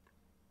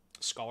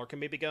 Scholar can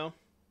maybe go.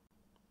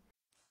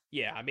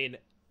 Yeah, I mean,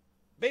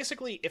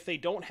 basically, if they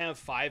don't have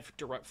 5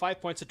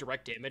 points of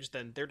direct damage,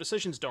 then their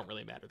decisions don't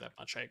really matter that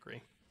much, I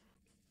agree.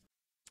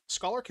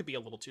 Scholar could be a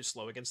little too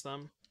slow against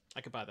them.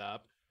 I could buy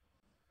that.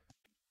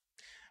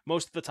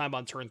 Most of the time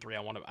on turn 3,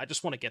 I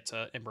just want to get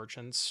to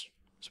Emergence,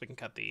 so we can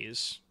cut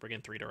these, bring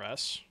in 3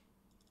 Duress.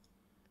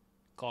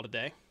 Call it a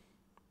day.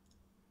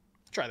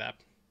 Try that.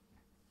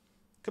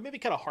 Could maybe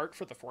cut a Heart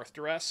for the 4th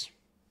Duress.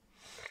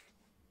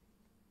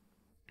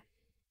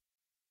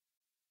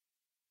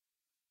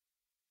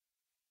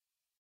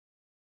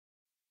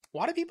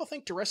 Why do people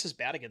think Duress is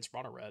bad against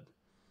Mono Red?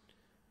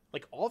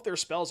 Like, all of their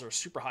spells are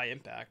super high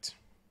impact.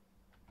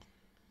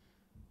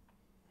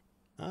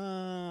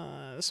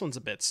 This one's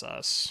a bit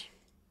sus.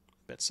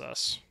 Bit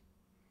sus.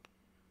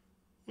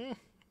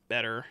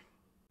 Better.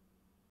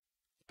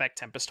 Back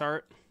Tempest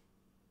Heart.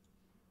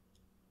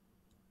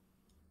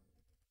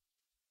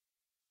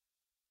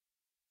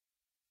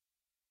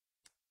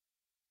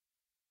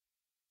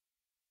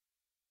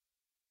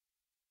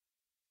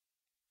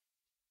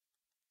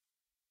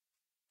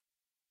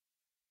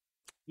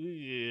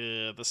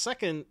 Yeah, the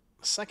second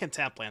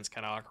tap land's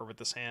kind of awkward with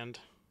this hand.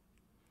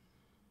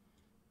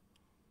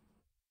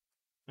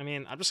 I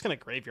mean, I'm just gonna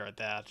graveyard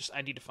that. Just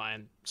I need to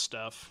find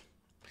stuff.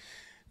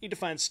 Need to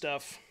find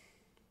stuff.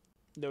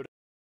 No.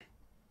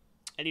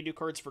 Any new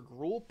cards for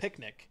Gruul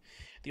Picnic?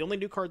 The only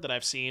new card that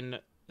I've seen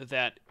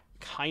that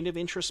kind of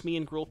interests me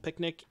in Gruul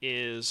Picnic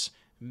is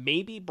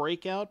maybe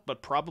Breakout,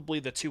 but probably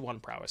the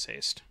 2/1 Prowess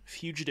Haste.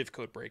 Fugitive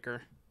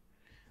Codebreaker.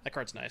 That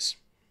card's nice.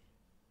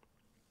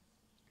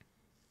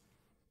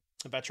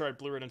 If I tried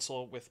Blue Red and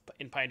Soul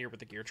in Pioneer with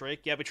the Gear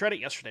Drake. Yeah, we tried it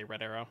yesterday,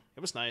 Red Arrow. It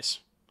was nice.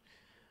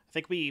 I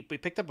think we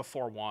picked up a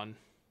 4/1.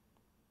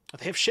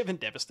 They have Shivan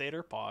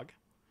Devastator, Pog.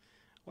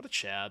 What a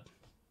Chad.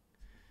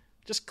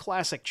 Just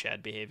classic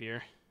Chad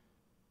behavior.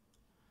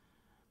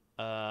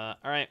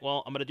 Alright,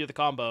 well, I'm gonna do the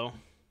combo.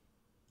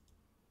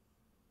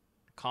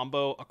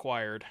 Combo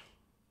acquired.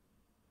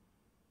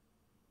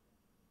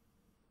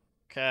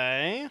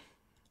 Okay.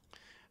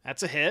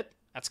 That's a hit.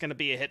 That's gonna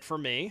be a hit for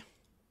me.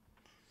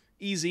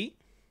 Easy.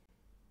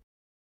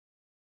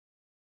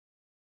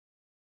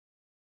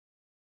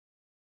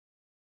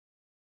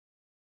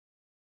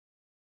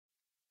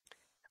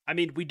 I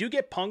mean, we do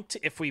get punked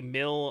if we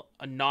mill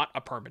not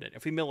a permanent.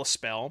 If we mill a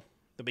spell,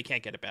 then we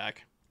can't get it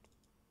back.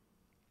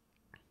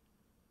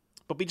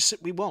 But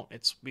we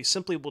won't. We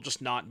simply will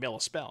just not mill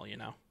a spell, you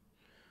know.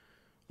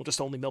 We'll just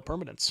only mill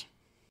permanents.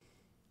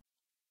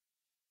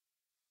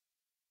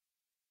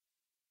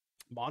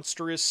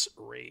 Monstrous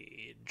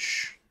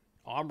Rage.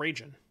 Oh, I'm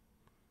raging.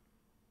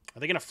 Are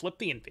they gonna flip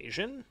the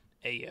invasion?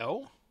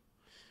 Ayo.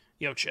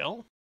 Yo,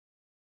 chill.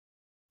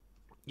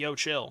 Yo,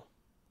 chill.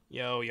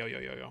 Yo.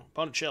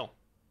 Opponent, chill.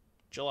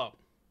 Chill out.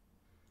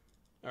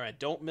 Alright,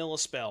 don't mill a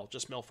spell.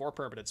 Just mill 4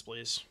 permanents,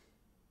 please.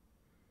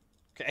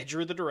 Okay, I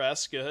drew the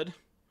duress. Good.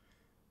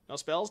 No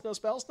spells, no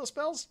spells, no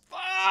spells.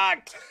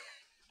 Fuck!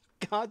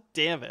 God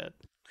damn it.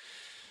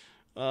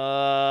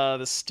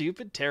 The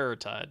stupid Terror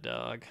Tide,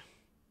 dog.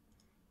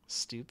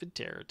 Stupid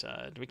Terror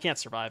Tide. We can't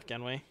survive,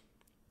 can we?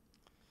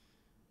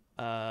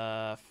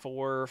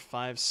 4,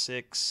 5,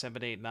 6,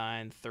 7, 8,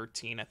 9,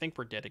 13. I think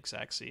we're dead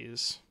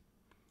Exaxes.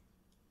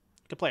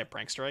 Could play a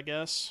Prankster, I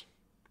guess.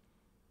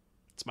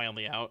 It's my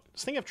only out. Does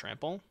this thing have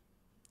Trample?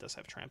 It does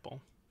have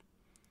Trample.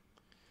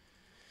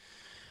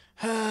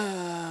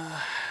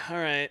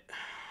 Alright.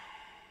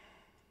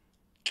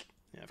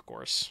 Yeah, of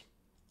course.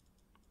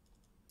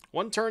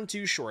 One turn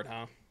too short,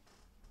 huh?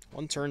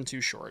 One turn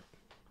too short.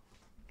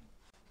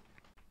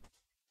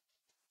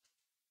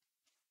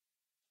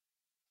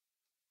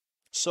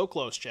 So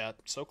close, chat.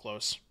 So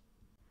close.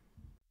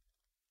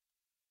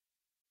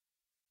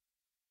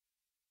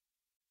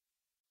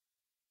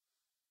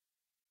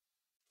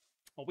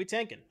 Well, we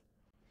tanking.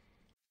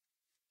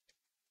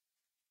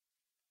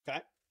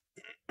 Okay.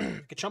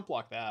 Could chump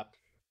block that.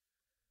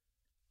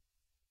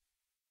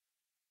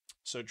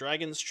 So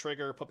Dragon's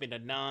Trigger put me to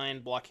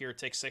 9. Block here,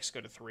 take 6,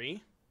 go to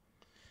 3.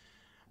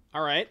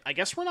 Alright, I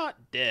guess we're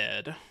not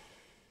dead.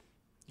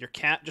 Your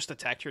cat just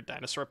attacked your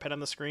dinosaur pet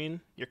on the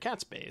screen. Your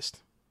cat's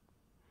based.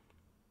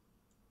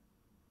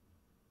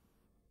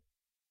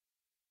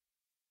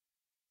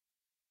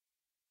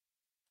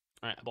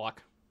 Alright, I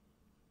block.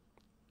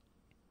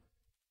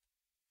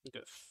 Go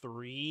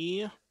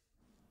 3.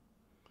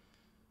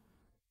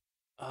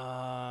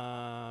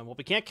 Well,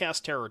 we can't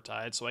cast Terror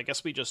Tide, so I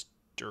guess we just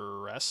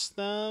duress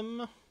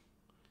them. And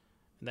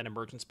then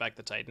Emergence back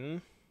the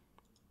Titan.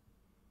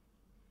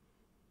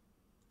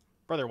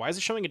 Brother, why is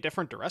it showing a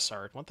different duress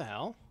art? What the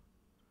hell?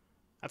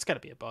 That's gotta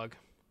be a bug.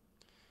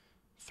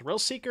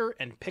 Thrillseeker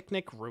and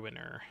Picnic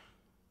Ruiner.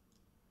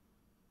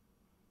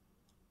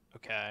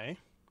 Okay.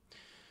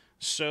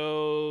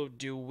 So,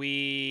 do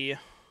we...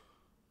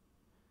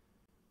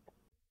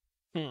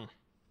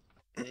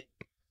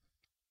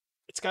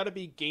 It's gotta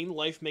be gain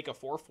life, make a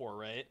 4/4,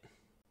 right?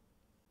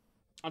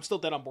 I'm still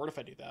dead on board if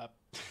I do that.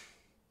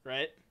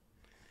 Right?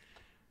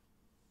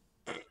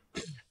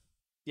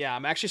 Yeah,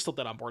 I'm actually still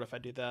dead on board if I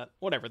do that.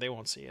 Whatever, they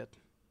won't see it.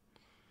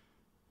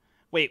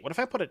 Wait, what if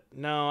I put it...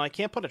 No, I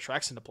can't put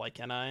Attrax into play,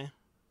 can I?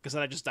 Because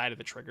then I just die to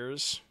the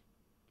triggers.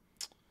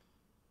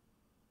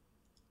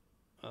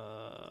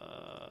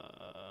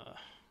 Alright,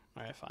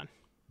 fine.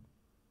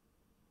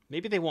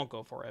 Maybe they won't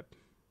go for it.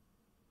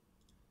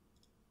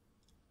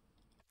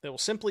 They will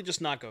simply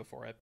just not go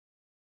for it.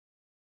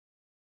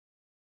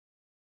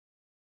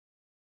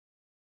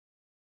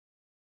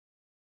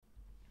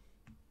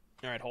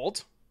 Alright,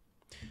 hold.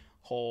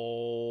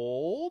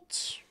 Hold.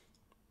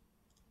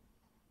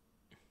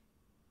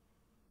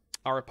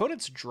 Our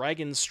opponent's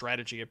dragon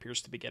strategy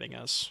appears to be getting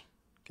us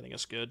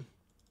good.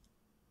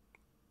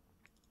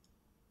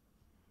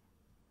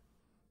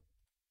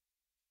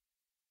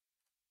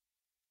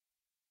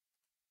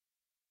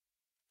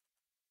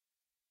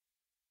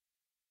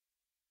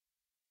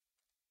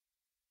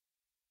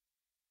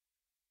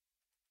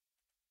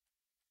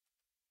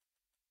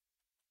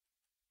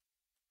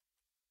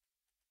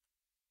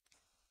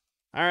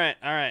 All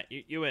right.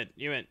 You win.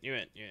 Game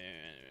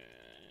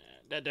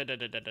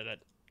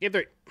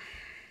 3.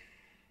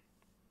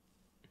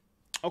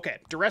 Okay,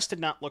 Duress did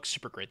not look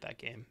super great that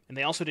game, and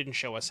they also didn't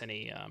show us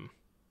any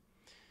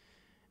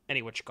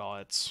what you call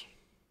it.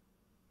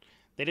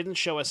 They didn't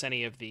show us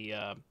any of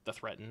the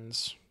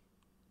threatens.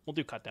 We'll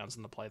do cut downs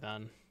in the play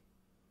then.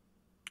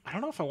 I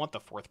don't know if I want the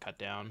fourth cut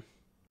down.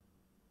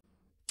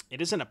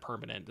 It isn't a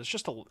permanent. It's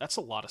just that's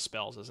a lot of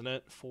spells, isn't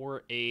it?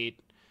 4, 8,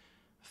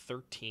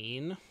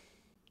 13.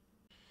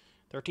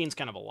 13's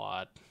kind of a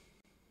lot.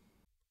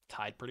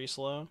 Tide pretty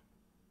slow.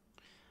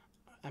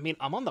 I mean,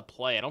 I'm on the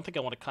play. I don't think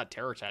I want to cut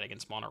Terror Tide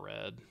against mono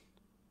red.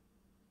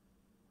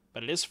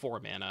 But it is 4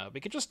 mana.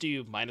 We could just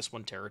do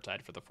 -1 Terror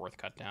Tide for the fourth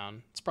cut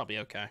down. It's probably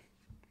okay.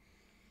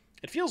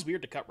 It feels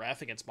weird to cut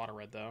Wrath against mono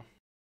red though.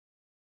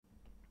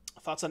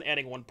 Thoughts on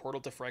adding 1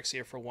 Portal to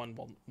Phyrexia for one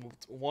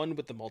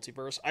with the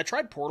Multiverse? I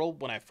tried Portal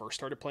when I first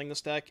started playing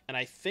this deck, and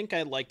I think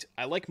I like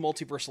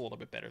Multiverse a little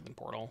bit better than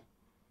Portal.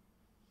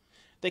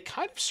 They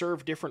kind of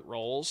serve different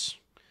roles,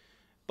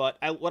 but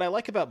what I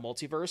like about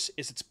Multiverse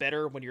is it's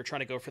better when you're trying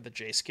to go for the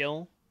J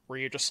skill, where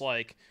you're just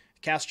like,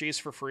 cast Jace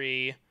for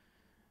free,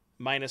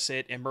 minus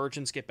it,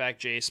 Emergence, get back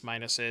Jace,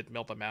 minus it,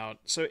 mill them out.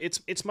 So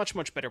it's much,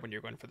 much better when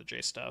you're going for the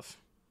Jace stuff,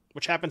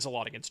 which happens a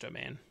lot against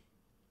Domain.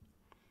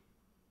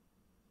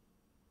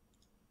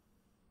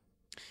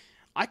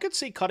 I could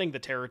see cutting the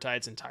Terror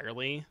Tides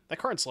entirely. That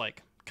card's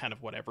like kind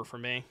of whatever for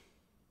me.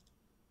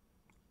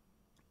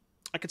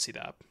 I could see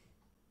that.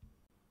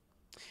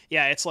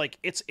 Yeah, it's like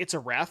it's a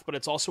Wrath, but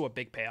it's also a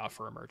big payoff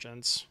for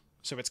Emergence.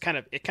 So it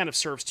kind of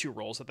serves 2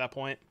 roles at that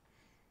point.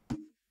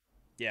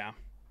 Yeah.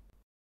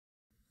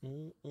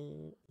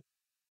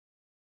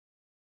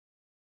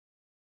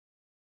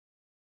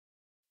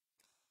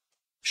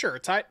 Sure,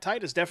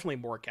 Tide is definitely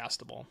more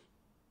castable.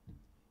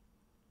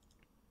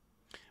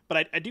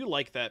 But I do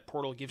like that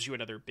Portal gives you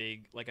another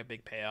big, like a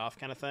big payoff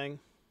kind of thing.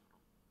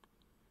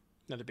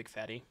 Another big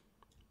fatty.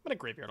 I'm gonna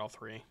graveyard all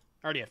 3. I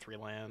already have 3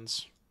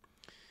 lands.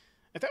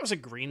 If that was a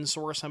green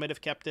source, I might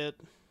have kept it.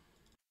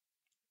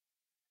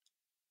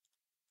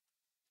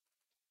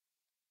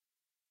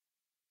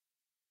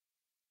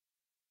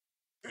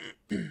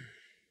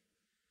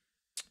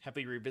 Have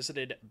we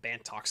revisited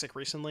Bant Toxic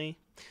recently?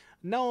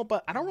 No,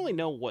 but I don't really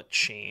know what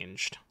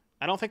changed.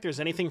 I don't think there's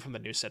anything from the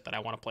new set that I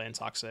want to play in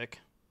Toxic.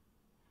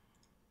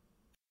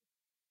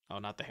 Oh,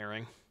 not the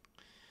herring.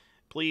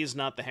 Please,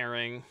 not the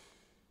herring.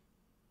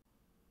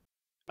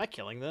 Am I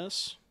killing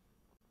this?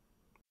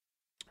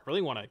 I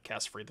really want to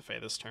cast Free the Fae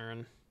this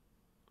turn.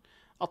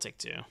 I'll take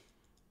 2.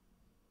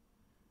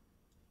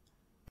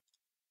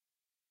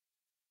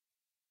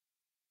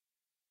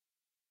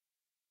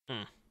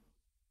 I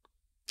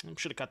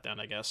should have cut down,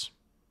 I guess.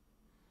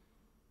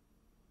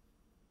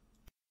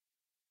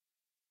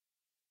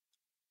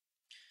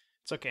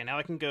 It's okay, now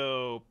I can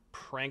go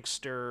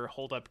Prankster,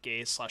 Hold Up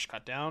Gaze /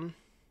 cut down.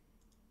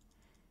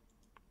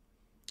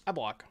 I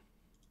block.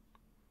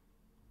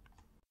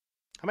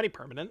 How many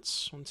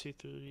permanents? 1, 2,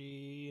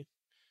 3,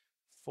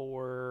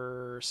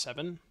 4,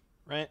 7,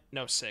 right?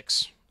 No,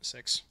 6.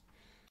 6.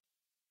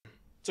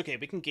 It's okay,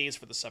 we can gaze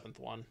for the 7th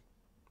one.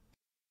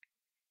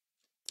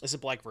 Is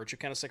it Black Virtue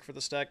kind of sick for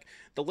this deck?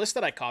 The list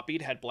that I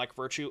copied had Black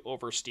Virtue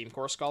over Steam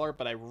Core Scholar,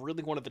 but I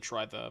really wanted to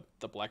try the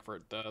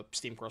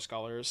Steam Core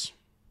Scholars.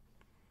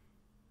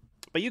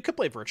 But you could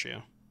play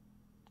Virtue.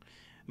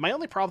 My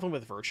only problem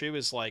with Virtue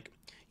is, like,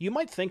 you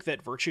might think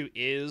that Virtue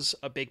is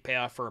a big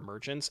payoff for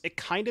Emergence. It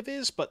kind of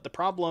is, but the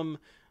problem...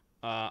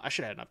 I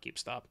should have had an upkeep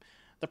stop.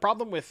 The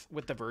problem with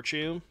the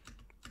Virtue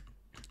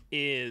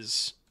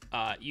is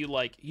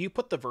you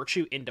put the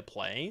Virtue into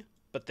play,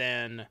 but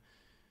then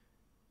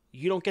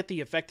you don't get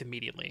the effect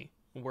immediately.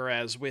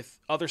 Whereas with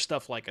other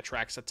stuff like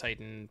Atraxa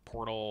Titan,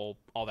 Portal,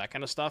 all that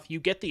kind of stuff, you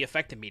get the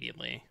effect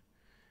immediately,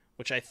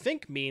 which I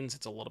think means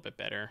it's a little bit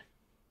better.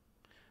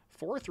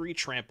 4/3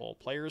 trample.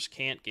 Players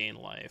can't gain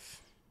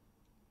life.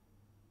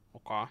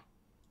 Okay.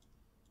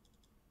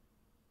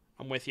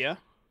 I'm with ya.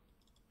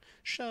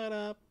 Shut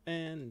up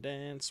and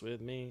dance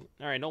with me.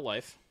 Alright, no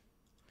life.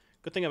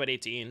 Good thing I'm at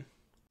 18.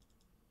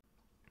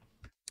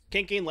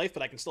 Can't gain life,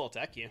 but I can still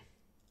attack you.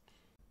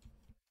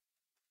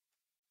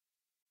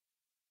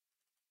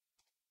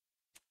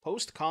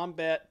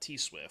 Post-combat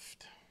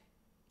T-Swift.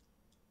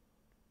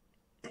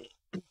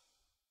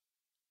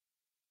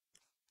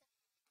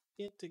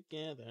 Get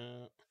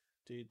together.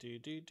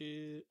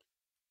 Do.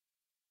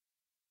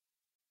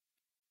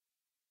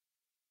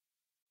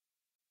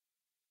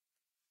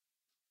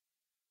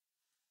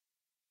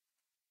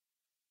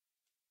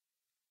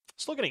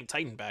 Still getting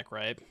Titan back,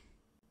 right?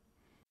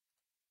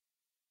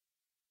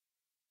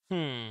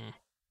 This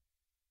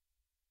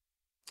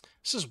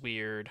is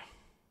weird.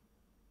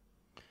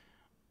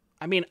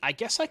 I mean, I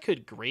guess I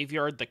could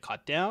graveyard the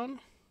cut down.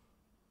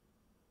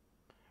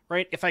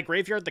 Right? If I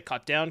graveyard the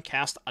cut down,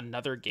 cast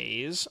another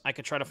gaze, I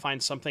could try to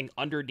find something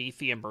underneath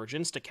the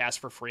Emergence to cast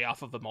for free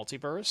off of the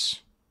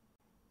Multiverse.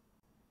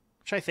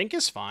 Which I think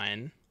is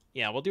fine.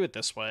 Yeah, we'll do it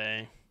this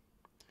way.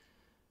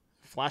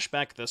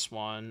 Flashback this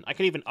one. I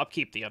could even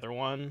upkeep the other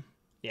one.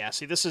 Yeah,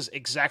 see, this is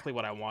exactly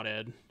what I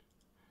wanted.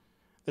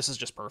 This is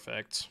just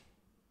perfect.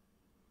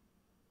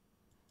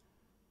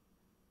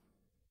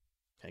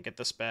 Okay, get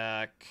this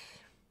back.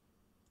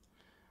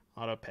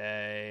 Auto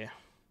pay.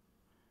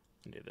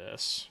 Do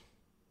this.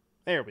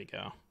 There we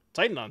go.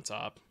 Titan on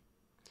top.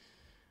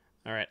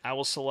 All right, I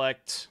will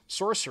select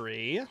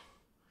sorcery,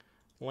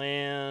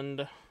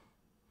 land,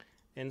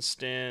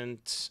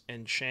 instant,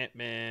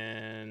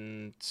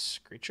 enchantment,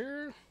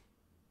 creature.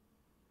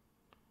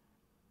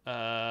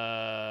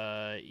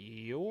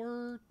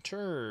 Your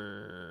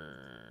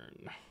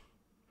turn.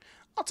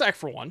 I'll attack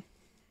for 1.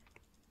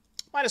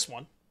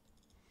 -1.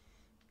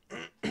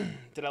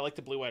 Did I like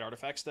the blue-white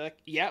artifacts deck?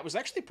 Yeah, it was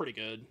actually pretty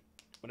good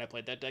when I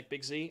played that deck,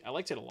 Big Z. I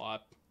liked it a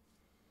lot.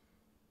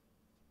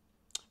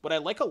 What I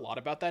like a lot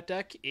about that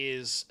deck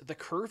is the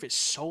curve is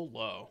so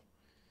low.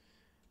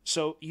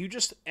 So you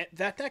just,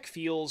 that deck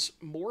feels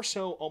more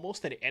so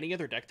almost than any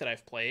other deck that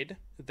I've played,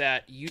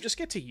 that you just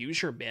get to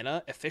use your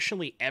mana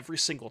efficiently every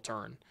single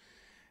turn.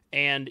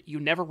 And you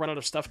never run out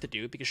of stuff to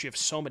do because you have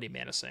so many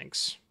mana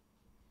sinks.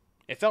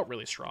 It felt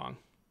really strong.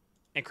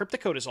 And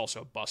Crypticode is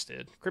also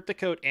busted.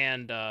 Crypticode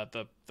and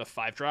the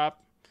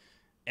 5-drop,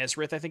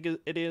 Ezrith, I think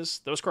it is,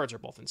 those cards are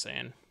both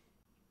insane.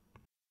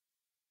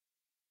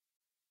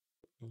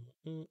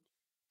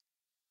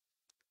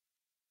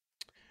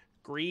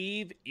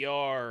 Grieve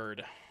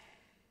Yard.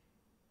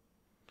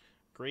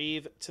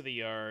 Grieve to the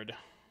yard.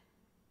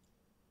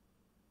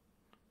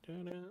 How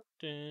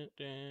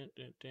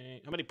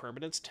many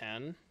permanents?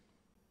 10.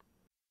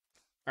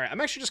 Alright,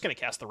 I'm actually just going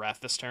to cast the Wrath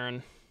this turn.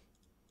 I'm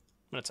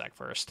going to attack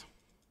first.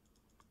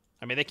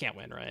 I mean, they can't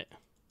win, right?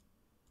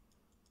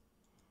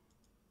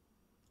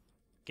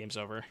 Game's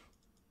over.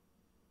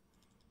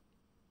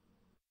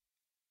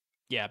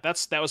 Yeah,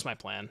 that was my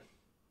plan.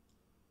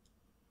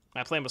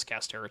 My plan was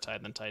cast Terror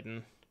Tide, then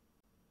Titan.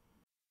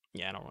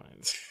 Yeah, I don't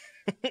want to...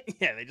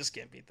 Yeah, they just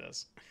can't beat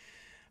this.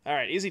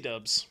 Alright, easy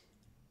dubs.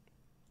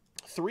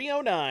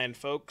 309,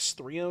 folks.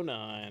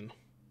 309.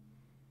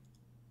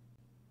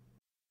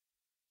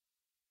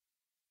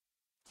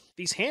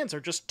 These hands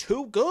are just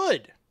too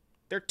good.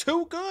 They're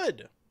too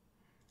good.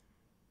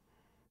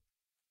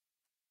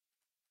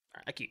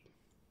 Alright, I keep.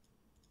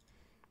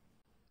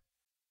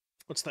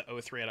 What's the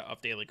 03 out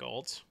of Daily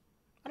Golds?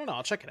 I don't know.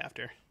 I'll check it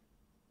after.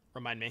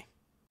 Remind me.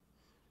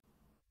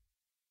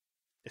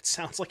 It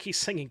sounds like he's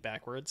singing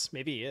backwards.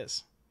 Maybe he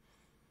is.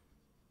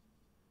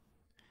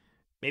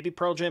 Maybe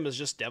Pearl Jam is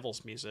just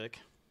devil's music.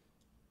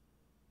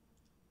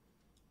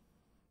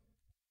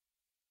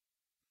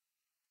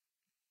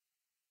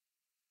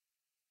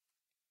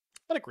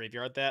 What a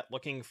graveyard that.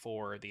 Looking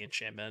for the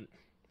enchantment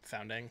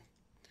founding.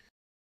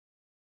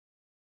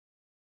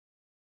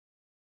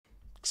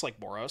 Looks like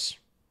Boros.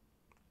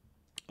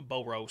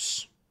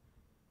 Boros.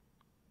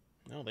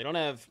 No, they don't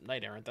have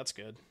Knight Errant. That's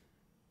good.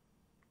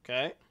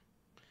 Okay.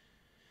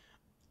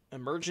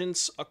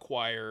 Emergence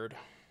acquired.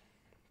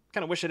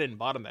 Kind of wish I didn't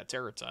bottom that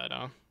Terror Tide,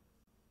 huh?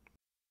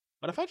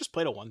 What if I just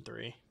played a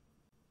 1-3?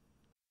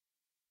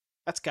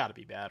 That's gotta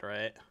be bad,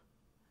 right?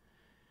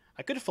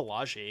 I could have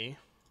Philology.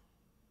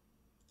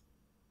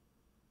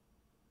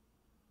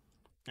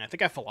 I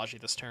think I Philology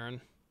this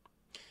turn.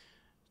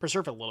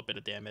 Preserve a little bit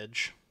of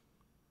damage.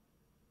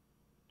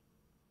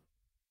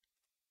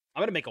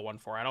 I'm gonna make a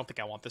 1-4. I don't think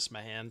I want this in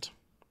my hand.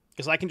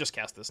 Because I can just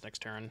cast this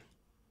next turn.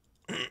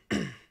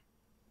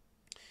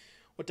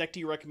 What deck do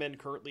you recommend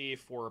currently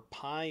for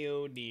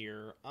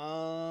Pioneer?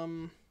 I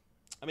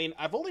mean,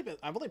 I've only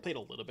played a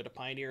little bit of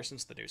Pioneer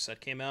since the new set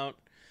came out.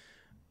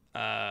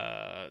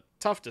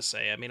 Tough to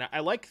say. I mean, I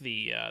like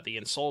the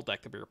Ensoul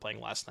deck that we were playing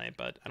last night,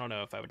 but I don't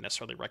know if I would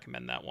necessarily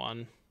recommend that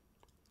one.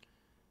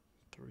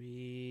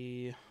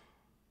 3.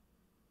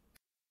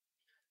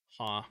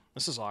 Huh.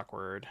 This is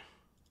awkward.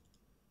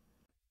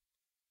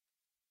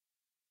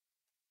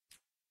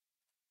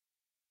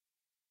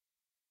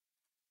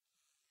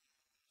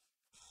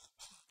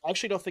 I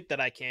actually don't think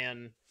that I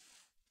can.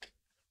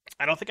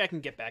 I don't think I can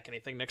get back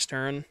anything next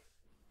turn.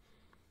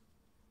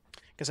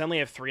 Because I only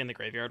have 3 in the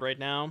graveyard right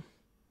now.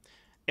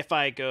 If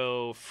I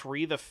go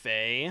free the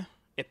Fae,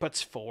 it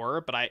puts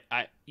 4, but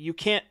you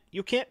can't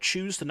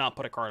choose to not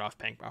put a card off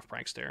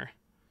Prankster.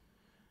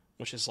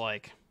 Which is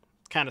like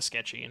kind of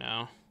sketchy, you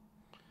know.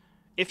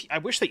 If I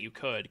wish that you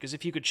could, because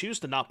if you could choose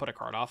to not put a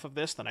card off of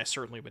this, then I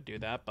certainly would do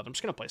that, but I'm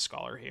just gonna play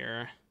Scholar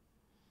here. I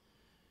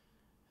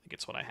think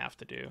it's what I have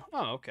to do.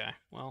 Oh, okay.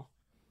 Well,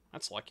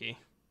 that's lucky.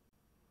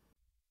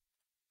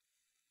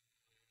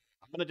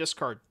 I'm gonna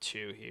discard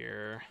 2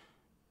 here.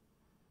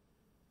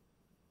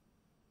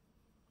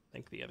 I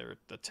think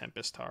the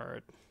Tempest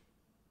Heart.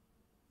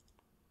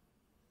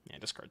 Yeah,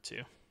 discard 2.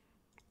 And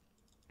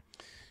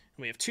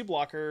we have 2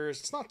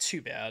 blockers. It's not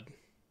too bad.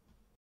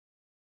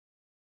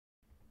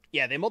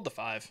 Yeah, they mulled the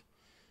 5.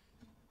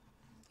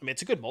 I mean,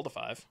 it's a good mull to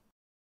 5.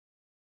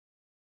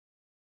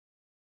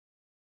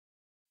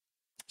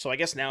 So I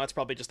guess now it's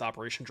probably just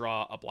Operation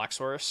Draw a Black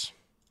Source.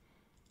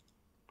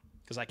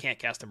 Because I can't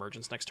cast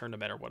Emergence next turn no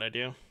matter what I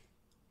do.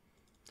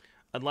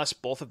 Unless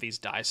both of these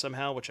die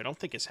somehow, which I don't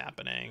think is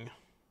happening.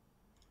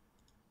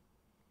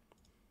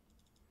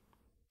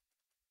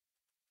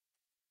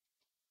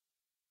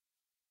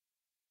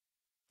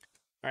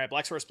 Alright,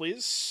 Black Source,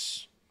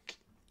 please.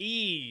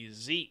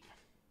 Easy.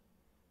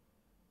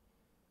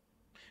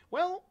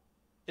 Well,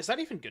 Is that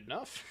even good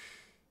enough?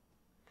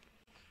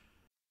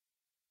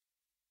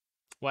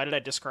 Why did I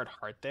discard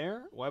Heart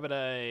there? Why would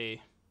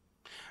I...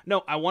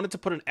 No, I wanted to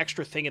put an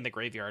extra thing in the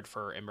graveyard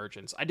for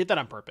Emergence. I did that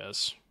on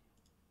purpose.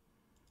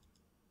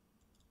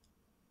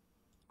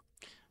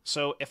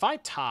 So if I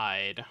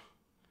tied,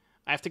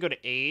 I have to go to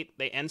 8.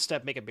 They end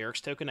step, make a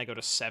barracks token. I go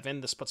to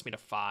 7. This puts me to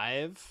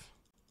 5.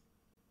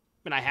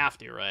 I mean, I have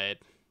to, right?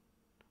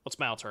 What's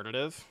my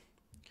alternative?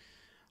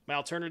 My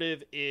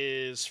alternative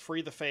is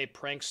Free the Fae,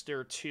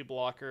 Prankster, 2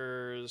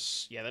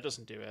 blockers. Yeah, that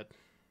doesn't do it.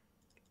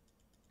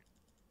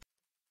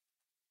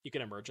 You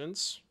can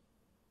Emergence.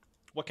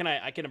 What can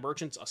I can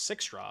Emergence a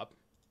 6-drop,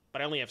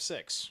 but I only have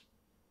 6.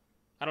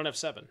 I don't have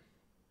 7.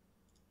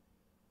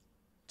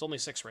 It's only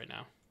 6 right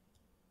now.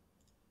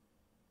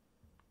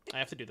 I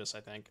have to do this, I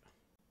think.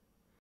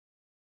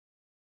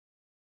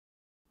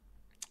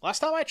 Last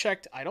time I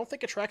checked, I don't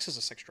think Atrax is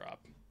a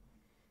 6-drop.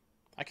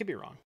 I could be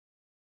wrong.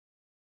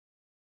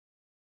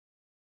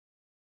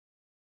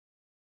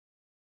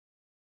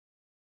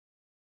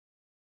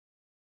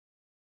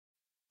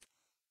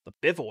 The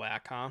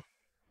Bivouac, huh?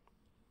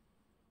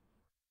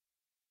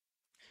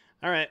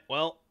 Alright,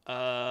 well,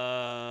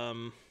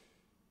 hold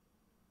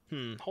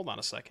on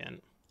a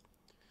second.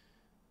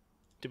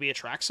 Do we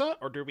Atraxa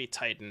or do we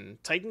Titan?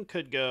 Titan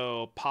could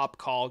go pop,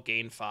 call,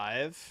 gain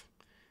 5,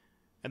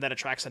 and then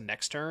Atraxa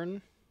next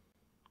turn.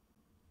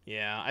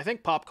 Yeah, I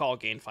think pop, call,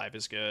 gain 5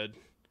 is good.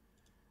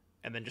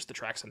 And then just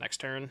Atraxa next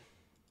turn.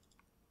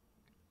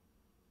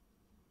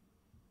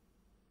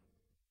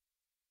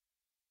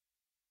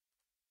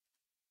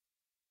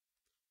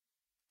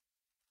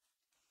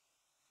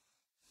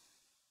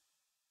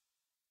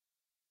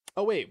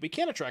 Oh wait, we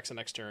can't Atraxa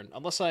next turn.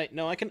 Unless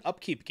no, I can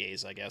upkeep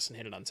Gaze, I guess, and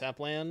hit it on tap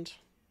land.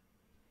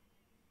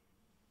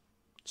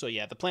 So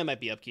yeah, the plan might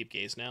be upkeep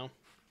Gaze now.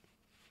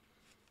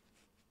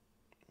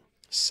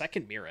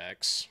 Second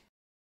Mirex.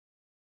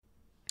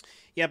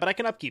 Yeah, but I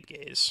can upkeep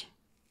Gaze.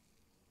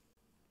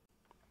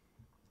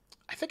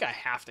 I think I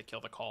have to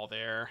kill the call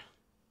there.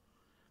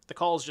 The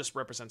calls just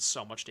represent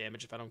so much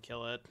damage if I don't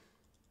kill it.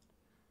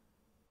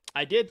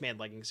 I did Man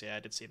Leggings, yeah, I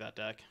did see that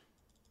deck.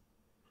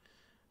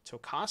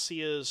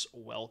 Tocasia's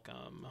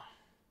Welcome.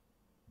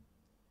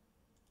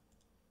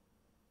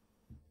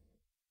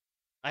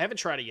 I haven't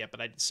tried it yet,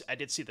 but I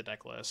did see the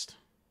deck list.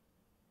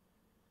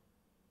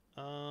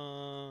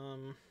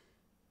 So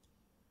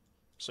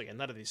yeah,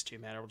 none of these two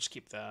matter. We'll just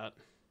keep that.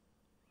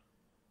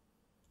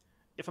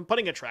 If I'm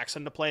putting Atraxa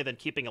into play, then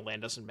keeping a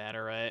land doesn't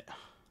matter, right?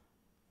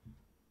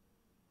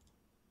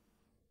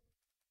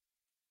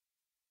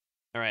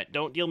 Alright,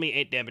 don't deal me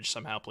 8 damage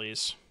somehow,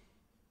 please.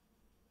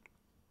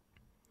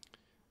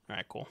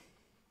 Alright, cool.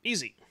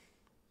 Easy.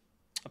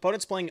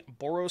 Opponent's playing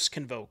Boros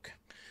Convoke,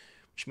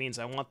 which means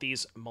I want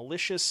these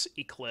Malicious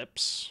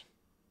Eclipse.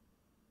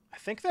 I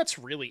think that's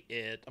really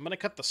it. I'm going to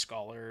cut the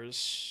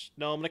Scholars.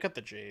 No, I'm going to cut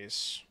the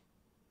Jace.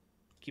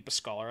 Keep a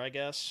Scholar, I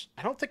guess.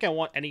 I don't think I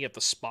want any of the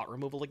spot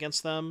removal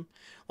against them.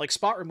 Like,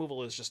 spot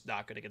removal is just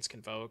not good against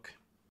Convoke.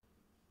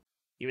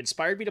 You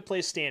inspired me to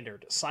play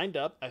Standard. Signed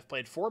up. I've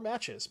played 4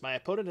 matches. My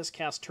opponent has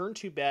cast turn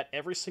 2 bat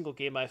every single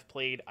game I've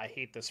played. I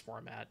hate this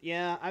format.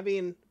 Yeah, I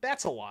mean,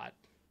 that's a lot.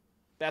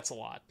 That's a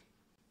lot.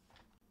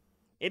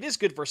 It is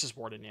good versus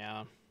Warden,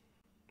 yeah.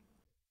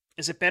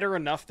 Is it better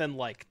enough than,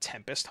 like,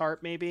 Tempest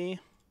Heart, maybe?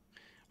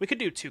 We could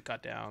do 2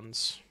 cut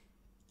downs.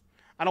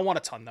 I don't want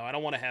a ton, though. I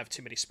don't want to have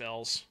too many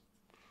spells.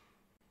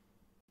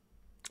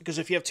 Because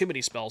if you have too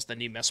many spells, then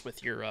you mess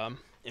with your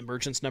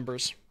emergence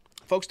numbers.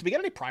 Folks, do we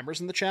get any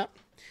primers in the chat?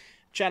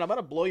 Chat, I'm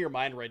gonna blow your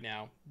mind right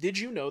now. Did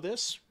you know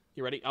this?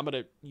 You ready?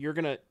 You're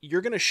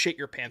gonna shit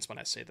your pants when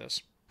I say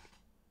this.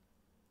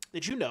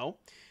 Did you know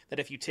that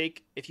if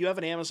you have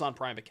an Amazon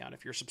Prime account,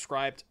 if you're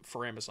subscribed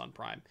for Amazon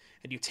Prime,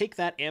 and you take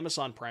that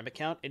Amazon Prime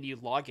account and you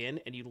log in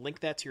and you link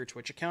that to your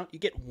Twitch account, you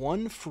get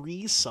 1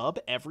 free sub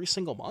every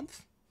single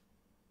month?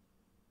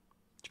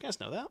 Did you guys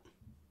know that?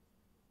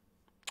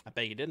 I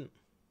bet you didn't.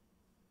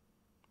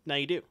 Now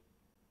you do.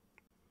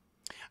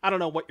 I don't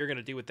know what you're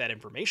gonna do with that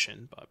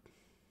information, but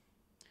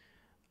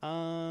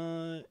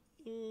that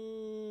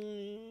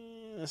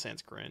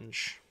sounds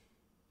cringe.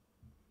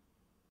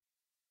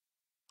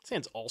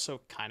 Sounds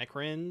also kind of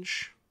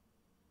cringe.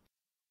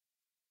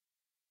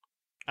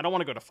 I don't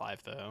want to go to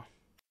 5, though.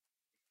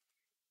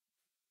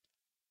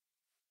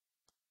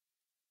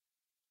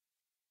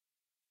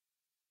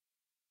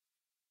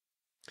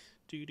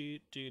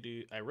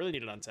 I really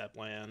need an untapped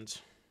land.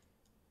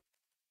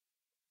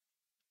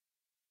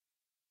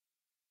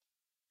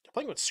 You're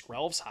playing with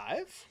Skrelv's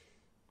Hive?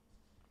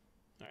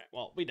 Alright,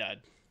 well, we died.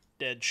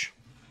 Didge.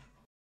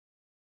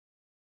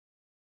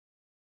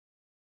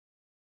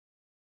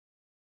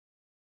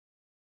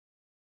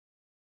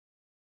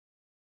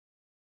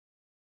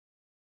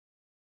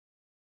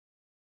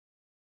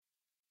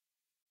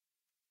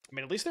 I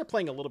mean, at least they're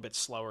playing a little bit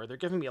slower. They're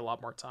giving me a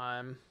lot more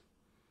time.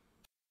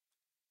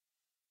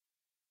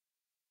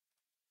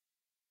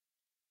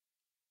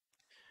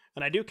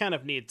 And I do kind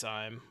of need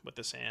time with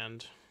this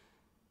hand.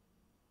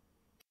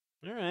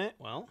 Alright,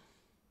 well.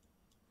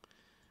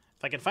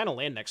 If I can find a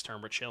land next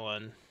turn, we're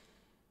chilling.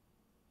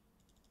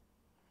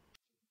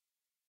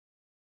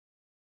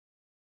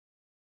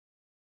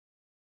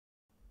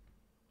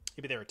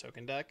 Maybe they're a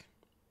token deck.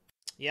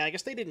 Yeah, I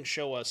guess they didn't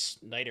show us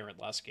Knight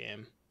Errant last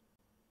game.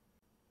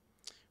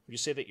 Would you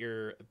say that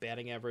your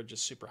batting average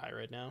is super high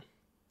right now?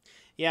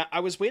 Yeah,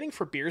 I was waiting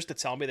for Beers to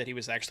tell me that he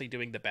was actually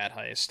doing the bat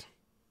heist.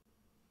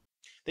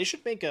 They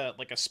should make a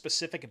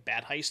specific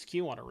bat heist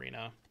queue on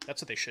Arena.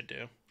 That's what they should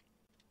do.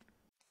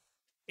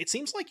 It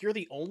seems like you're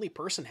the only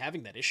person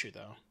having that issue,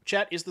 though.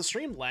 Chat, is the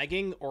stream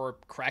lagging or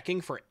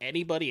cracking for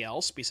anybody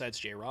else besides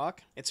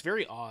J-Rock? It's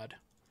very odd.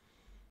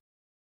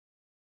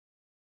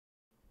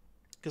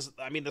 Because,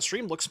 I mean, the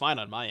stream looks fine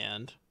on my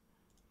end.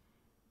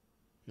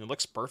 It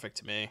looks perfect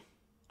to me.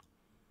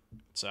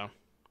 So,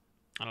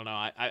 I don't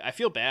know. I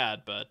feel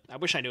bad, but I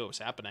wish I knew it was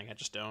happening. I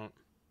just don't.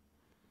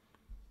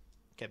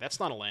 Okay,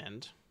 that's not a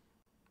land.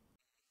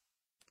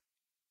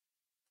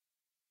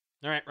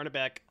 Alright, run it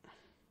back.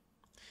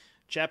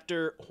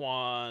 Chapter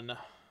 1.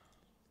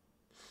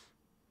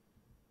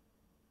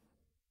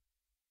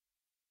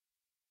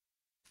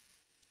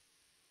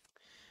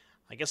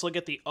 I guess I'll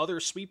get the other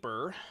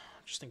sweeper,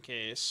 just in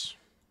case.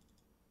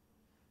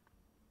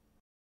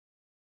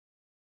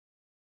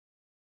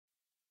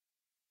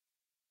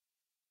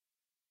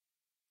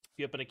 If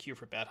you open a queue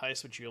for Bat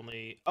Heist, would you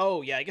only...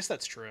 Oh, yeah, I guess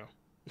that's true.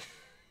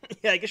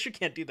 Yeah, I guess you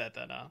can't do that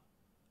then, huh?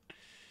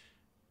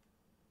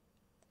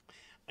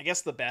 I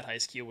guess the Bat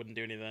Heist queue wouldn't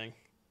do anything.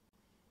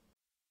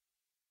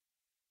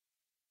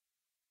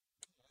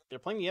 They're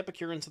playing the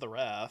Epicure into the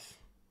Wrath.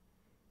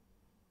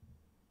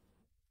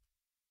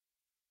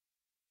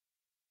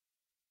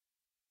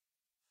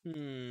 Wish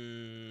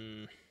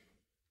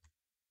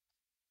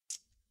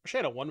I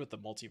had a 1 with the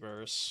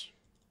multiverse.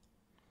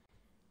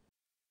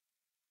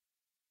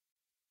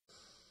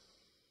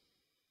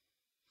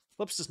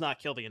 Flips does not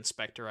kill the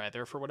Inspector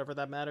either, for whatever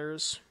that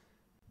matters.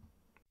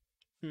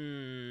 Is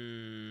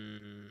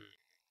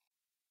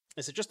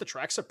it just the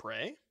Tracks of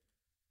Prey?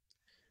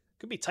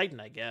 Could be Titan,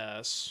 I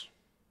guess.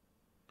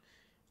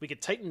 We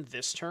could Titan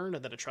this turn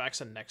and then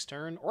Atraxa next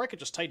turn, or I could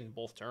just Titan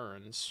both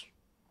turns.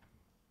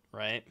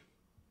 Right?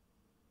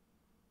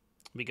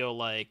 We go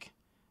like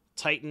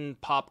Titan,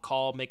 pop,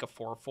 call, make a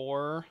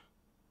 4/4.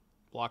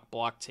 Block,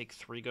 block, take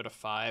 3, go to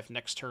 5.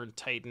 Next turn,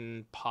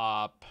 Titan,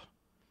 pop,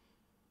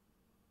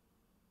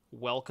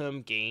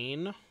 welcome,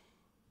 gain.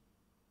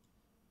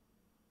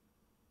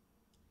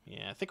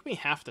 Yeah, I think we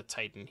have to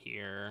Titan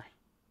here.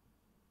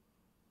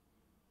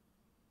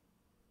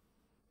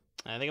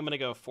 I think I'm going to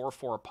go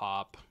 4/4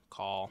 pop,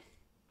 call.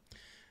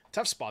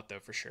 Tough spot, though,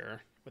 for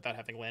sure, without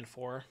having land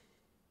 4.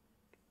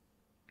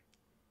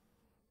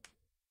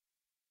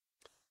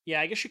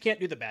 Yeah, I guess you can't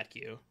do the bat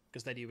queue,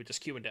 because then you would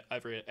just queue into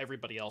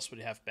everybody else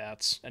would have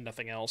bats and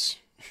nothing else.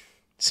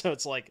 So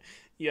it's like,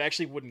 you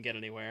actually wouldn't get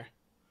anywhere.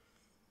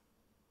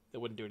 It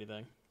wouldn't do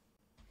anything.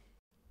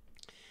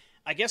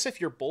 I guess if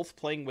you're both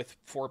playing with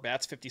 4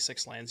 bats,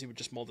 56 lands, you would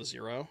just mull to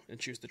 0 and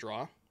choose to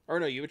draw. Or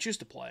no, you would choose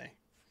to play.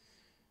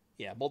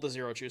 Yeah, mull to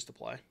 0, choose to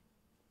play.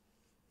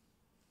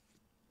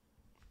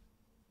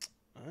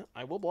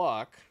 I will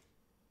block.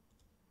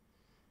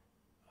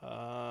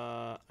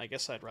 I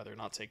guess I'd rather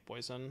not take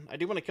poison. I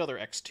do want to kill their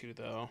X2,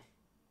 though.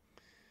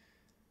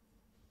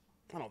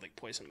 I don't think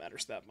poison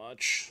matters that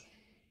much.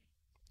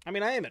 I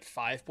mean, I am at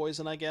 5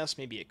 poison, I guess.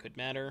 Maybe it could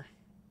matter.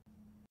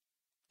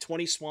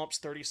 20 swamps,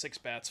 36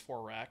 bats,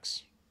 4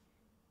 racks.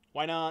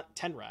 Why not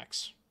 10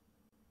 racks?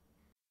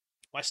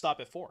 Why stop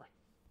at 4?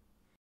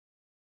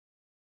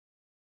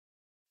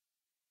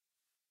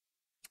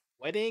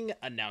 Wedding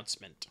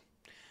announcement.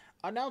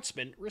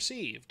 Announcement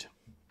received.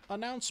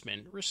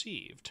 Announcement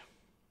received.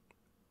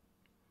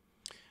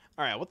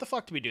 Alright, what the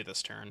fuck do we do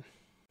this turn?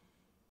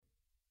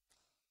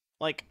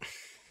 Like,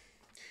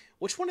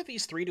 which one of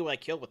these 3 do I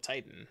kill with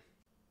Titan?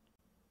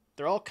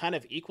 They're all kind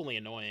of equally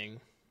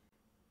annoying.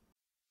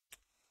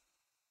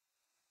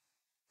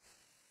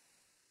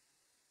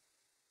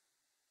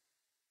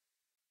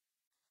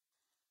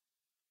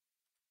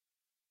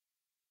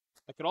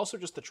 I could also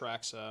just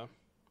Atraxa.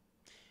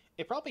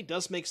 It probably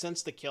does make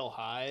sense to kill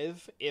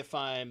Hive if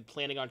I'm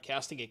planning on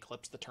casting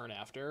Eclipse the turn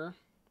after.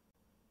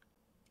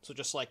 So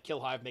just like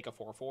kill Hive, make a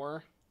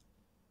 4/4.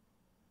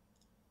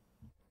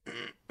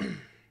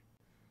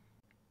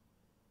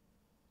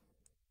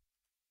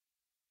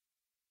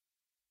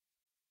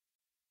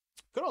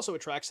 Could also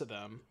Atraxa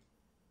them.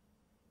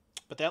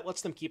 But that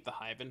lets them keep the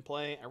Hive in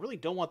play. I really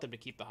don't want them to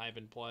keep the Hive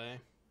in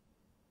play.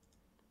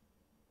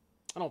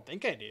 I don't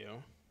think I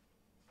do.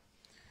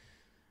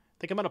 I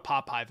think I'm going to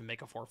pop Hive and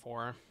make a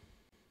 4/4.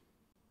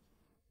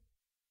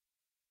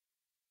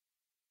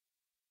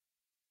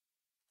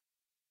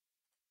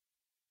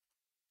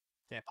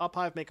 Yeah, pop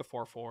Hive, make a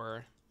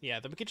 4/4.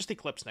 Yeah, then we could just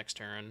Eclipse next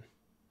turn.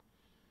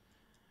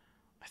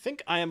 I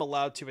think I am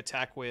allowed to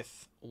attack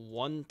with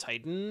 1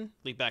 Titan,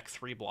 leave back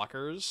 3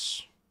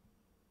 blockers.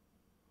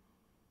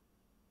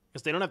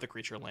 Because they don't have the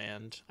creature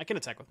land. I can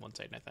attack with 1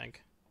 Titan, I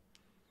think.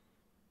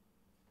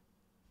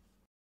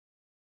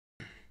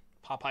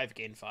 Pop Hive,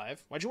 gain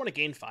 5. Why'd you want to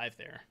gain 5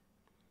 there?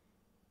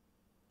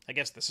 I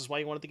guess this is why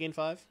you wanted to gain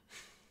 5?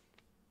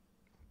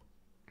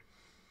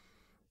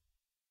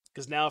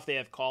 Because now if they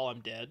have call, I'm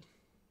dead.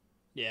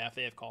 Yeah, if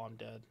they have call, I'm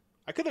dead.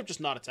 I could have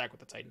just not attacked with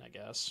the Titan, I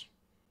guess.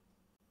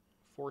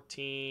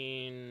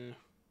 14,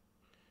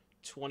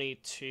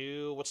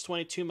 22. What's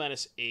 22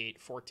 minus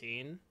 8?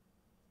 14.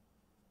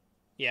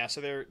 Yeah,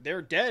 so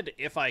they're dead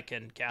if I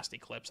can cast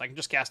Eclipse. I can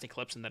just cast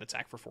Eclipse and then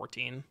attack for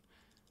 14.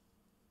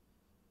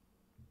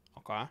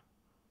 Okay.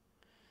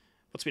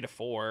 Puts me to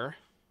 4.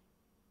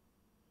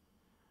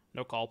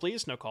 No call,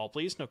 please. No call,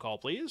 please. No call,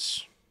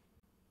 please.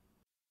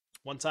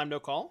 One time, no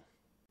call.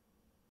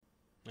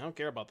 I don't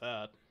care about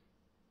that.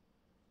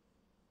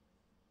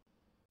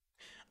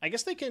 I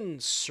guess they can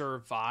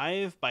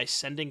survive by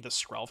sending the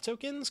Skrelv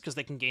tokens because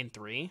they can gain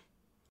 3.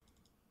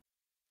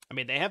 I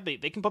mean,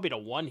 they can put me to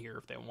 1 here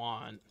if they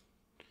want.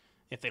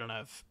 If they don't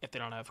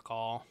have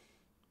call,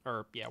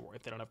 or yeah,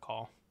 if they don't have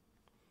call.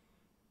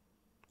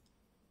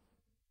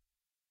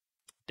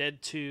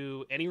 Dead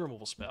to any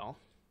removal spell.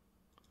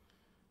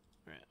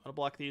 All right, I'm gonna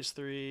block these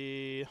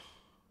 3.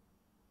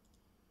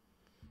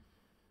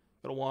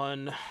 Go to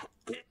 1.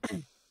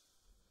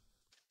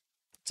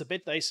 It's a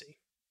bit dicey.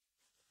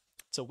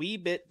 It's a wee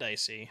bit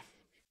dicey.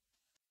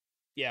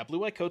 Yeah, Blue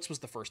White Coats was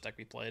the first deck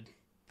we played.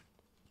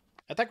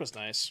 That deck was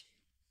nice.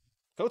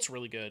 Coats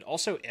really good.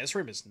 Also,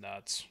 Ezreal is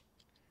nuts.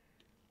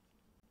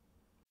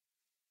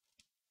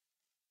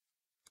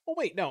 Oh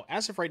wait, no.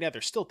 As of right now,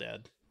 they're still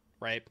dead,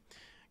 right?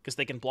 Because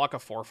they can block a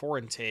 4/4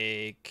 and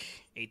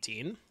take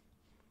 18.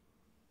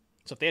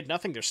 So if they had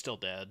nothing, they're still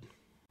dead.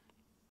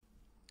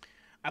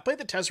 I played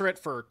the Tezzeret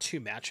for 2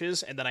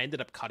 matches, and then I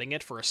ended up cutting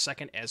it for a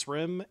second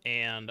Ezreal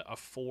and a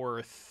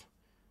 4th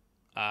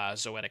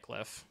Zoetic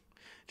Glyph.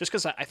 Just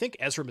because I think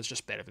Ezreal is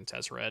just better than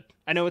Tezzeret.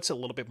 I know it's a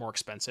little bit more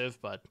expensive,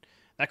 but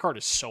that card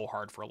is so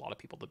hard for a lot of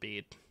people to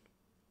beat.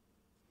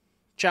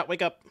 Chat,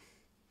 wake up.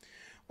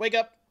 Wake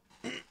up.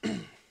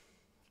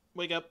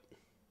 Wake up.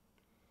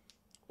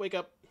 Wake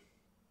up.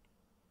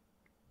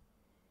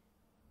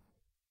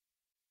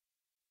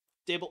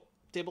 Table.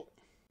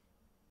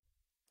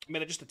 I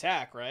mean, I just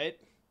attack, right?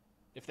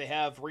 If they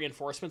have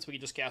reinforcements, we can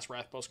just cast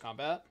Wrath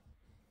post-combat.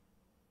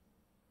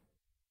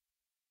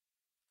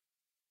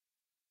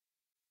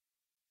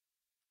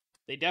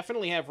 They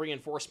definitely have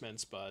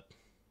reinforcements, but...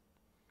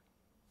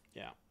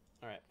 yeah.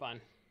 Alright,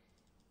 fine.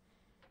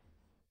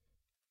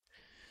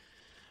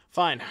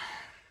 Fine.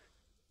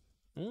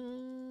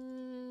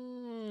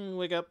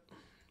 Wake up.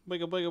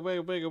 Wake up, wake up, wake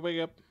up, wake up,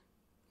 wake up.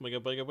 Wake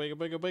up, wake up, wake up,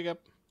 wake up, wake up.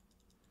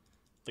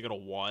 They go to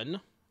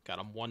 1. Got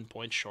him 1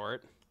 point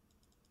short.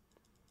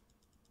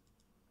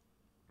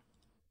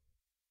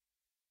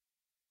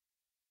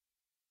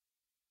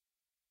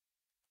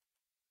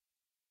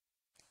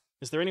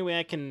 Is there any way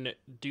I can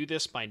do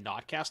this by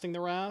not casting the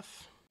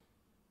Wrath?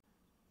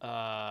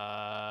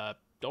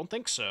 Don't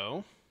think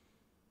so.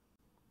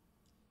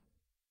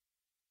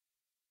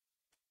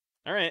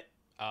 Alright,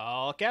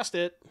 I'll cast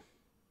it.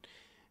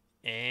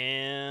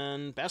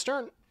 And pass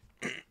turn.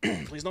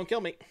 Please don't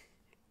kill me.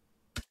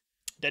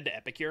 Dead to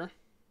Epicure.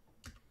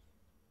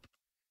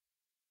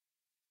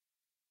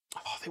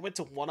 Oh, they went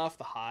to 1 off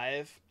the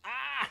Hive.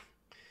 Ah!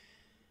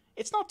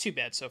 It's not too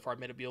bad so far,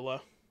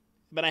 Metabula.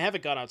 But I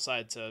haven't gone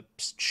outside to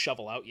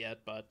shovel out yet,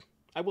 but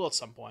I will at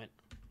some point.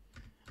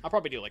 I'll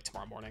probably do it like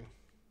tomorrow morning.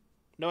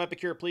 No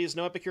Epicure, please.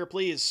 No Epicure,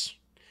 please.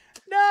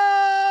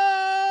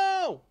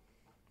 No!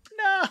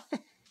 No!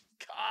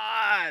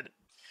 God!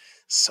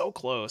 So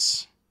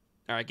close.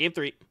 Alright, game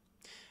 3.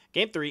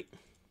 Game 3.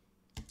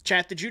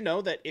 Chat, did you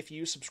know that if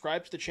you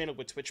subscribe to the channel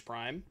with Twitch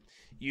Prime,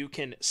 you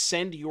can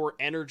send your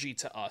energy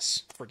to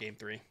us for game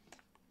 3?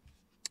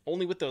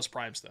 Only with those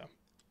primes, though.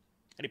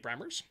 Any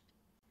primers?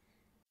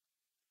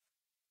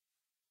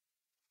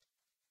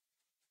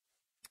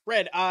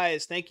 Red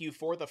Eyes, thank you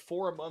for the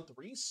 4-month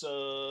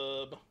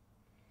resub.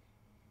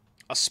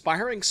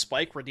 Aspiring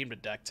Spike redeemed a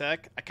deck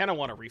tech. I kind of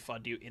want to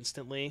refund you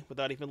instantly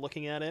without even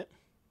looking at it.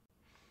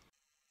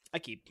 I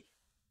keep.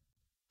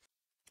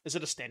 Is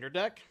it a standard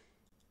deck?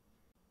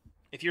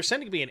 If you're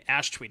sending me an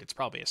Ash tweet, it's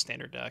probably a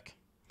standard deck.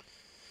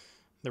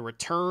 The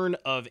Return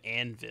of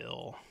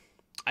Anvil.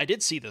 I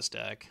did see this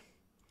deck.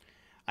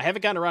 I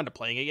haven't gotten around to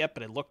playing it yet,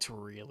 but it looked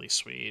really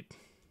sweet.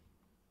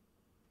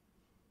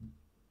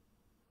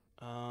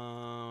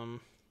 I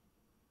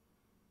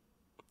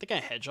think I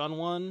hedge on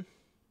one.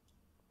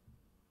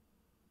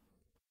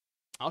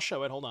 I'll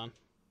show it. Hold on.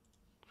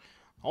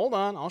 Hold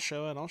on. I'll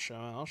show it. I'll show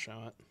it. I'll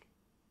show it.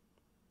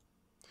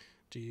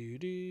 Do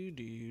do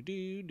do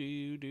do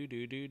do do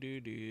do do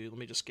do do. Let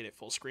me just get it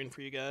full screen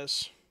for you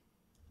guys.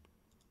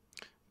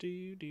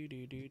 Do do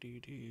do do do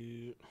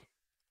do.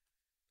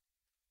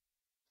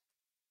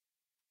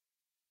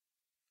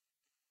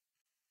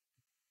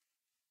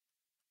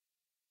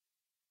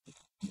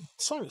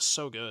 This song is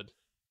so good.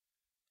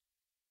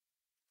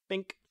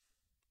 Bink.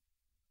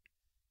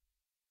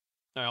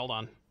 Alright, hold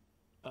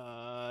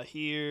on.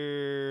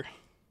 Here.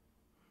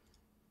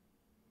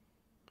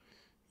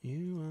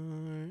 You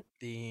are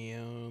the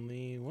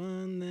only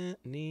one that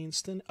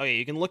needs to... Oh yeah,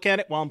 you can look at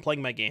it while I'm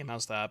playing my game.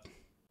 How's that?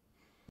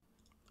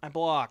 I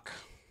block.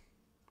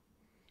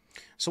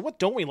 So what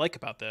don't we like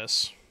about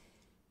this?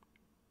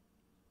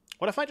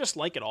 What if I just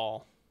like it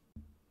all?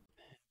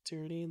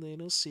 dirty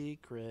little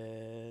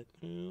secret.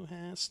 Who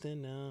has to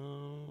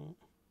know?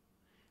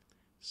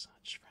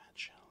 Such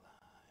fragile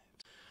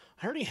lives.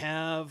 I already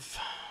have...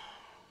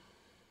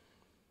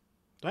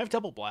 Do I have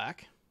double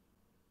black?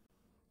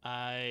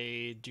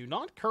 I do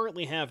not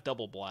currently have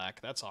double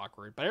black. That's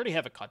awkward. But I already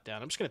have a cut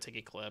down. I'm just going to take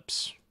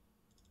Eclipse.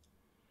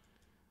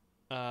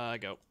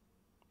 Go.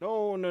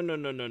 No, no, no,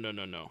 no, no, no,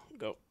 no, no.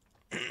 Go.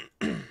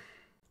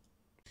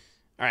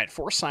 Alright,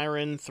 4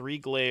 Siren, 3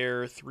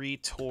 Glare, 3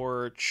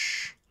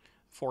 Torch,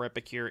 4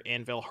 Epicure,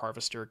 Anvil,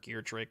 Harvester,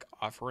 Gear Drake,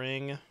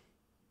 Offering.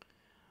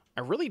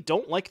 I really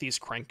don't like these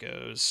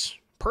Krenkos.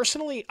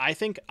 Personally, I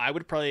think I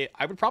would probably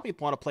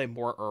want to play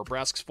more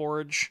Urbrask's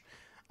Forge.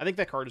 I think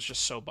that card is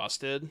just so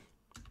busted.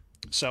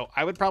 So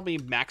I would probably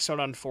max out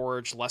on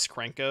Forge, less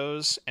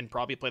Krenkos, and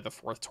probably play the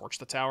 4th Torch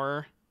the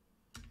Tower.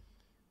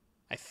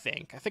 I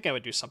think I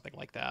would do something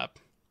like that.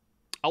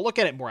 I'll look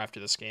at it more after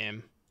this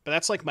game, but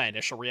that's like my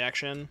initial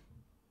reaction.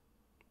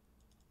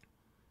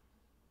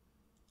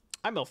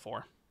 I mill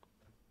 4.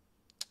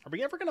 Are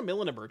we ever going to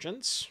mill an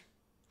Emergence?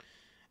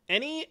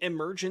 Any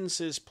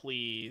Emergences,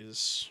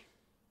 please?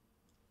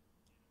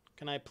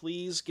 Can I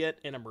please get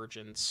an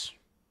Emergence?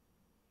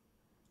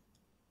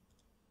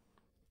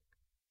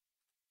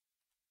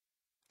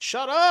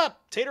 Shut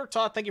up! Tater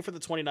Tot, thank you for the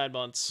 29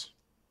 months.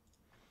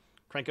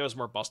 Krenko is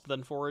more busted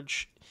than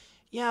Forge.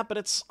 Yeah, but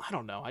it's... I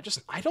don't know.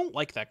 I don't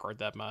like that card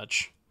that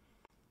much.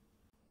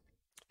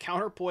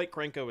 Counterpoint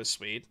Krenko is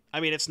sweet.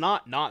 I mean, it's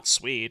not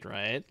sweet,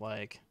 right?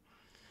 Like...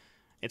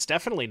 It's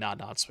definitely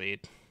not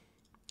sweet.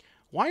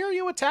 Why are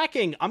you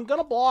attacking? I'm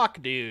gonna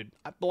block, dude.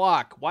 I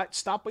block. What?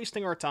 Stop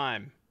wasting our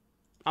time.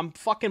 I'm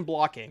fucking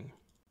blocking.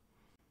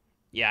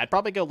 Yeah, I'd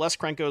probably go less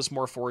Krenkos,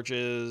 more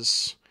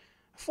Forges.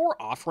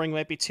 4 Offering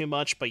might be too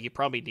much, but you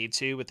probably need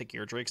to with the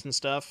Gear Drakes and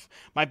stuff.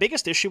 My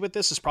biggest issue with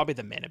this is probably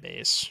the mana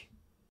base.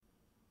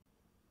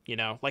 You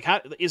know, like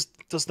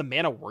does the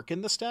mana work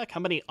in this deck?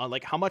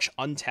 How much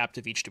untapped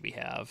of each do we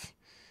have?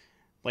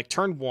 Like,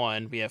 turn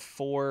 1, we have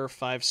 4,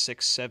 5,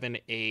 6, 7,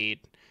 8.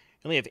 You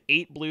only have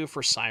 8 blue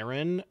for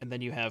Siren, and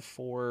then you have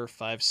 4,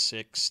 5,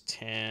 6,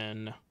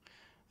 10,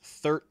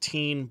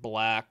 13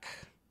 black,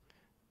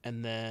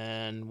 and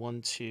then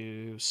 1,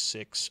 2,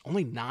 6,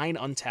 only 9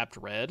 untapped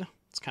red.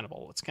 It's kind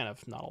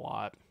of not a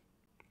lot.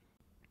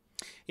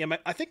 Yeah,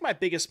 I think my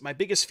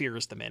biggest fear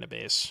is the mana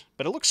base,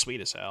 but it looks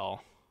sweet as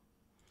hell.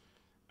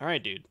 All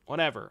right, dude,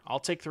 whatever. I'll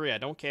take 3. I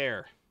don't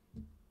care.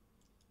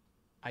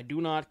 I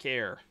do not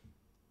care.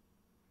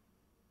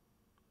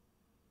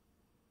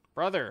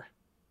 Brother.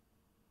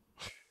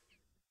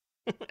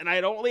 And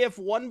I only have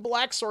 1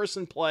 black source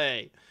in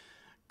play.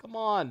 Come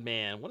on,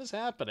 man. What is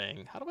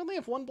happening? How do I only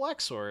have 1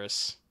 black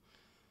source?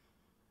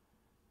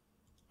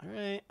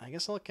 Alright, I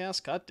guess I'll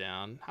cast Cut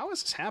Down. How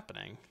is this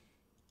happening?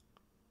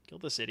 Kill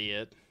this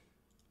idiot.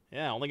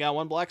 Yeah, only got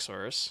 1 black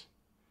source.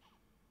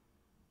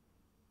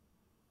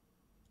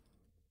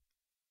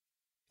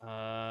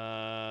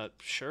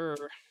 Sure.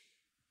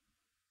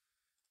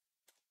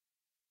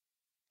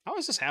 How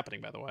is this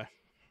happening, by the way?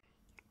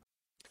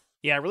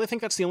 Yeah, I really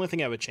think that's the only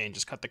thing I would change,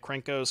 is cut the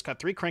Krenkos, cut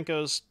 3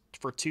 Krenkos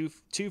for 2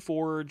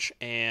 Forge,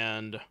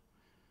 and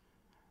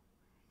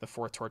the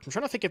 4th Torch. I'm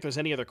trying to think if there's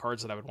any other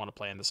cards that I would want to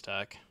play in this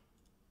deck.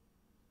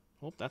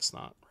 Oh, that's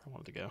not where I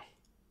wanted to go.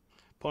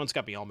 Opponent's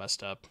got me all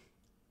messed up.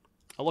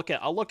 I'll look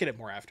at it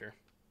more after.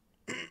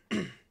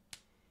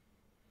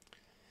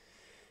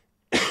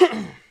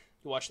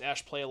 You watched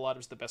Ash play a lot. It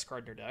was the best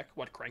card in your deck.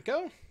 What,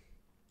 Krenko?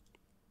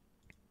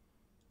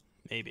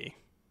 Maybe.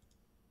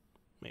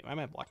 Wait, why am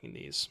I blocking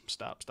these?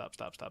 Stop.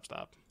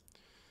 Block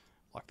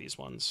these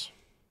ones.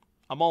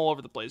 I'm all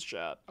over the place,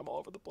 chat. I'm all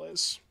over the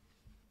place.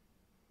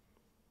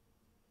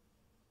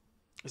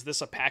 Is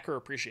this a Packer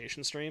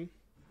appreciation stream?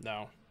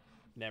 No.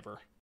 Never.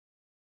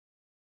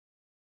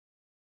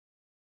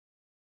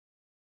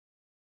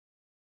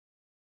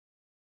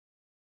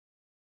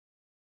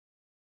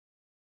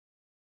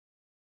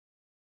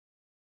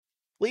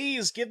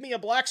 Please, give me a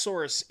black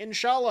source.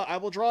 Inshallah, I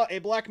will draw a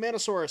black mana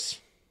source.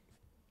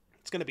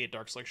 It's going to be a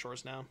Darkslake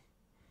Shores now.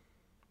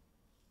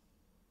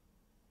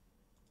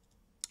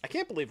 I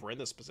can't believe we're in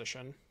this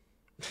position.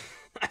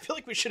 I feel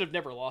like we should have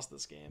never lost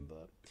this game,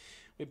 but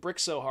we bricked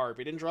so hard.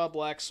 We didn't draw a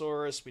black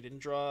source. We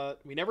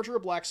never drew a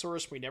black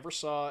source. We never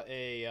saw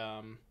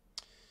a,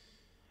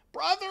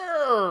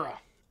 Brother!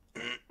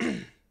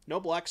 No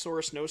black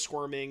source, no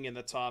squirming in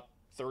the top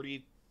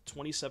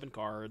 27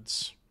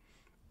 cards.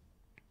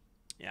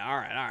 Yeah,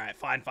 alright.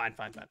 Fine.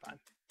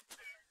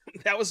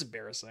 That was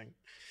embarrassing.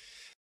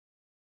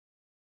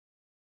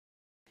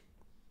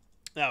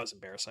 That was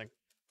embarrassing.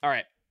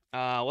 Alright,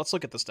 let's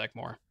look at this deck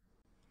more.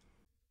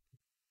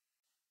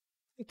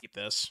 Keep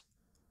this.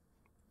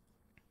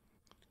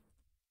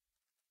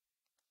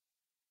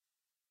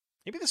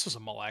 Maybe this was a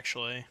mull,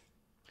 actually.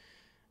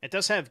 It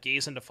does have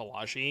Gaze into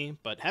Falaji,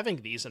 but having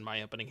these in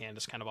my opening hand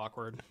is kind of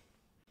awkward.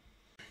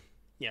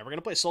 Yeah, we're going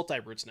to play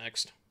Sultai Roots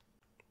next.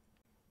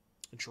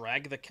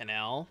 Drag the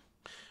Canal.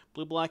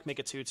 Blue-black, make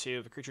a 2-2.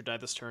 If a creature died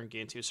this turn,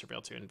 gain 2,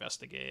 surveil 2,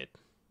 investigate. It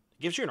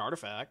gives you an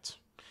artifact.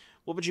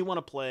 What would you want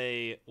to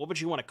play? What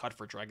would you want to cut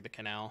for Drag the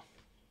Canal?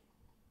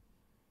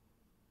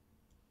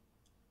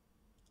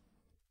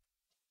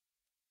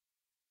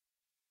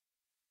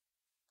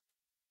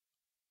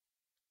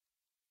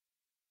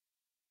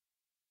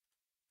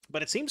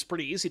 But it seems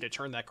pretty easy to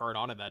turn that card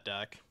on in that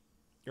deck.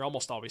 You're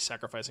almost always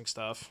sacrificing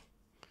stuff.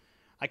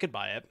 I could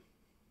buy it.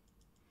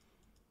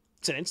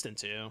 It's an instant,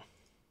 too.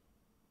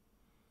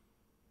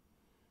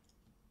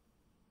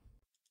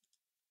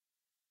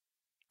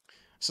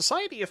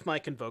 Society, if my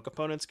Convoke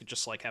opponents could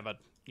just, like, have a,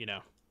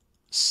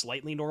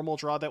 slightly normal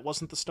draw that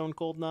wasn't the Stone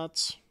Cold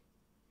Nuts.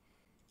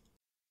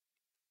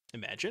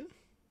 Imagine.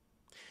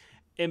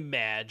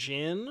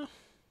 Imagine.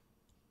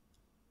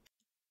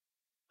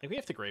 Like, we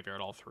have to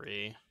graveyard all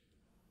three.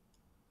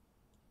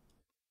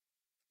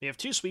 We have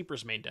two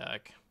sweepers main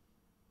deck.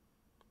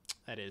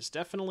 That is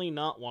definitely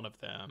not one of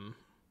them.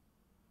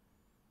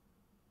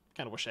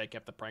 Kind of wish I had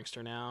kept the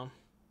Prankster now.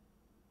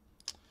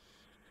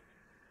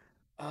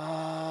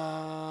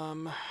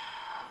 Alright.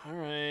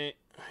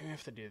 I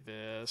have to do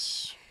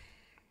this.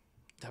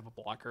 To have a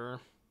blocker.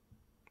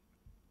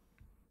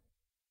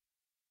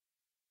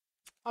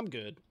 I'm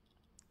good.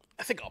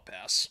 I think I'll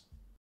pass.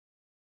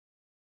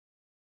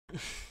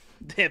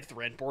 They have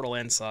Thread Portal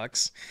and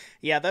sucks.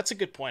 Yeah, that's a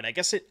good point. I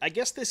guess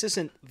this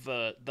isn't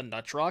the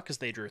nut draw because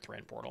they drew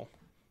Thread Portal.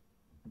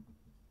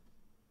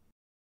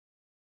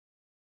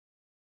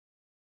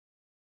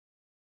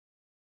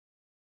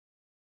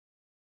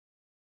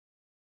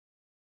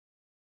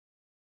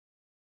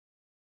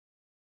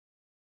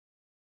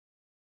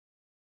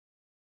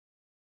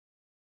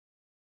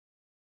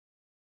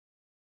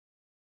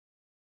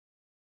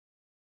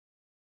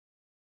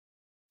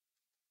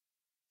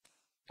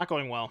 Not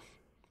going well.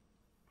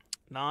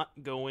 Not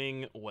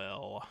going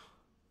well.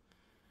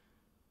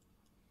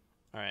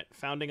 Alright,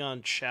 founding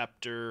on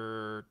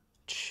chapter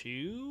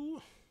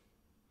 2?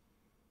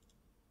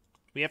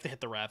 We have to hit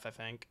the Wrath, I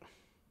think.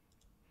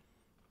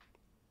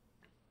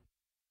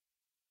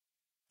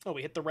 Oh,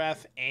 we hit the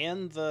Wrath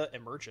and the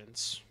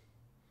Emergence.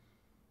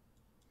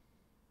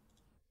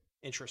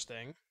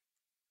 Interesting.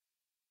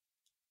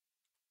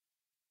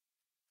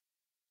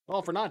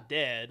 Well, if we're not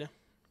dead,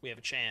 we have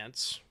a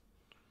chance.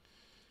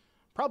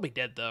 Probably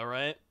dead, though,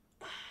 right?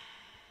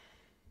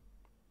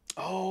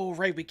 Oh,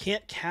 right, we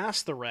can't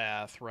cast the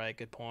Wrath. Right,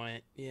 good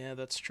point. Yeah,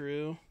 that's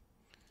true.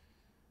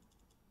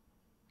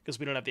 Because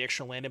we don't have the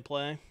extra land in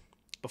play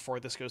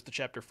before this goes to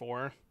Chapter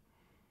 4.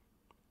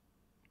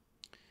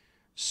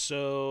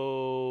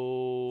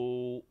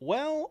 So,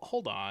 well,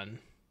 hold on.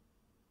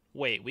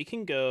 Wait, we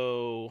can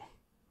go...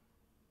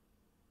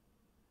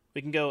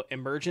 We can go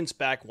Emergence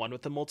back 1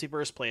 with the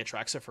Multiverse, play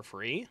Atraxa for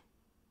free.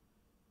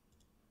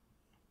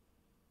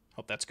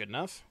 Hope that's good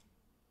enough.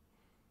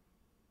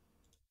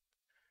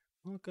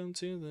 Welcome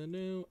to the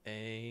new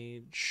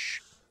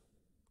age.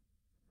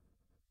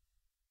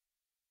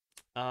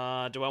 Do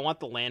I want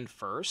the land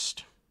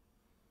first?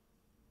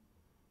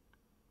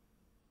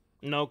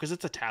 No, because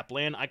it's a tap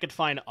land. I could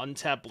find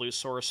untap blue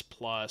source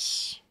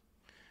plus...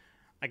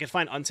 I could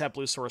find untap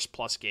blue source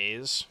plus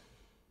gaze.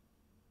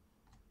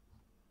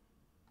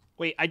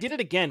 Wait, I did it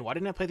again. Why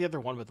didn't I play the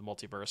other one with the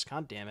multiverse?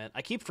 God damn it.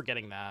 I keep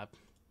forgetting that.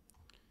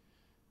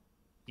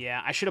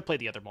 Yeah, I should have played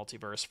the other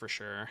multiverse for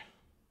sure.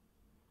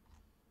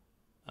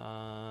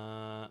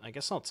 I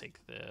guess I'll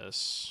take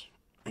this.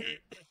 I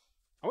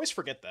always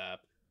forget that.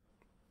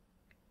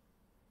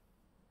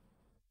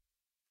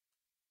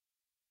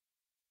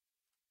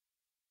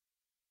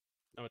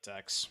 No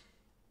attacks.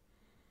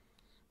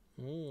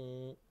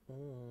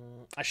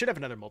 I should have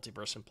another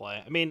multiverse in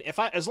play. I mean,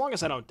 as long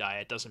as I don't die,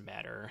 it doesn't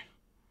matter.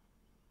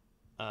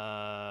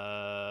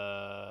 Are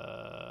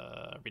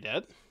we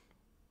dead?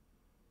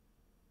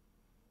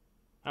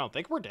 I don't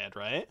think we're dead,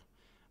 right?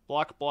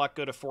 Block,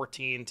 go to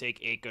 14, take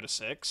 8, go to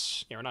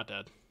 6. Yeah, we're not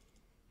dead.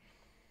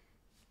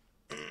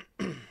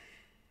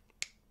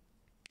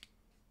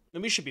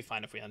 Then we should be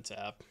fine if we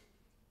untap.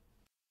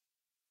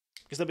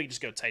 Because then we can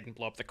just go Titan,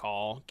 blow up the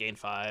call, gain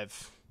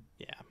 5.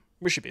 Yeah,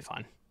 we should be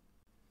fine.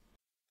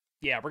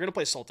 Yeah, we're going to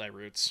play Sultai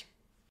Roots.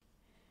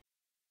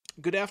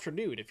 Good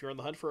afternoon. If you're on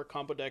the hunt for a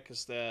combo deck,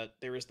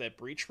 there is that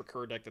Breach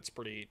Recur deck that's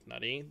pretty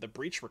nutty. The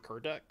Breach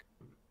Recur deck?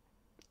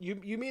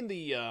 You mean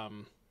the...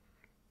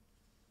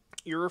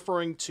 You're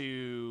referring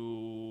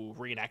to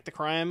Reenact the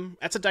Crime?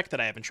 That's a deck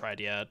that I haven't tried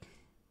yet.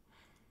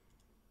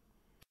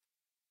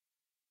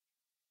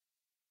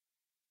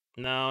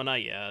 No,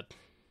 not yet.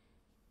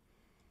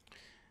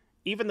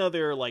 Even though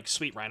they're like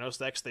sweet Rhinos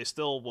decks, they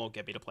still won't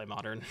get me to play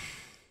Modern.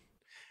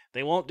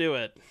 They won't do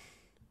it.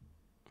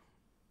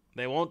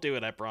 They won't do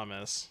it, I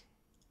promise.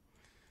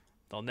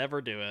 They'll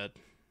never do it.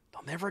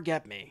 They'll never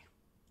get me.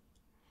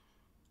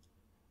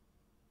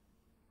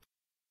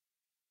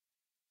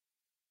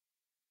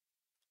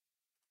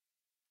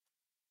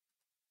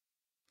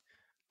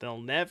 They'll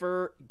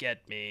never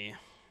get me.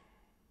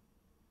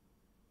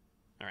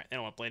 Alright, I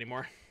don't want to play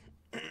anymore.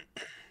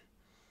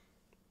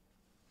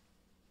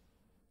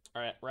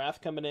 Alright,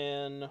 Wrath coming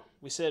in.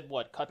 We said,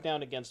 what, cut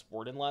down against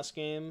Warden last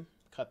game?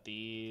 Cut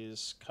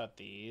these, cut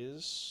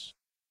these.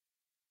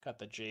 Cut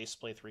the Jace,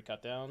 play 3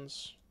 cut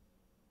downs.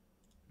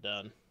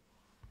 Done.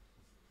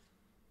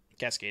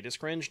 Cascade is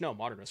cringe? No,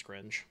 Modern is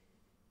cringe.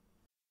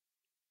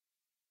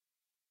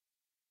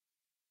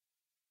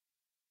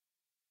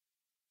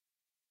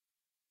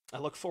 I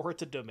look forward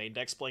to domain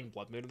decks playing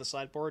Blood Moon in the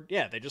sideboard.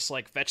 Yeah, they just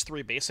like fetch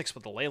 3 basics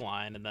with the ley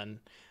line, and then,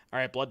 all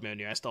right, Blood Moon,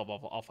 you. I still have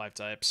all 5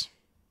 types.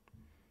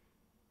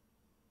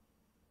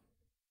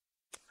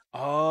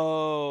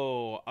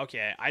 Oh,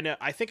 okay. I know.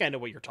 I think I know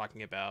what you're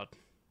talking about.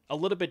 A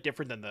little bit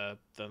different than the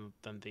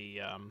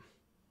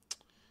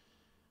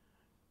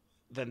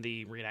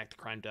reenact the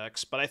crime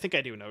decks, but I think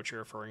I do know what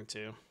you're referring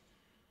to.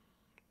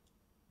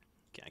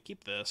 Okay, I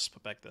keep this.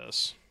 Put back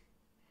this.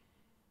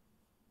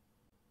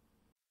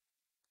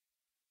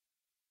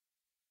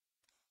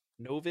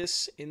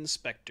 Novus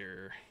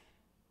Inspector.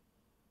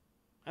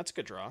 That's a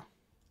good draw.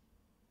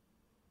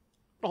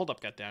 I'll hold up,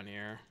 gut down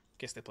here in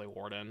case they play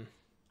Warden.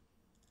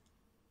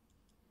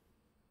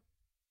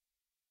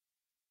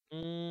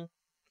 Mm,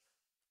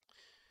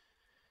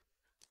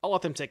 I'll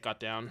let them take gut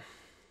down.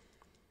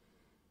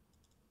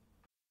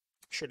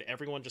 Should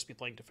everyone just be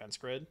playing Defense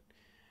Grid?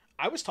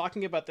 I was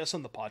talking about this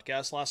on the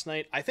podcast last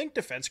night. I think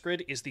Defense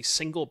Grid is the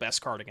single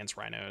best card against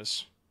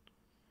Rhinos.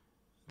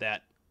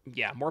 That,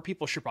 yeah, more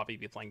people should probably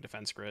be playing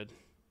Defense Grid.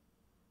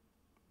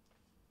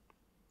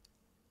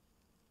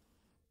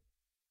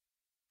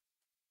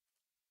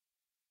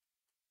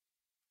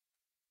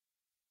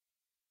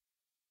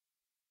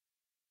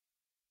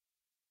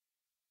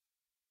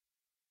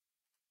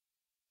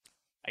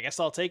 I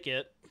guess I'll take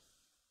it.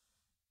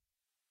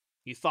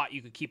 You thought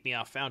you could keep me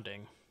off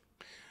founding.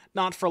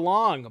 Not for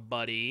long,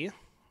 buddy.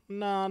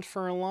 Not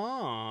for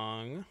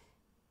long.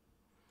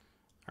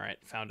 Alright,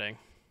 founding.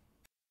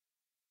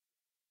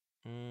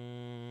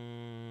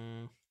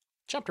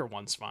 Chapter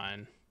 1's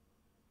fine.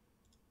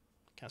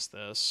 Cast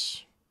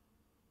this.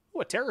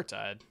 Ooh, a Terror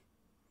Tide.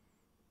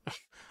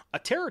 A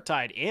Terror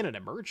Tide and an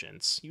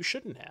Emergence. You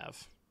shouldn't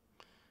have.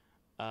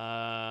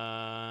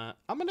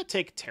 I'm going to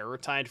take Terror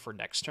Tide for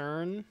next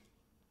turn.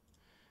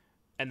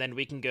 And then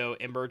we can go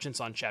Emergence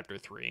on Chapter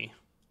 3.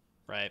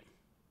 Right?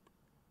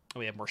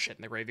 We have more shit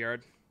in the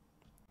graveyard.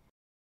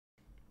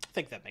 I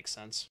think that makes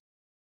sense.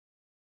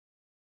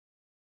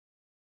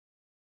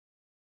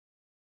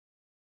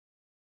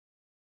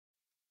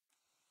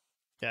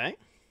 Okay.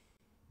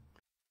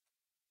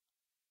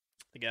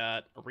 I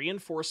got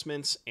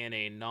reinforcements and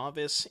a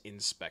novice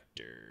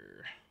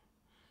inspector.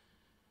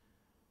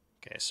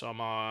 Okay, so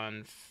I'm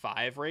on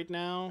 5 right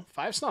now.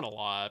 5's not a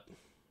lot.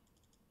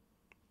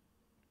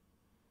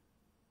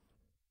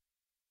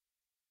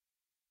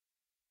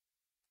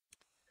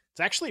 It's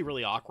actually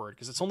really awkward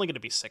because it's only going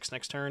to be 6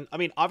 next turn. I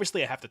mean,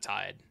 obviously I have to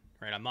tide,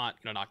 right? I'm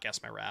not going to not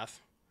guess my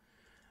wrath.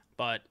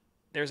 But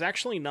there's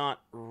actually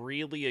not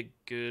really a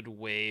good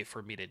way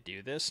for me to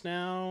do this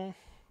now.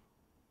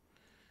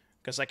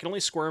 Because I can only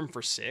squirm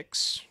for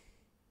 6.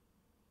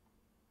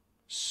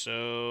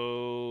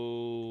 So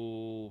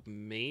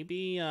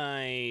maybe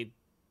I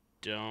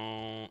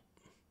don't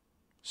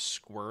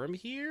squirm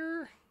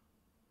here?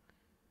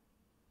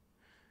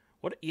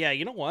 What? Yeah,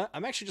 you know what?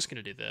 I'm actually just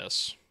going to do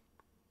this.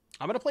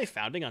 I'm going to play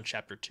Founding on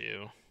Chapter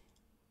 2.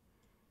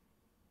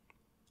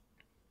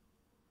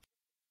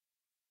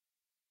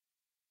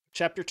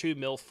 Chapter 2,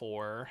 Mill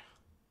 4.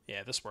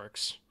 Yeah, this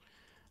works.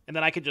 And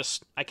then I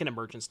can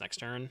Emergence next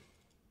turn.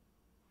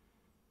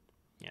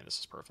 Yeah, this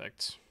is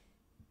perfect.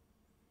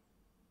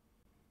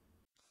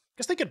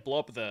 Guess they could blow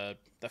up the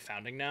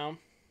Founding now.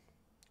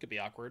 Could be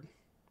awkward.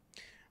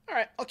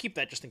 Alright, I'll keep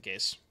that just in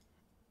case.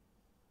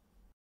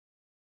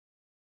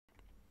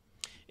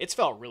 It's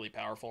felt really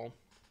powerful.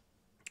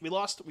 We've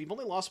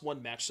only lost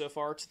 1 match so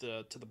far to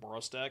the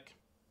Boros deck,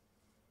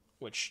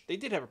 which they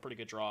did have a pretty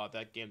good draw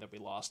that game that we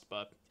lost,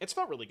 but it's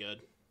felt really good.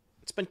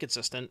 It's been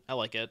consistent. I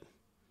like it.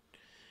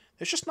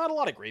 There's just not a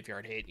lot of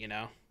graveyard hate, you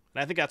know?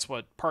 And I think that's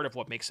what part of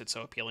what makes it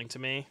so appealing to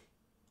me.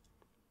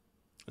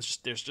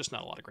 There's just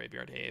not a lot of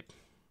graveyard hate.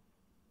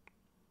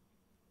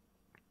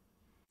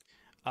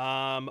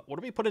 What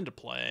do we put into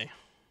play?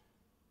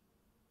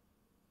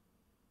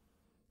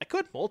 I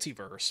could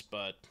multiverse,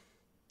 but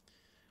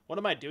what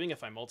am I doing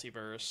if I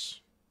multiverse?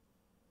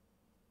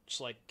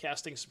 Just like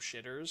casting some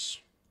shitters.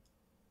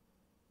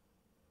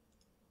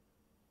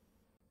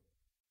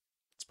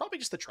 It's probably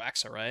just the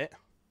Traxa, right?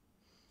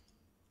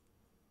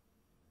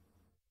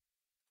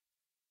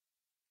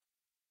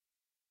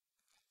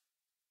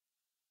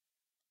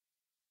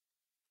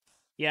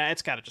 Yeah,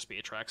 it's gotta just be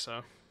a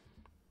Traxa.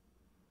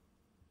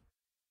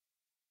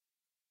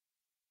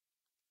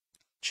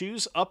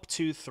 Choose up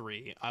to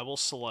 3. I will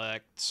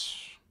select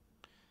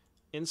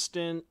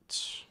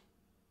instant,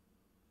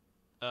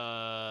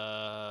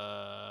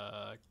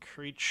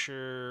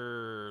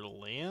 creature,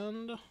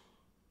 land.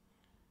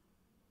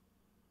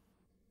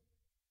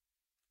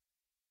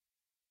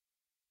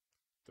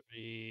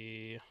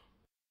 Three.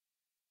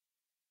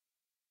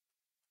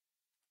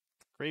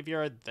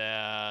 Graveyard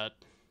that.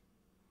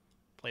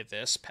 Play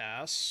this,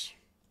 pass.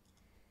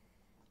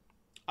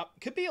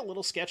 Could be a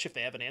little sketch if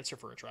they have an answer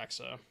for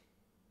Atraxa.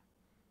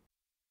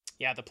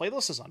 Yeah, the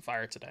playlist is on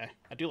fire today.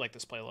 I do like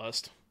this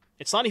playlist.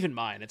 It's not even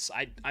mine.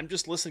 I'm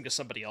just listening to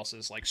somebody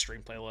else's like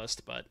stream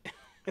playlist, but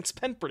it's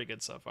been pretty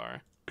good so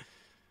far.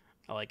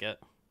 I like it.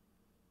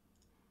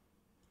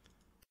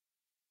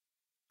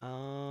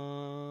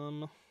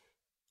 Um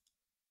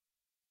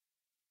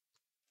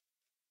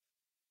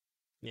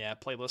Yeah,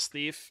 playlist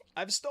thief.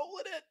 I've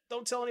stolen it.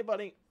 Don't tell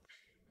anybody.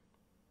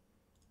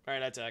 All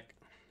right, attack.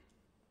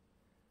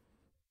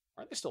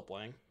 Are they still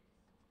playing?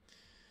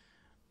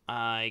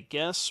 I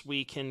guess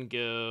we can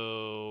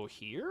go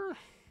here.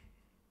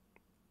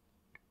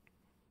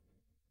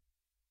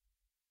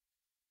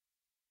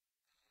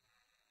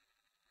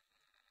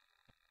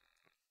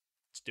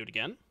 Let's do it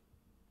again.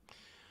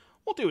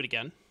 We'll do it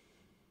again.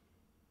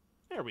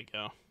 There we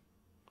go.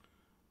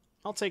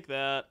 I'll take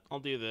that. I'll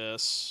do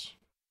this.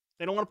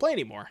 They don't want to play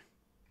anymore.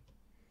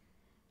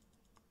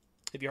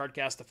 Have you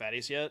hardcast the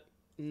fatties yet?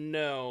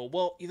 No.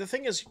 Well, the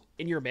thing is,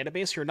 in your mana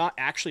base, you're not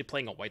actually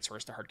playing a white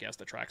source to hardcast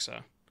the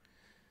Traxa.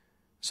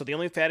 So the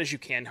only fatties you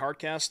can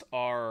hardcast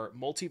are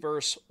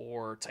Multiverse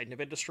or Titan of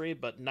Industry,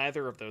 but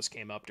neither of those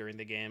came up during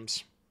the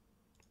games.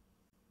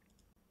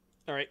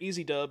 All right,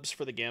 easy dubs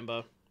for the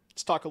Gamba.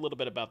 Let's talk a little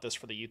bit about this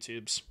for the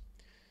YouTubes.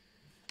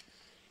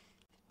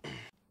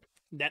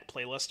 Net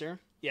Playlister.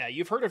 Yeah,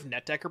 you've heard of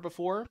NetDecker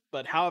before,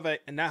 but how have I?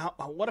 And now,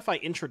 what if I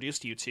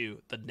introduced you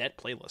to the Net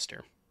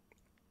Playlister?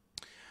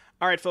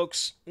 All right,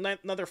 folks.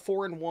 Another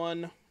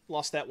 4-1.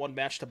 Lost that one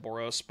match to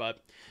Boros,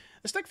 but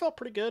this deck felt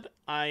pretty good.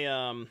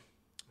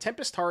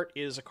 Tempest Heart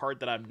is a card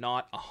that I'm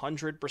not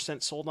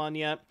 100% sold on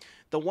yet.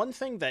 The one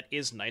thing that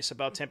is nice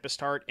about Tempest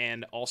Heart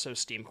and also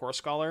Steam Core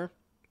Scholar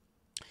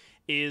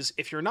is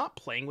if you're not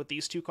playing with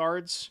these two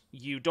cards,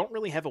 you don't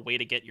really have a way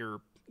to get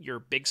your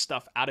big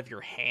stuff out of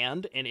your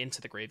hand and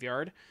into the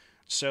graveyard.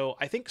 So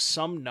I think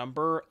some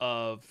number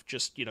of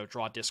just,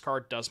 draw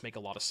discard does make a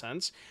lot of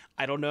sense.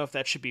 I don't know if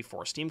that should be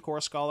for Steam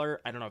Core Scholar.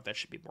 I don't know if that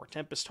should be more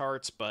Tempest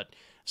Hearts, but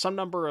some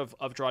number of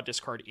draw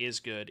discard is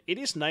good. It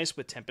is nice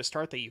with Tempest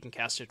Heart that you can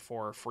cast it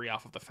for free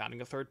off of the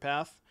Founding of Third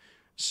Path.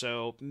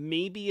 So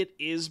maybe it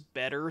is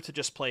better to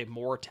just play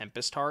more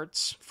Tempest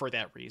Hearts for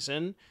that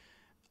reason.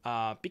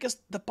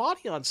 Because the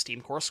body on Steam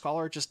Core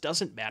Scholar just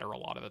doesn't matter a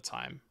lot of the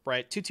time,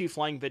 right? 2/2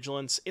 Flying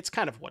Vigilance, it's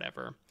kind of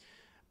whatever.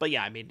 But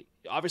yeah, I mean,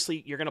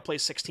 obviously you're going to play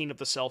 16 of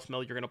the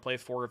Self-Mill, you're going to play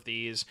 4 of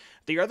these.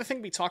 The other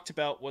thing we talked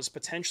about was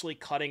potentially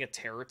cutting a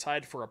Terror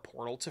Tide for a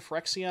Portal to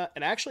Phyrexia,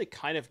 and I actually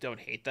kind of don't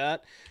hate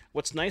that.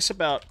 What's nice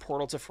about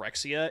Portal to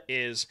Phyrexia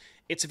is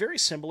it's very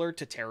similar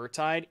to Terror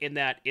Tide in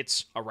that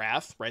it's a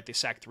Wrath, right? They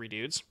sack 3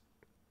 dudes.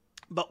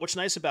 But what's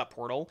nice about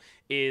Portal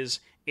is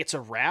it's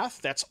a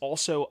Wrath that's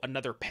also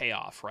another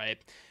payoff, right?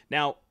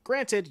 Now,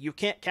 granted, you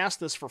can't cast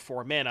this for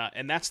 4 mana,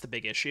 and that's the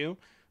big issue.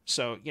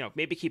 So,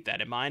 maybe keep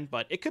that in mind,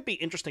 but it could be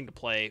interesting to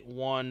play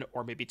 1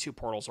 or maybe 2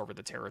 portals over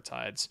the Terror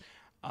Tides.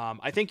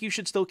 I think you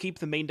should still keep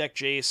the main deck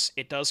Jace.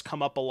 It does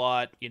come up a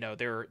lot.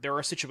 There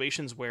are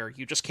situations where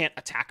you just can't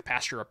attack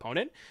past your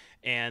opponent,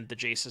 and the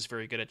Jace is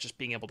very good at just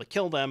being able to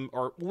kill them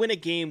or win a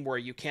game where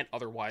you can't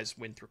otherwise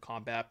win through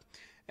combat.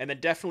 And then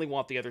definitely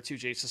want the other 2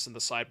 Jaces in the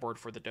sideboard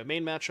for the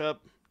domain matchup.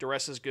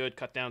 Duress is good,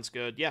 Cutdown's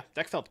good. Yeah,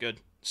 deck felt good.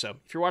 So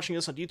if you're watching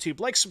this on YouTube,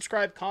 like,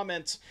 subscribe,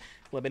 comment,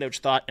 let me know what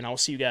you thought, and I'll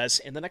see you guys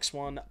in the next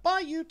one.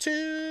 Bye,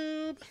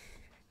 YouTube!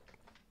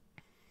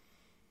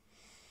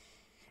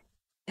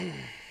 If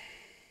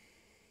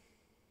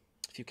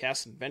you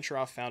cast an adventure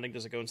off Founding,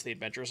 does it go into the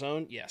Adventure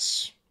Zone?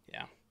 Yes.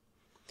 Yeah.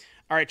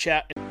 All right,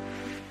 chat.